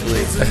 ironically.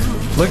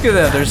 Look at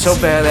them. They're so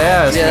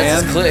badass, Yeah, man.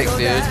 that's his clique,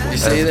 dude. You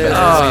see there?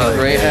 Oh, He's a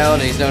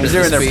greyhound, and he's known as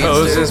They're the in their Speedster.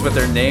 poses with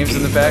their names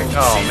in the back.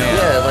 Oh man.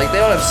 Yeah, like they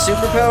don't have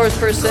superpowers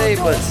per se,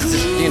 but it's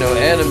just,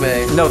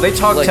 anime. No, they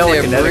talk like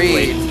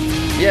telekinetically.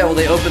 Yeah, well,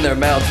 they open their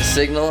mouth to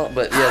signal,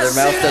 but yeah, their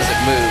mouth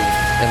doesn't move,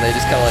 and they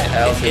just kind of like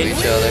out to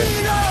each other.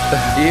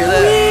 You hear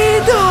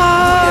that?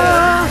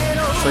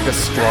 Yeah. It's like a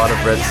squad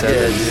of red Yeah,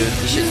 sevens. dude,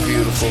 this shit's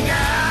beautiful.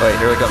 Wait,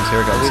 here it comes.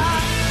 Here it comes.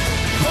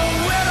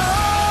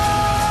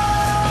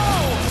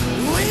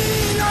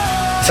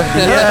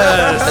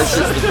 Yes! That's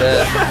just the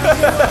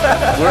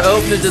best. We're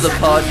opening to the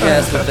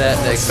podcast with that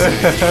next week.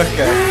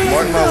 Okay.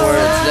 Mark my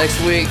words, next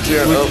week we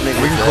are opening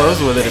We with can that.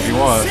 close with it if you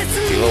want.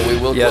 Well, we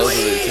will close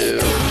with it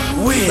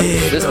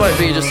too. This might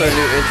be just our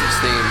new entrance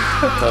theme.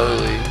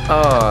 Totally.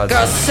 Oh,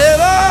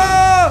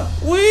 Godzilla!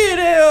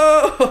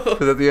 Video!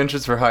 Is that the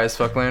entrance for Highest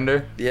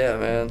Fucklander? Yeah,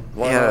 man.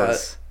 Why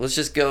Yes. not? Let's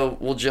just go.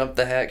 We'll jump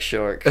the hack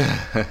shark.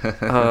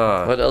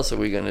 What else are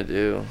we gonna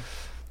do?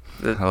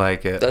 I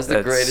like it. That's the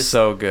That's greatest.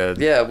 so good.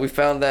 Yeah, we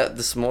found that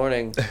this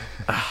morning.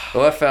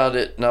 Well, I found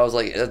it, and I was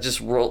like, I just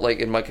rolled like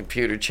in my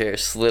computer chair,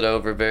 slid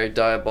over very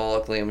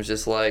diabolically, and was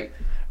just like,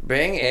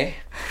 "Bingy,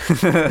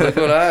 look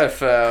what I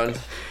found."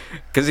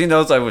 Because he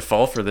knows I would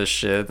fall for this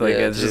shit. Like,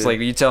 Yeah, it's just dude. like,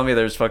 you tell me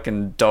there's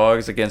fucking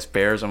dogs against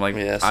bears. I'm like,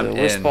 Yeah, so I'm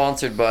we're in.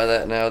 sponsored by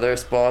that now. They're a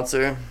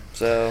sponsor,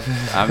 so.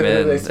 I'm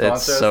in. They It's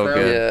sponsor us so now?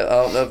 good. Yeah, I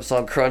don't know if it's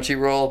on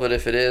Crunchyroll, but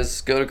if it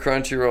is, go to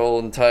Crunchyroll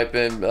and type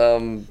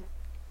in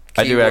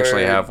I do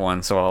actually keyword- have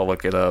one, so I'll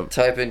look it up.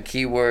 Type in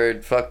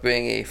keyword fuck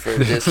Bingy for a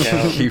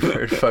discount.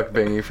 Keyword fuck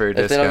Bingy for a If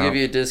discount. they don't give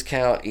you a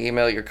discount,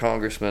 email your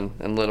congressman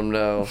and let them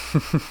know.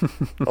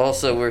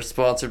 Also, we're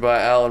sponsored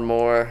by Alan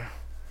Moore.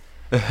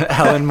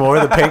 Alan Moore,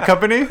 the paint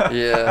company?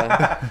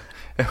 Yeah.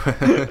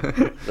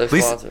 They're At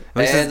least- sponsored. at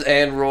least it's-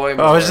 And Roy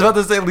Moore. Oh, I was just about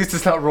to say, at least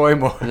it's not Roy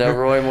Moore. No,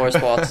 Roy Moore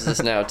sponsors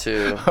us now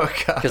too. Oh,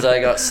 God. Because I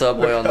got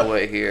Subway on the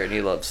way here, and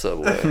he loves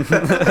Subway.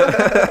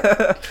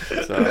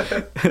 So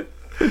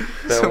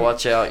better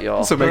watch out,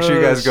 y'all. So make sure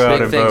you guys go out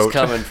Big and things vote.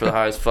 coming for the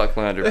Highest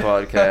Fucklander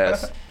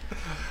podcast.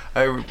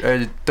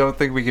 I don't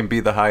think we can be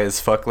the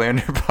highest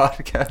Fucklander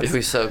podcast.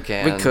 We so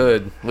can. We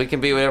could. We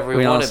can be whatever we,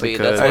 We want to honestly be.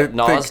 That's could.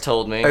 what Nas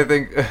told me. I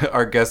think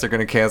our guests are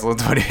going to cancel in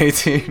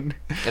 2018.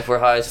 If we're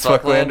Highest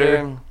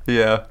Fucklander,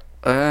 Yeah.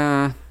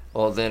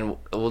 well then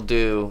we'll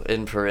do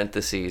in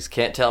parentheses.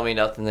 Can't tell me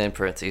nothing in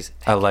parentheses.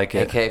 I like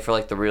it. AK for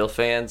like the real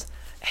fans.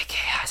 AK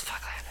Highest Fucklander.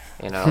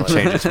 You know, like,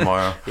 Change it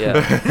tomorrow. Yeah.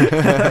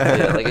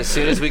 Yeah, like as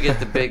soon as we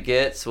get the big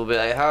gets, we'll be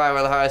like, hi,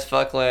 we're the Highest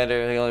Fucklander.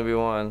 There can only be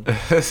one.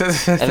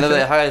 And then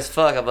the highest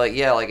fuck, I'm like,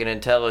 yeah, like an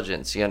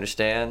intelligence. You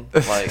understand?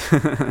 Like,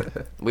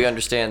 we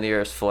understand the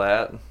Earth's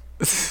flat.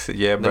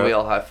 Yeah, Then bro. we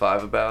all high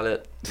five about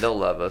it. They'll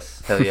love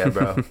us. Hell yeah,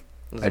 bro. This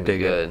I will be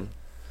dig it. good.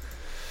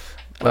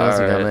 What else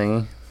we got, Alright.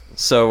 Bingy?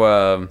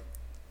 So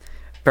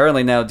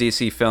apparently now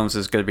DC Films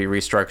is going to be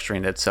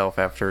restructuring itself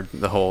after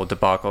the whole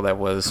debacle that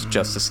was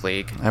Justice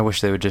League. I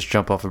wish they would just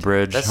jump off a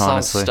bridge, That song's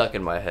honestly. stuck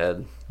in my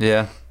head.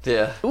 Yeah.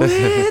 Yeah.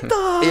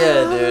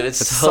 Yeah, dude.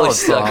 It's It's a totally solid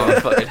stuck in my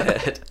song. fucking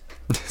head.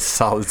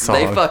 Solid song.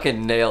 They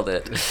fucking nailed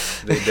it.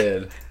 They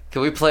did.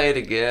 Can we play it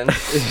again?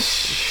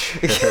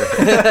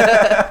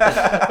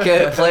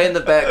 Okay, play in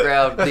the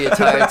background the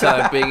entire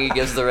time Bingy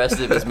gives the rest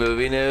of his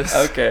movie news.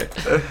 Okay.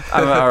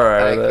 I'm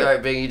alright with it.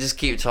 Alright, Bingy, just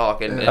keep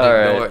talking and All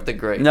ignore right. the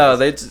greatness. No,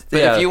 they But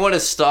yeah. if you want to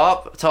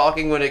stop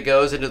talking when it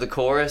goes into the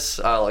chorus,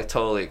 I'll like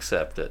totally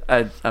accept it.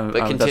 I'm But that's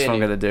what I'm continue.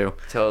 gonna do.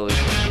 Totally.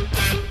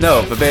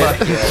 No, but Fuck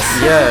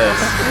yes.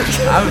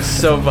 yes, I'm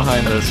so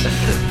behind this.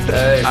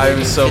 Hey, I'm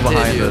Bingy, so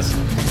behind continue.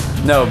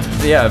 this. No,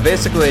 yeah,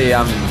 basically,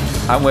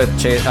 I'm with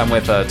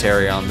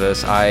Terry on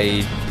this.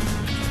 I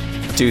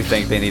do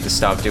think they need to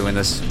stop doing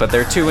this, but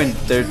they're too in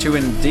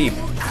deep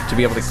to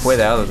be able to quit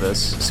out of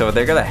this. So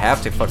they're gonna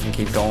have to fucking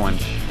keep going.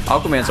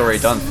 Aquaman's already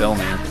done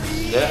filming.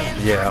 Yeah.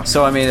 Yeah.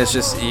 So I mean, it's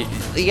just You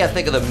gotta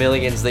think of the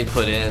millions they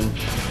put in.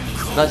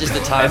 Not just the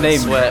time and and, they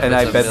sweat. and but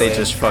I the bet they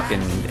millions. just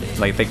fucking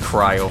like they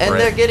cry over And it.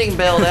 they're getting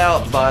bailed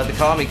out by the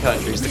commie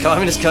countries. The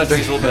communist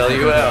countries will bail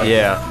you out.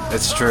 Yeah,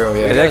 it's true.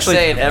 They Yeah. actually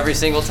say it every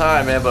single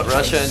time, man. But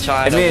Russia and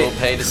China I mean- will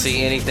pay to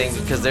see anything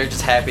because they're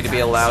just happy to be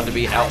allowed to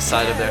be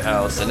outside of their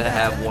house and to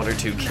have 1 or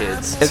 2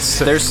 kids.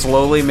 They're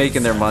slowly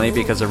making their money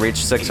because it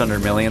reached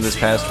 600 million this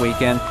past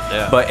weekend.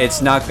 Yeah. But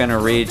it's not gonna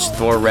reach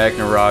Thor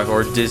Ragnarok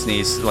or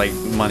Disney's like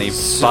money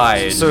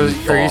by So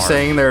far. are you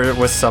saying there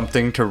was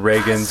something to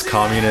Reagan's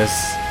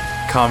communist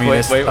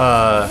Wait.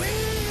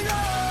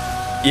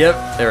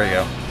 Yep, there we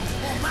go.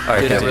 All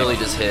right, Dude, it continue. really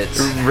just hits.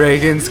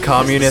 Reagan's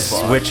communist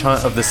spot. witch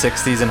hunt of the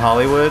 60s in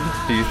Hollywood?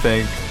 Do you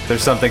think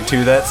there's something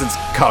to that since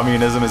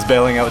communism is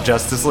bailing out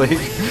Justice League?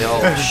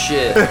 Oh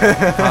shit.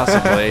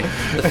 Possibly.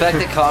 The fact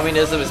that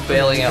communism is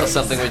bailing out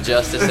something with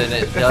justice in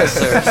it does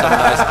serve some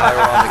nice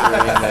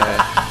ironic ring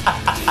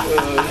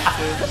there.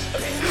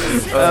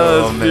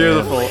 Oh, that's man.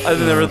 beautiful. I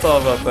never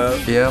thought about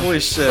that. Yeah. Holy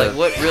It's shit. like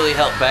what really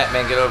helped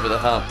Batman get over the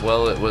hump?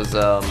 Well, it was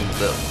the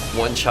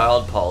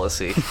one-child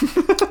policy.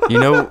 You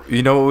know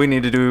what we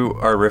need to do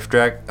our riff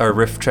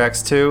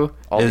tracks to?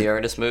 All Is- the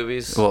Ernest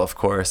movies. Well, of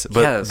course,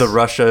 but Yes. the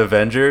Russia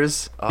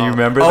Avengers. Do you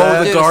remember Oh, that?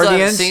 the Dude, I still haven't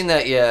Guardians? seen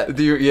that yet.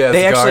 Yeah,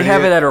 They the actually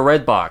have it Guardian. at a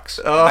Redbox.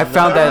 Oh, I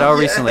found that out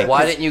recently.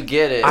 Why didn't you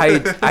get it?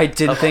 I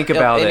didn't think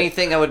about it.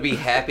 Anything, I would be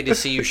happy to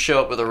see you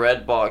show up with a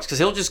red box because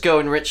he'll just go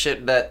and rent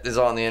shit that is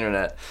on the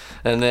internet,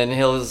 and then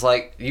he'll just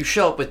like, you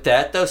show up with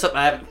that though, something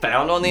I haven't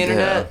found on the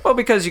internet. Well,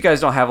 because you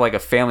guys don't have like a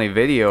family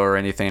video or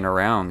anything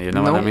around, you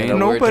know what I mean?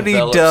 no. we're Nobody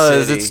developed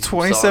does. city. It's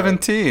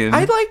 2017.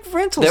 I like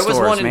rental There was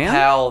stores, one in man.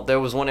 Powell. There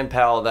was one in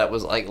Powell that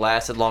was like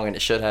lasted longer than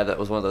it should have. That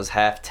was one of those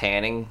half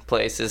tanning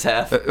places,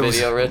 half It was-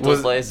 video rental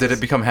places. Did it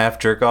become half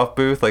jerk off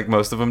booth like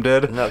most of them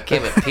did? No, it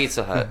came at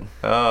Pizza Hut.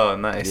 Oh,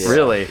 nice. Yeah.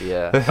 Really?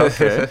 Yeah.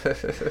 Okay.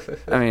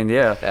 I mean,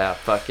 yeah. Yeah.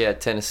 Fuck yeah,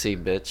 Tennessee,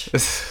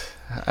 bitch.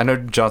 I know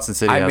Johnson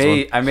City I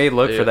has may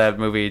look for Dude. that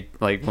movie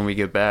like when we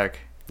get back.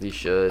 You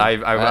should. I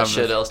got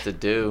shit else to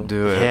do. one.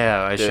 Do it.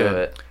 Yeah, I Do should.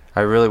 it.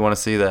 I really want to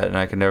see that, and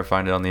I can never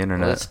find it on the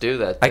internet. Let's do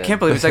that. I then. can't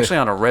believe it's actually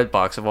on a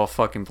Redbox of all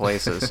fucking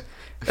places.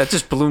 That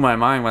just blew my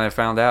mind when I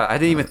found out. I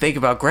didn't even think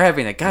about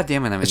grabbing it. God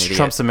damn it, I'm an It's idiot.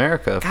 Trump's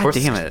America. Of God course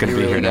damn it's it. gonna You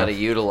be really here got now. to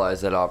utilize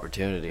that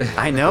opportunity.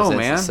 I know, Presents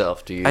man.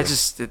 itself to you. I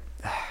just...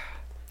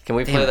 Can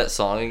we Damn play it. that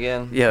song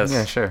again? yes.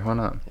 Yeah, sure. Why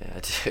not? Yeah,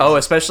 dude. Oh,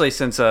 especially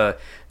since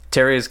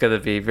Terry is going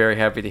to be very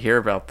happy to hear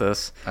about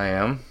this. I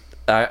am.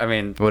 I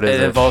mean, What is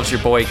it? involves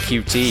your boy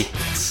QT.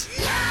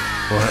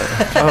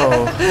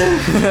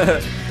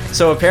 Oh.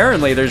 So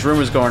apparently, there's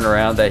rumors going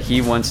around that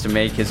he wants to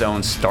make his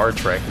own Star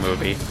Trek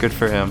movie. Good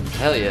for him.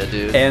 Hell yeah,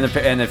 dude.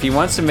 And if he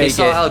wants to They make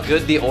saw it, how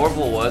good the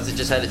Orville was. It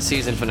just had its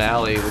season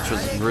finale, which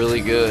was really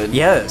good.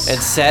 Yes. And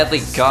sadly,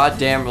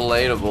 goddamn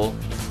relatable.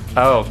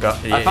 oh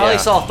god, I finally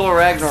saw Thor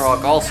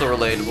Ragnarok, also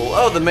relatable.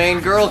 Oh, the main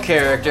girl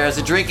character has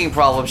a drinking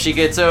problem she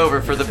gets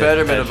over for the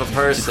betterment of a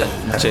person.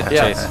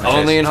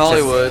 Only in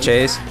Hollywood.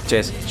 Chase.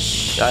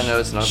 Shh. I know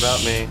it's not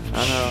about me.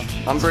 I know.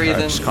 I'm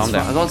breathing. Just calm It's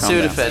down. fine. I'm on Calm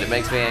down. Sudafed. It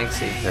makes me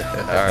angsty.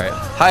 All right.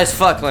 High as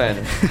fuck,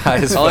 Lander.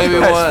 Only be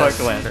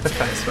one.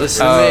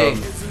 Listen to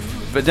me.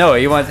 But no,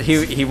 he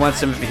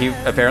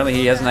apparently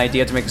he has an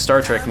idea to make a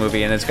Star Trek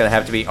movie, and it's gonna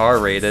have to be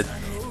R-rated.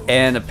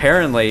 And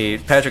apparently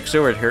Patrick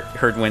Stewart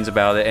heard winds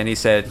about it, and he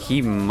said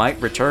he might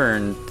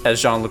return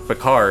as Jean-Luc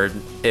Picard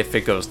if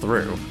it goes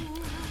through.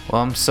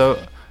 Well, I'm so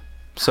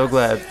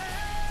glad.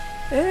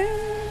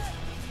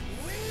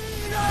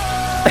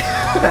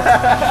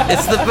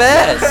 It's the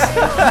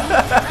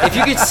best. If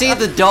you could see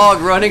the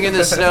dog running in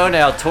the snow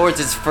now towards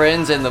its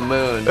friends in the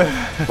moon.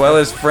 Well,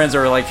 his friends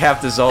are like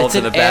half dissolved It's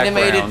in an the background.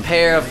 animated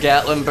pair of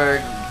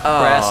Gatlinburg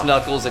brass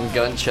knuckles and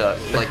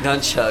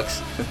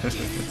nunchucks.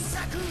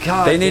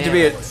 God They need to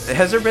damn. be.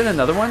 Has there been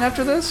another one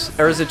after this,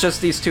 or is it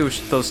just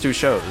those two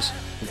shows?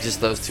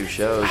 Just those two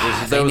shows.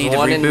 They There was need to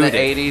one in the reboot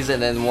it. 80s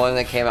and then one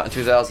that came out in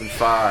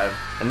 2005.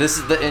 And this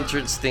is the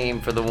entrance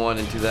theme for the one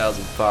in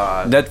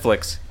 2005.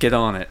 Netflix, get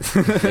on it.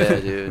 Yeah,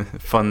 dude.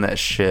 Fund that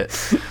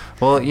shit.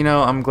 Well,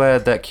 I'm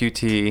glad that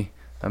QT,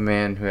 a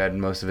man who had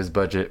most of his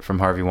budget from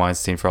Harvey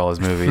Weinstein for all his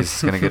movies,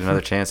 is going to get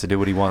another chance to do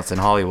what he wants in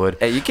Hollywood.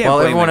 Hey, you can't while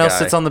blame everyone the else guy.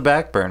 sits on the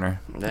back burner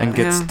and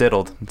gets Yeah.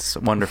 diddled. It's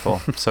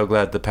wonderful. I'm so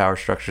glad the power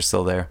structure's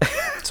still there.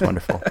 It's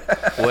wonderful.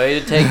 Way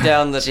to take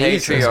down the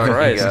Jesus patriarchy,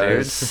 Christ,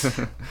 guys.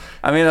 dude.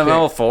 I mean, I'm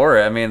all for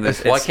it. I mean,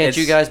 Why can't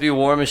you guys be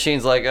war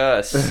machines like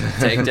us?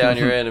 Take down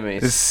your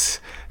enemies. Just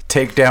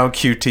take down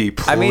QT,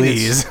 please. I mean,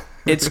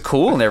 it's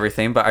cool and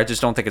everything, but I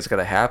just don't think it's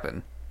gonna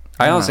happen.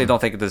 I honestly don't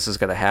think this is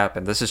gonna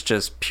happen. This is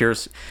just pure.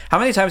 How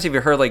many times have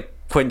you heard like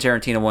Quentin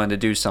Tarantino wanted to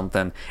do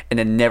something and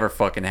it never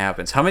fucking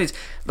happens? How many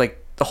like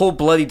the whole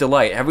Bloody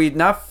Delight? Have we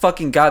not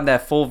fucking gotten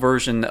that full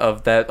version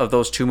of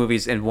those two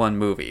movies in one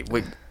movie?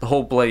 The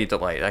whole Bloody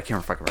Delight. I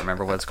can't fucking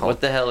remember what it's called.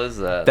 What the hell is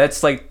that?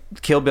 That's like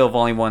Kill Bill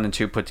Volume 1 and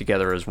 2 put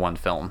together as one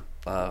film.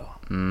 Oh.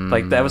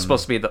 Like that was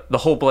supposed to be the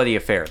whole Bloody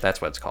Affair.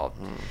 That's what it's called.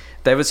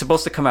 That was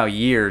supposed to come out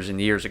years and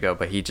years ago,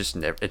 but it just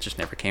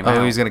never came out.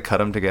 Oh, he's going to cut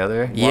them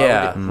together?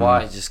 Yeah.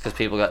 Why? Just because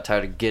people got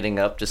tired of getting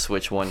up to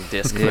switch one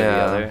disc to the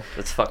other?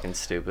 That's fucking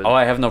stupid. Oh,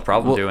 I have no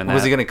problem doing that.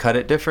 Was he going to cut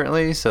it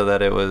differently so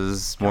that it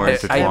was more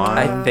intertwined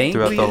I think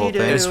throughout the whole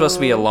thing? it was supposed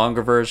to be a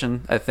longer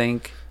version, I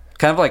think.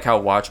 Kind of like how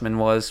Watchmen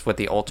was with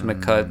the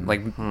ultimate cut,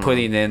 like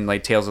putting in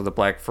like Tales of the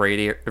Black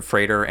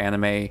Freighter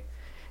anime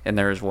in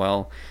there as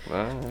well.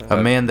 A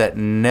man that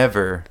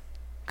never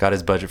got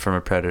his budget from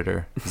a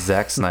predator,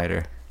 Zack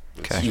Snyder.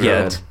 Okay.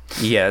 Yet.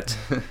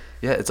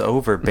 Yeah, it's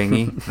over,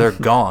 Bingy. They're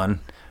gone.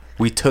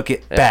 We took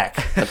it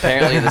back.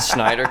 Apparently, the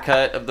Snyder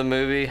cut of the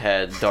movie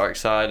had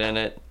Darkseid in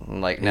it. And,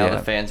 like, now Yeah. the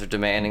fans are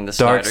demanding the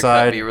Snyder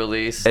cut be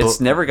released.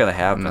 It's never gonna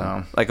happen.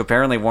 No. Like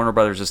apparently Warner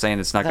Brothers is saying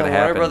it's not gonna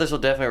happen. Warner Brothers will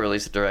definitely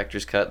release a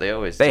director's cut. They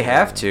always They do.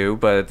 have to,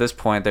 but at this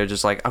point they're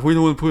just like, we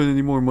don't want to put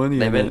any more money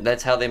in it.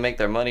 That's how they make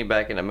their money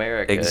back in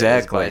America.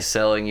 Exactly. Is by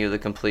selling you the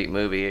complete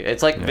movie.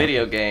 It's like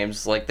video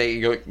games. Like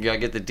you gotta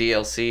get the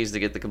DLCs to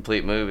get the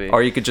complete movie.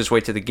 Or you could just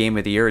wait to the Game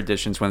of the Year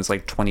editions when it's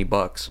like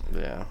 $20.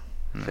 Yeah.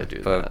 Could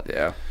do But that.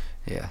 yeah.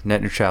 Yeah,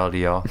 net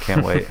neutrality, y'all.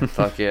 Can't wait.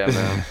 Fuck yeah,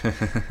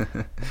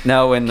 man.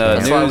 Now in the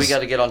That's news, why we got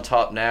to get on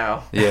top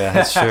now. Yeah,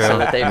 that's true. So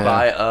that they Yeah.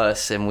 buy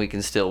us and we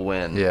can still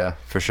win. Yeah,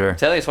 for sure.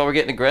 Tell you, that's why we're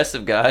getting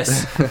aggressive,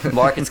 guys.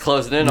 Market's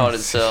closing in on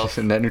itself.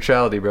 Net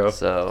neutrality, bro.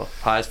 So,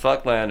 high as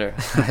fuck, Lander.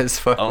 As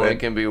fuck, Only man.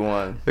 can be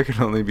one. There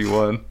can only be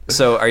one.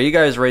 So are you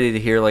guys ready to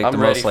hear like I'm the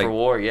ready most like for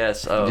war,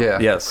 yes. Oh, Yeah.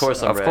 Yes, Of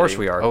course I'm of course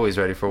ready. we are. Always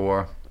ready for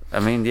war. I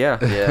mean, yeah.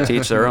 Yeah. To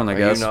each their own, I Are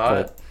guess. you not?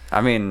 But,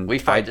 I mean, We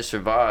fight to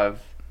survive.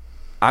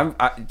 I'm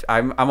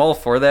all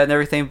for that and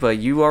everything, but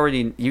you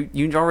already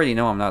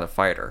know I'm not a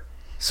fighter.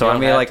 So You I don't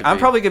mean, have like to I'm be.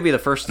 probably gonna be the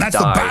first to That's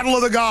die. the battle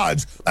of the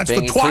gods. That's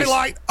Bingy, the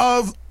twilight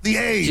of the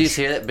age. Did you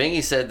hear that?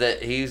 Bingy said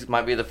that he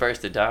might be the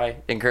first to die.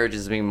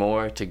 Encourages me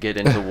more to get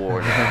into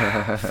war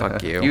now.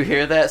 Fuck you. You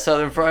hear that,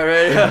 Southern Fried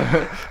Radio?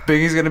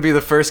 Biggy's gonna be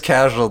the first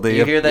casualty.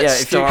 You hear that? Yeah, if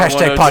you- Star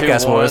Hashtag 1021?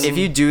 podcast wars. If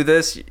you do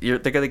this, you're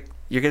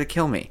gonna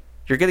kill me.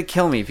 You're gonna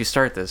kill me if you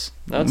start this.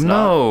 No, it's No,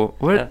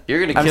 not. what? No, you're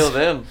gonna kill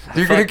them.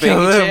 You're Fuck gonna kill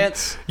Bingy them.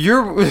 Chance.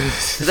 You're.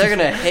 'Cause they're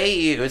gonna hate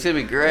you. It's gonna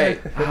be great.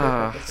 It's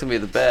gonna be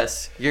the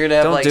best. You're gonna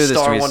have Don't like do this to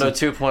Star me,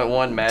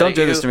 102.1 mad Don't at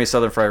do you. this to me,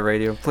 Southern Fried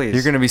Radio, please.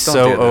 You're gonna be Don't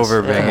so do this.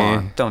 over, Come Bingy.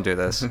 on, don't do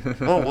this.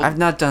 Well, I've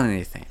not done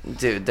anything.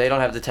 dude, they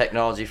don't have the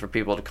technology for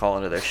people to call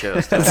into their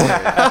shows. Don't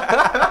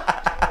worry.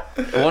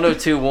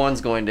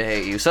 102.1's going to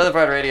hate you. Southern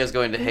Fried Radio is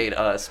going to hate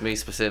us, me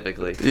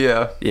specifically.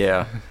 Yeah.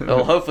 Yeah.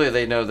 Well, hopefully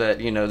they know that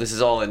this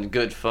is all in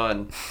good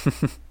fun.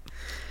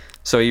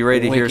 So you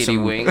ready to hear Winkety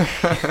some? wink.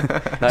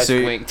 Nice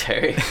So- wink,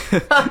 Terry.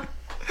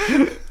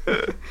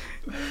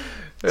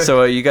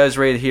 So you guys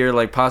ready to hear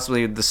like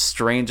possibly the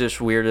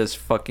strangest, weirdest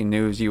fucking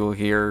news you will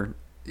hear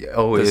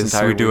Always,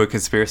 entire we do a week.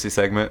 conspiracy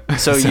segment.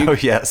 So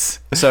yes.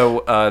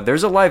 So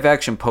there's a live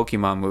action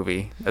Pokemon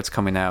movie that's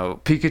coming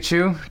out.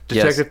 Pikachu,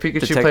 Yes, Detective Pikachu,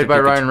 Detective played by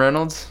Pikachu. Ryan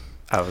Reynolds.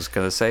 I was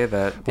gonna say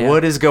that. Yeah.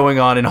 What is going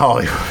on in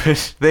Hollywood?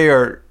 They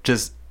are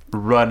just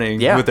running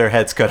with their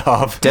heads cut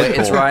off. Wait,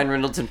 it's Ryan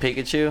Reynolds and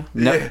Pikachu?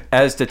 No,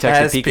 as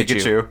Detective As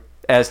Pikachu. Pikachu.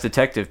 As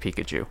Detective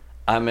Pikachu.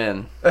 I'm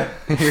in.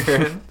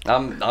 You're in?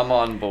 I'm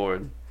on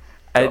board.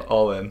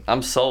 All in.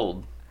 I'm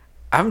sold.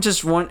 I'm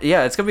just one.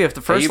 Yeah, it's gonna be the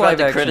Are first you about live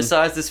to action.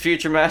 criticize this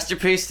future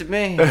masterpiece to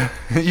me?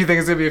 You think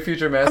it's gonna be a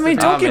future I masterpiece? mean,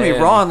 don't get me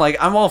in. wrong. Like,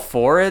 I'm all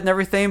for it and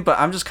everything, but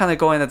I'm just kind of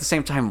going at the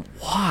same time.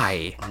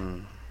 Why?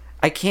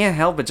 I can't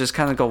help but just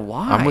kind of go.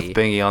 Why? I'm with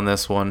Bingy on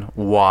this one.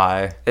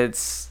 Why?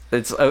 It's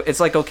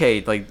like,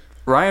 okay, like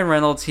Ryan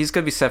Reynolds, he's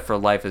gonna be set for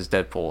life as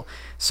Deadpool.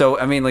 So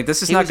I mean, like,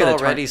 this is He not was gonna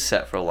already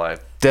set for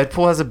life.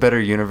 Deadpool has a better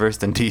universe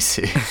than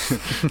DC.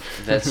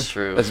 That's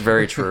true. That's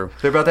very true.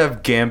 They're about to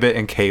have Gambit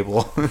and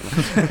Cable.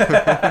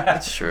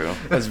 That's true.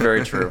 That's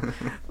very true.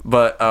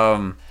 But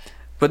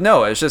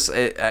no, it's just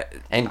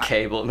and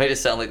Cable. It made it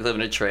sound like they live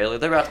in a trailer.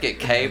 They're about to get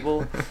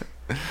Cable.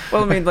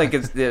 well, I mean, like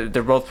they're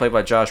both played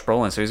by Josh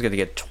Brolin, so he's gonna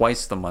get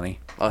twice the money.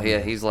 Oh yeah,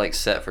 he's like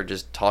set for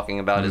just talking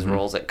about his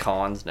roles at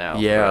cons now. For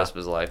the Yeah. rest of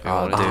his life. He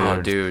wanted to do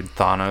it. Dude.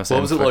 Thanos.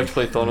 What was it and like to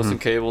play Thanos and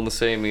Cable in the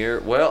same year?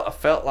 Well, I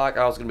felt like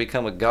I was going to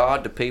become a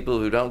god to people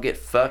who don't get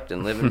fucked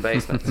and live in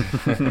basements.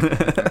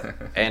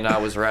 And I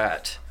was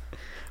right.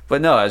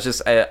 But no, it's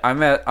just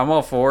I'm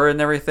all for it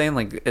and everything.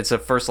 Like, it's a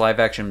first live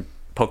action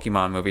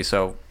Pokemon movie,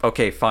 so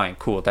okay, fine,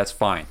 cool, that's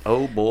fine.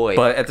 Oh boy.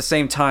 But at the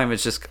same time,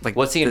 it's just like,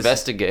 What's he this-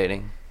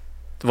 investigating?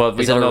 Well,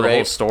 we Is it don't a know the whole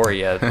rape? story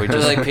yet. We Is it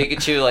just like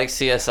Pikachu, like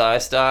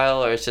CSI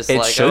style, or it's just It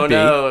like, should oh be.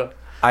 no.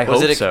 I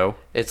Was hope it so.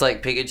 It's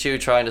like Pikachu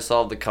trying to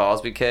solve the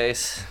Cosby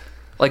case.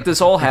 Like, this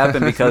all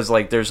happened because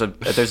like there's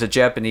a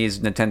Japanese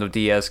Nintendo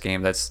DS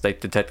game that's like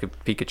Detective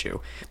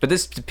Pikachu, but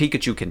this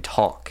Pikachu can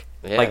talk,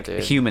 Yeah, like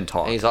dude. human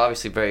talk. And he's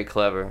obviously very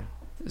clever.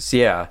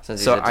 Yeah,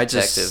 Since he's so a I detective,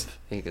 just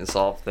he can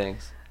solve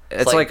things.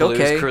 It's like, Blue's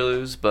okay.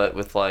 Clues, but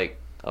with like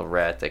a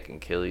rat that can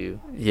kill you.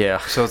 yeah,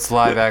 So it's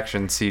live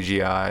action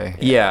CGI.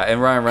 yeah, and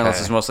Ryan Reynolds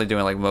Okay. is mostly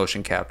doing like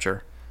motion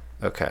capture.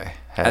 Okay.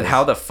 And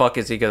how the fuck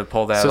is he gonna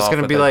pull that So it's off?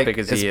 gonna with be as like big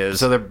as he is.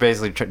 So they're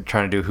basically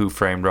trying to do Who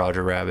Framed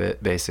Roger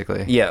Rabbit,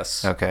 basically.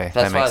 Yes. Okay.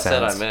 That's that why I makes said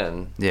sense. I'm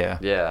in. Yeah.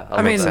 Yeah,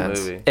 I mean, that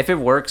movie. if it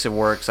works, it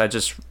works. I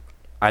just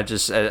at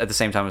the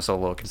same time, I'm still a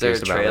little Is there a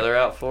confused about trailer it.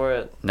 out for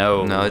it?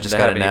 No, No, it just they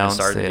got haven't even announced,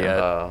 started yeah. yet.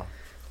 Oh.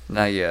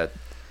 Not yet.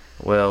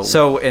 Well.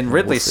 So in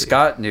Ridley we'll see.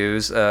 Scott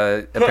news,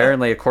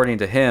 apparently according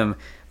to him,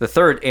 the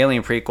third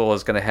Alien prequel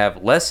is going to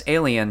have less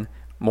alien,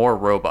 more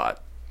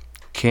robot.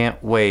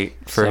 Can't wait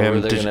for So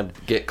him they're to. gonna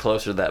get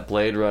closer to that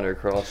Blade Runner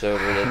crossover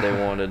that they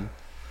wanted.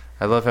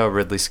 I love how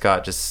Ridley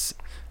Scott just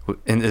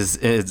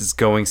is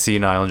going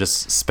senile and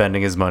just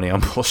spending his money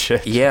on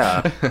bullshit.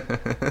 Yeah,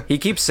 he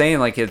keeps saying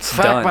like it's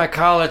Fuck done. my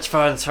college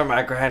funds for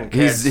my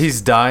grandkids.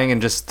 He's dying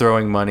and just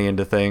throwing money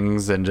into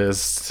things and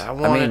just. I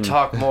want mean- to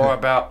talk more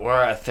about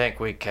where I think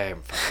we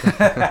came from.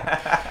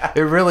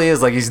 It really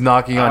is like he's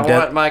knocking I on want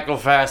death. Michael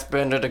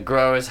Fassbender to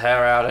grow his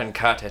hair out and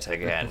cut it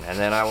again, and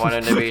then I want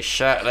him to be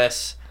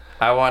shirtless.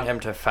 I want him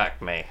to fuck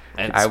me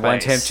in I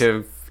want him space.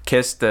 to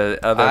kiss the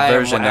other I'm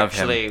version of him.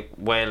 actually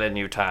Waylon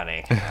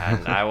Yutani,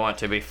 and I want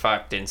to be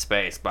fucked in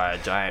space by a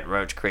giant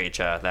roach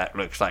creature that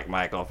looks like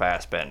Michael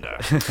Fassbender.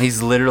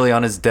 He's literally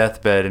on his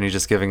deathbed and he's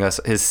just giving us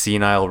his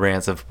senile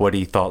rants of what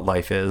he thought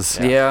life is.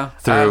 Yeah.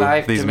 Through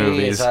life these to me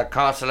movies. is a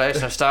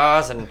constellation of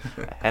stars and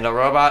a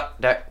robot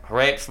that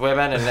rapes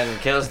women and then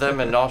kills them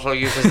and also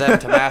uses them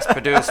to mass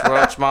produce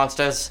roach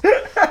monsters.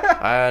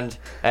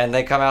 And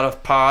they come out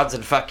of pods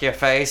and fuck your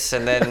face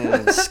and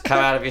then come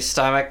out of your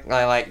stomach in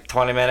like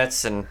 20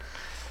 minutes and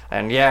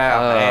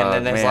yeah, and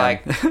then there's man.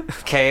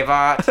 like cave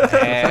art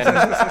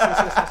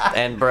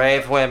and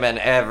brave women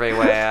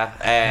everywhere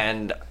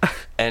and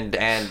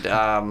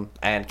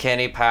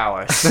Kenny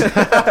Powers.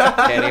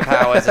 Kenny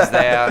Powers is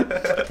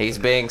there. He's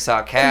being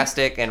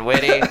sarcastic and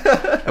witty,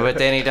 but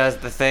then he does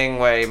the thing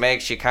where he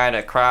makes you kind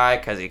of cry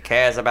because he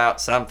cares about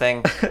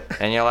something,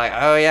 and you're like,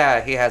 oh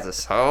yeah, he has a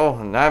soul,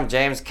 and I'm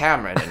James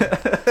Cameron, and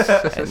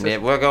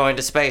if we're going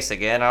to space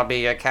again, I'll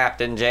be your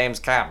Captain James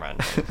Cameron.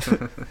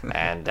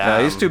 And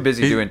No, he's too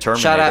busy doing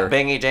Terminator. Shut up,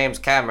 Bingy. James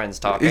Cameron's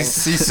talking.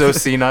 He's so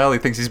senile, he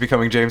thinks he's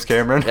becoming James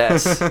Cameron.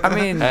 Yes. I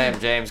mean, I am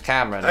James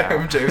Cameron now.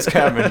 I'm James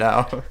Cameron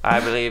now. I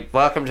believe.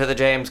 Welcome to the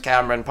James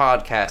Cameron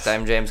podcast.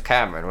 I'm James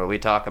Cameron, where we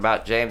talk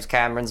about James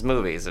Cameron's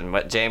movies and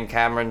what James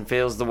Cameron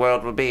feels the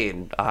world will be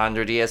in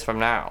 100 years from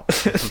now.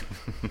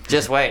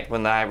 Just wait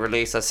when I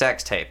release a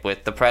sex tape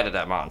with the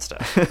Predator monster.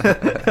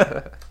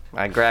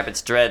 I grab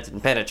its dreads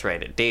and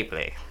penetrate it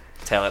deeply.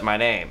 Tell it my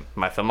name,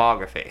 my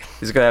filmography.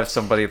 he's gonna have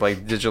somebody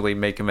like digitally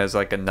make him as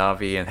like a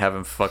Navi and have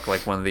him fuck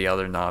like one of the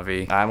other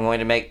Navi. I'm going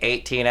to make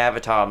 18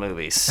 Avatar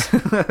movies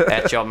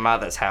at your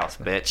mother's house,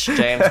 bitch.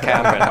 James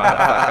Cameron,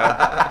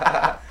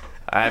 motherfucker.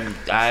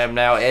 I am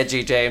now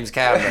edgy James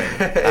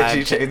Cameron.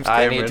 Edgy James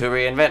I Cameron. need to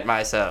reinvent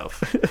myself.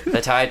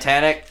 The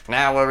Titanic,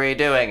 now we're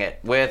redoing it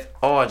with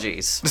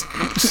orgies.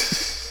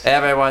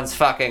 Everyone's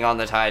fucking on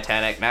the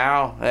Titanic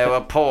now. They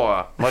were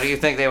poor. What do you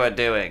think they were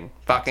doing?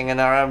 Fucking in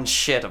their own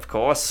shit, of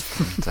course.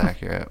 It's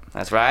accurate.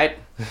 That's right.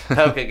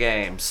 Poker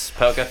games.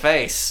 Poker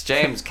face.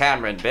 James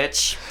Cameron,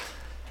 bitch.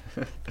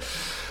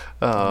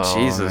 Oh,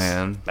 Jesus.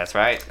 man. That's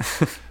right.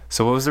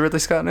 So what was the Ridley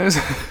Scott news?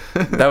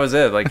 That was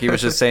it. Like, he was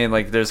just saying,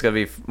 like, there's gonna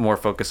be more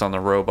focus on the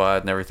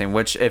robot and everything.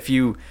 Which, if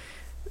you,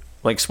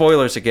 like,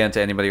 spoilers again to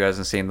anybody who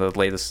hasn't seen the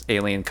latest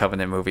Alien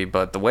Covenant movie,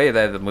 but the way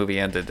that the movie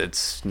ended,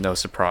 it's no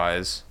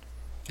surprise.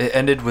 It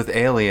ended with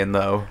Alien,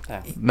 though,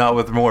 not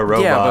with more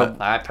robot. Yeah,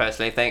 I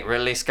personally think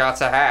Ridley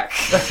Scott's a hack.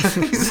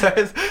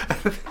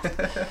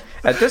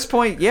 At this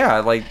point, yeah,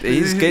 like,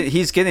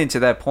 he's getting to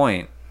that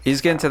point. He's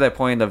getting to that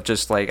point of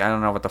just like, I don't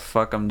know what the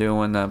fuck I'm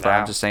doing, but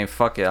I'm just saying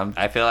fuck it.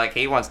 I feel like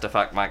he wants to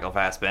fuck Michael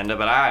Fassbender,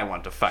 but I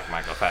want to fuck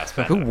Michael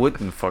Fassbender. Who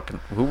wouldn't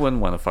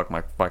want to fuck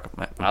Michael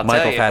I'll Michael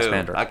tell you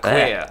Fassbender?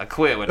 Who. A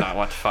queer would not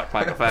want to fuck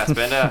Michael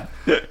Fassbender.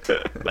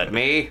 But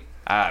me,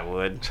 I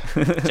would.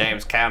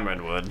 James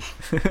Cameron would.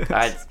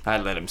 I'd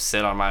let him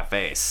sit on my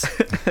face.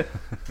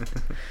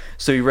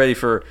 So you ready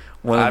for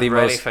one of the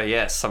most?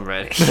 Yes, I'm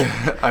ready.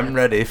 I'm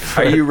ready.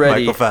 Are you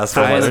ready Michael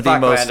Fassbender? for one of the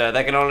most?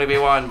 There can only be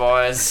one,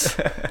 boys.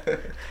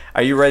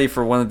 Are you ready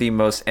for one of the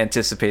most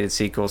anticipated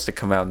sequels to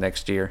come out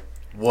next year?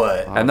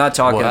 What? I'm not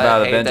talking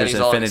about I hate that Avengers he's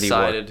all Infinity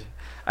War. excited.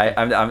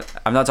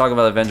 I'm not talking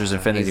about Avengers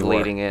Infinity He's War.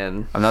 leading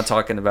in. I'm not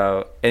talking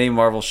about any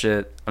Marvel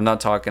shit. I'm not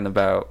talking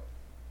about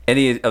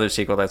any other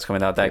sequel that's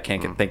coming out that I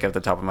can't think of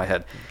the top of my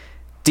head.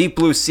 Deep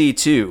Blue Sea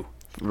 2.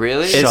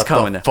 Really? It's Shut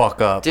coming. the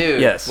fuck up.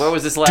 Dude, Yes. what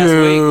was this last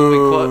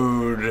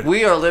week?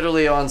 We are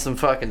literally on some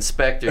fucking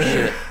Spectre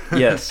shit.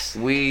 Yes.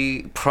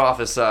 We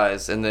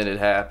prophesize and then it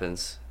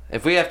happens.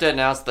 If we have to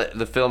announce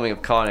the filming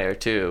of Con Air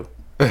 2,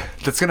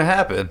 That's gonna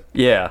happen.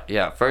 Yeah.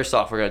 yeah, first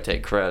off, we're going to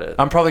take credit.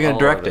 I'm probably gonna All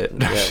direct of it.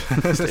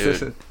 Yeah,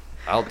 dude.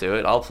 I'll do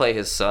it. I'll play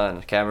his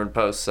son, Cameron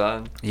Poe's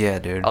son. Yeah,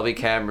 dude. I'll be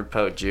Cameron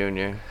Poe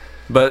Jr.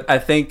 But I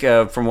think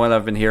from what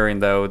I've been hearing,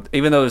 though,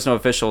 even though there's no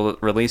official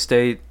release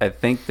date, I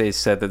think they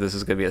said that this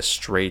is going to be a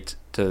straight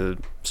to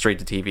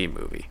TV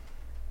movie,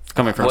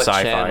 coming from What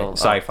sci-fi. channel?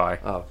 Sci-fi.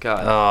 Oh,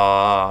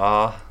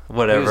 God.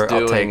 Whatever. Who's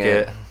I'll doing take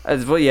it.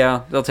 Well,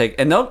 yeah, they'll take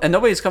and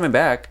nobody's coming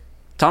back.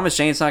 Thomas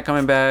Jane's not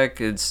coming back.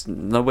 It's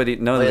nobody.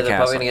 None of the They're cast.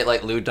 probably going to get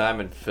like Lou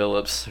Diamond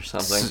Phillips or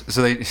something.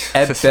 So they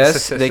At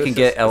best, they can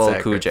get LL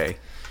Cool J.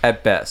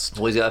 At best.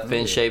 Well, he's got a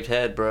fin-shaped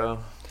head, bro.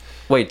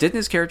 Wait, didn't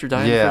his character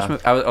die in the Yeah. first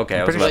movie? I was Pretty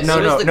about sure- to no,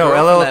 say. no, the no. girl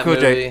from LL that Cool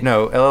J. movie?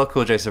 No, LL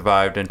Cool J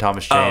survived, and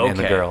Thomas Jane Oh, and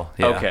the okay. girl.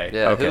 Yeah. Okay.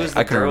 Yeah, okay. who was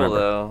I the couldn't girl, remember.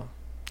 though?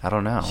 I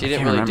don't know. She didn't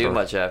can't really do remember.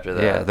 much after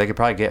that. Yeah, they could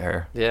probably get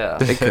her. Yeah.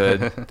 They could.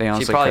 They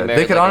honestly probably could. married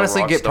They could like a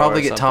honestly rock get star probably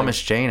or get something.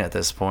 Thomas Jane at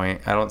this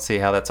point. I don't see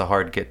how that's a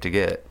hard get to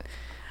get.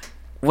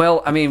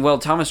 Well, I mean,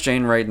 Thomas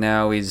Jane right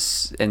now,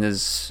 he's in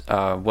his, he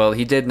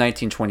did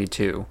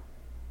 1922.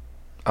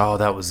 Oh,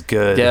 that was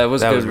good. Yeah, it was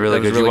that good. was really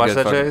That was good. You really watch good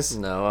that, fucking- Chase?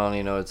 No, I don't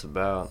even know what it's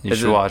about. You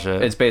should watch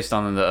it. It's based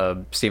on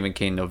the Stephen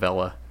King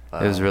novella.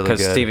 It was really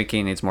Because good. Stephen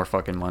King needs more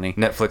fucking money.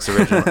 Netflix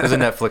original. It was a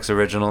Netflix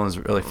original. And it's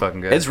really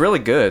fucking good. It's really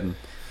good.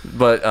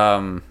 But,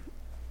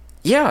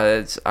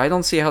 yeah, I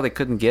don't see how they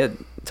couldn't get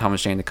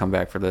Thomas Jane to come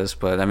back for this.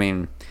 But, I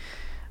mean,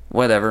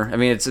 whatever. I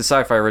mean, it's a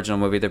sci-fi original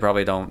movie. They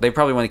probably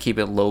want to keep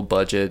it low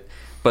budget.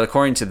 But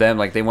according to them,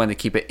 like, they want to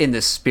keep it in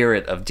the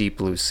spirit of Deep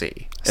Blue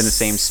Sea. In the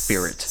same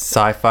spirit.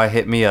 Sci-fi,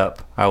 hit me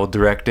up. I will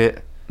direct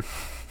it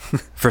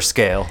for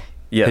scale.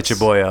 Yes. Hit your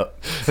boy up.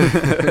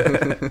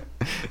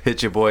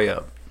 Hit your boy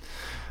up.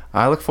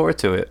 I look forward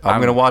to it.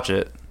 I'm gonna watch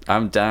it,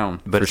 I'm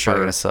down. but for it's sure.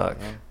 probably gonna suck.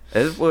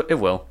 It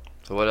will.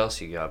 So what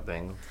else you got,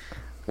 Bing?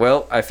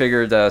 Well, I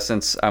figured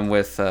since I'm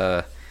with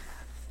a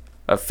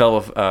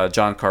fellow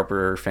John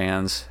Carpenter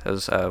fans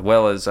as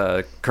well as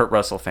Kurt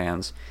Russell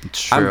fans,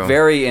 It's true.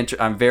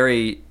 I'm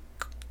very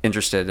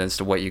interested as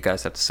to what you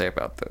guys have to say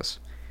about this.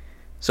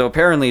 So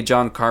apparently,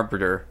 John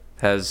Carpenter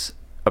has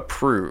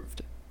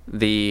approved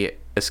the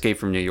Escape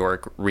from New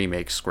York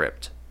remake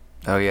script.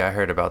 Oh yeah, I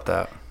heard about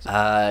that.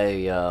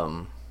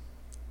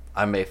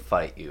 I may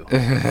fight you.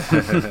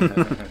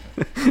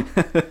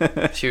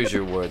 Choose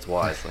your words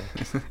wisely.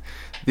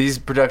 These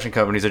production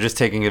companies are just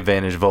taking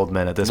advantage of old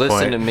men at this point.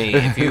 Listen to me.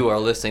 If you are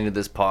listening to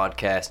this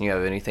podcast and you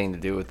have anything to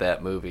do with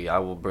that movie, I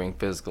will bring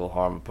physical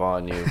harm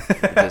upon you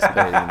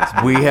participating in this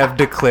movie. We have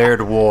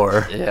declared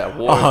war. Yeah,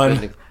 war.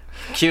 on...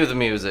 Cue the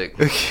music.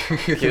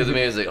 Cue the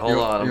music. Hold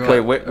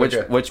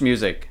on. Which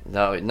music?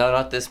 No,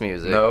 not this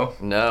music. No?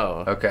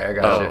 No. Okay, I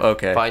got you.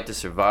 Okay. Fight to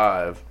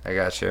Survive. I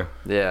got you.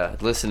 Yeah,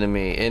 listen to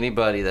me.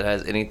 Anybody that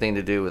has anything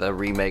to do with a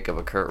remake of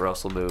a Kurt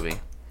Russell movie,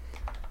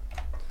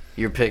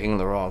 you're picking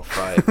the wrong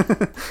fight.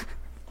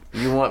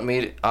 You want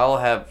me to... I'll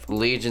have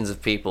legions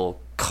of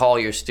people call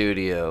your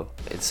studio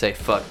and say,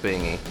 fuck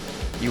Bingy.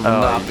 You will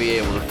not be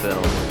able to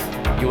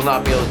film. You will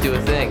not be able to do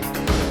a thing.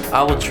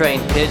 I will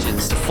train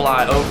pigeons to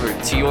fly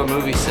over to your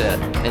movie set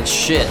and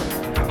shit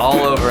all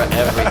over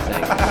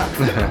everything.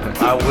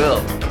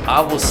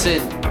 I will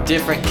send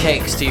different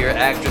cakes to your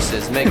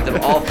actresses, make them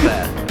all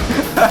fat.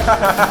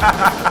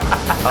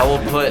 I will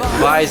put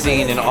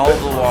Visine in all of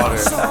the water.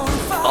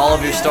 All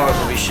of your stars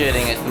will be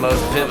shitting at the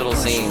most pivotal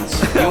scenes.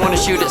 You want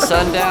to shoot at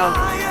sundown?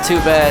 Too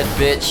bad,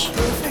 bitch.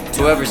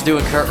 Whoever's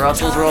doing Kurt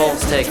Russell's role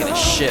is taking a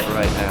shit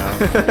right now.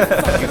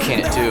 You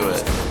can't do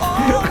it.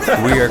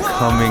 We are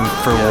coming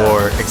for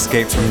war.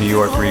 Escape from New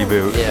York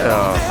reboot.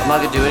 Yeah. I'm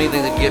not gonna do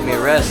anything that can get me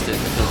arrested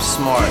because I'm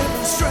smart.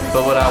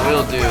 But what I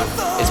will do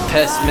is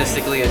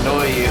pessimistically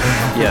annoy you.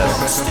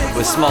 Yes.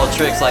 With small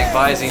tricks like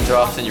Visine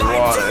drops in your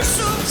water.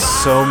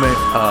 So many.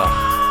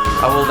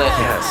 I will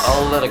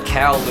let a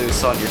cow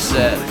loose on your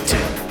set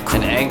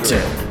and anger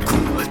it.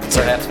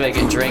 Perhaps make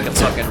it drink a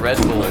fucking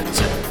Red Bull.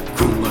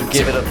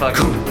 Give it a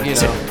fucking,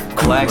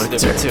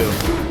 laxative or two.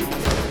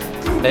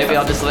 Maybe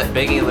I'll just let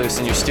Biggie loose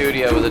in your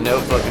studio with a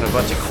notebook and a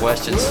bunch of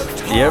questions.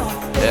 Yep.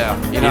 Yeah.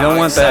 You don't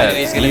want that.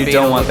 He's gonna You be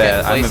don't able to want look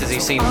at that. places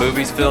he's seen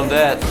movies filmed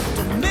at.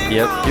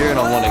 Yep. You're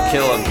gonna want to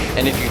kill him,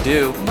 and if you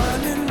do, I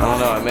don't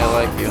know, I may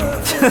like you.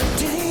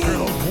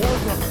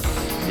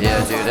 Yeah,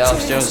 dude.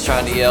 Alex Jones is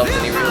trying to yell,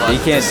 and he realized He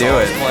can't do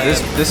it. Playing.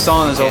 This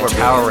song is Can't do it.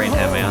 overpowering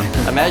him, man.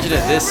 Imagine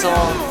if this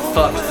song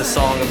fucked the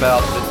song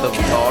about the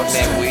dog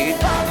named Weed.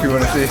 You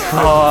want to see?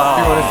 Oh.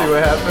 You want to see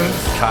what happens?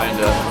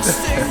 Kinda.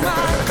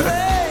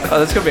 Oh,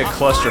 that's gonna be a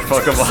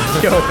clusterfuck of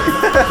audio.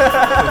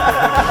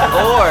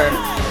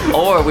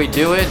 Or we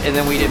do it and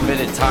then we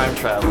invented time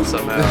travel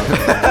somehow.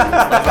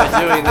 Like by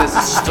doing this,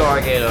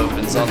 Stargate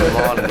opens on the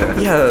monitor.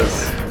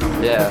 Yes.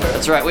 Yeah,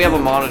 that's right. We have a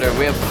monitor.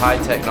 We have high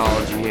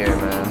technology here,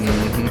 man.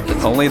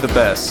 It's only the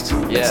best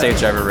Yeah. at Stage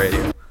Driver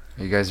Radio. Are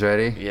you guys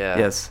ready? Yeah.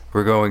 Yes.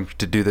 We're going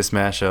to do this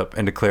mashup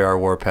and declare our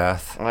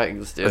warpath. All right,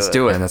 let's do Let's it.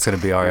 do it. And that's going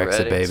to be our You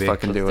exit, ready? baby. Let's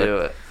fucking do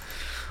it.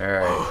 All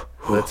right.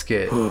 Let's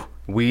get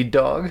Weed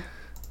Dog.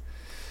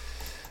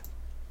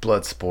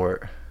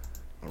 Bloodsport.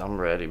 I'm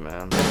ready,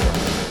 man.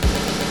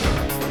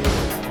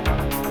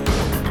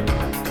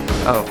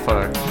 Oh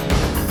fuck.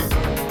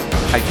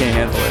 I can't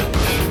handle it.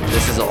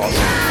 This is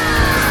awesome.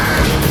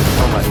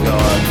 Oh my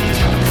god.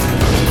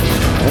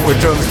 Oh,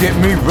 drums get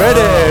me ready.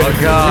 Oh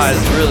god,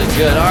 this is really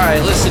good. All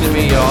right, listen to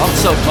me, y'all. I'm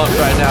so pumped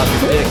right now.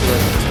 It's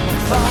ridiculous.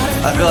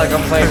 I feel like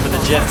I'm playing for the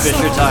Jeff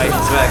Fisher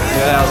Titans back in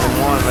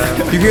 2001,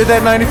 man. You hear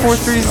that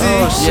 94.3Z?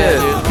 Oh shit,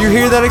 dude. You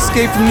hear that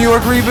Escape from New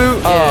York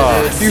reboot?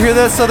 Yeah, dude. You hear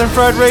that Southern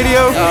Fried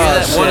Radio? You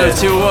hear that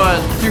 1021?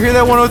 You hear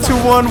that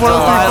 102.1,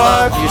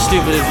 103.5? Your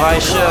stupid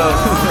advice show.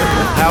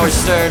 Howard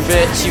Stern,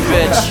 bitch, you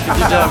bitch, with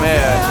your dumb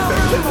hair.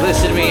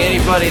 Listen to me,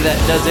 anybody that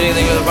does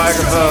anything with a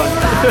microphone,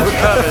 we're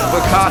coming,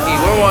 we're cocky,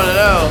 we're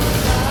 1-0.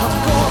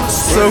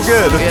 So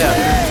good. Yeah.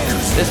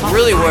 This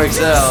really works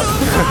out.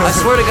 I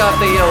swear to God, if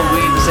they yell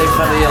weed the same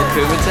time they yell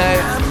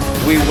Kumite,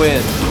 we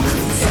win.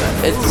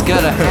 It's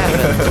gonna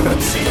happen.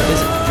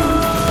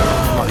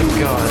 Oh my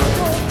god.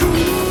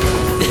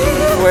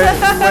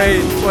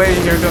 Wait,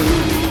 here it goes.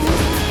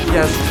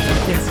 Yes.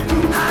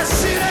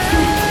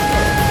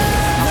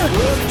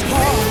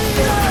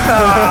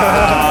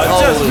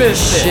 Just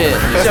missed shit.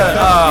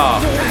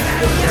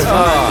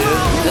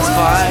 That's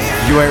fine.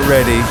 You ain't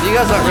ready. You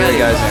guys aren't ready.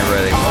 You guys ain't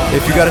ready.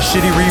 If you got a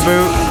shitty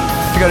reboot,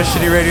 if you got a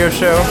shitty radio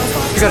show,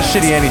 if you got a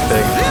shitty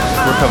anything,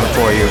 we're coming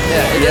for you.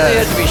 Yeah, it doesn't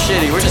have to be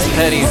shitty. We're just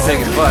petty and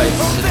picking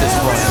fights at this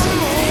point.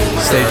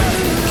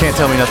 Can't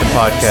Tell Me Nothing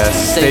podcast,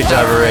 Stage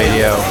Diver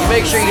Radio.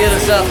 Make sure you hit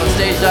us up on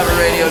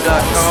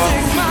stagediverradio.com.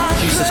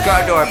 If you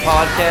subscribe to our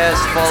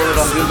podcast, follow it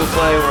on Google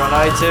Play, we're on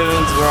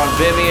iTunes, we're on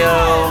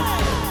Vimeo.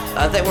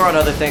 I think we're on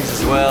other things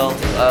as well.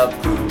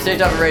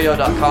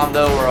 Stagediverradio.com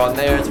though, we're on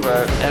there. It's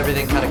where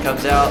everything kind of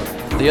comes out.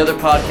 The other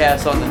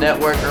podcasts on the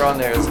network are on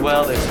there as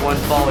well. There's One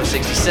Fall in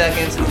 60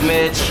 Seconds with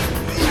Mitch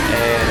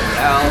and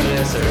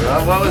Alvis,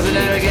 or what was the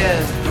name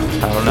again?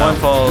 I don't know. One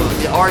falls.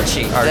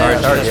 Archie. Archie,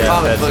 That's yeah,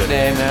 comic that's book it.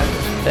 name, man.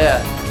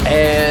 Yeah.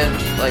 And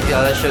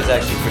that show's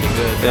actually pretty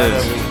good. It I know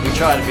is. we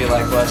try to be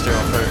like Buster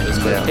on purpose,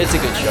 but Yeah. it's a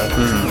good show.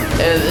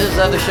 And there's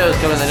other shows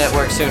coming to the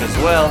network soon as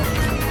well.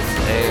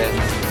 And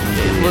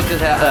look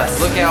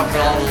out for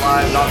all the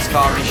live Knox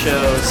comedy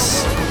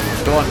shows.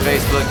 Go on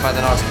Facebook, find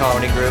the Knox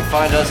Comedy Group.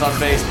 Find us on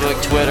Facebook,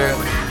 Twitter.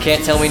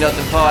 Can't Tell Me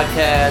Nothing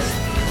podcast.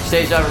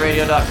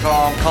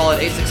 StageDiverRadio.com. Call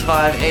it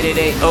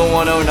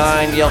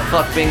 865-888-0109. Yell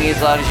fuck Bingy as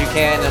loud as you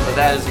can and with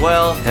that as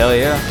well. Hell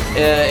yeah.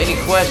 Any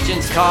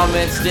questions,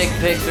 comments, dick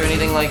pics, or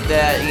anything like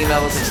that,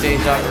 email us at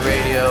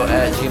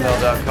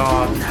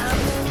stagediverradio@gmail.com.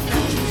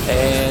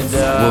 And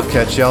We'll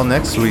catch y'all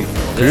next week.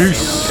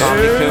 Peace.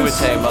 Comedy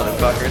Kumite,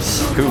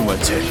 motherfuckers.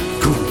 Kumite.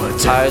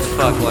 High as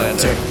fuck,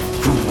 Lander.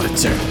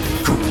 Kumite.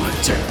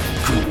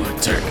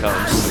 Here it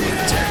comes.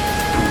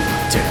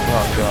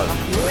 Oh, God.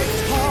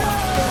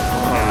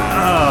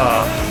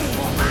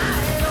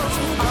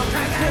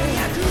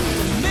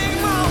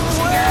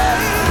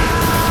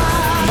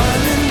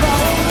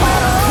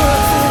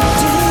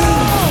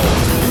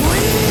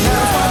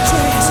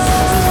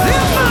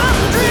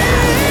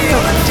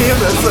 Damn,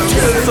 that's so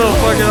good. It's so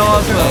fucking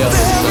awesome.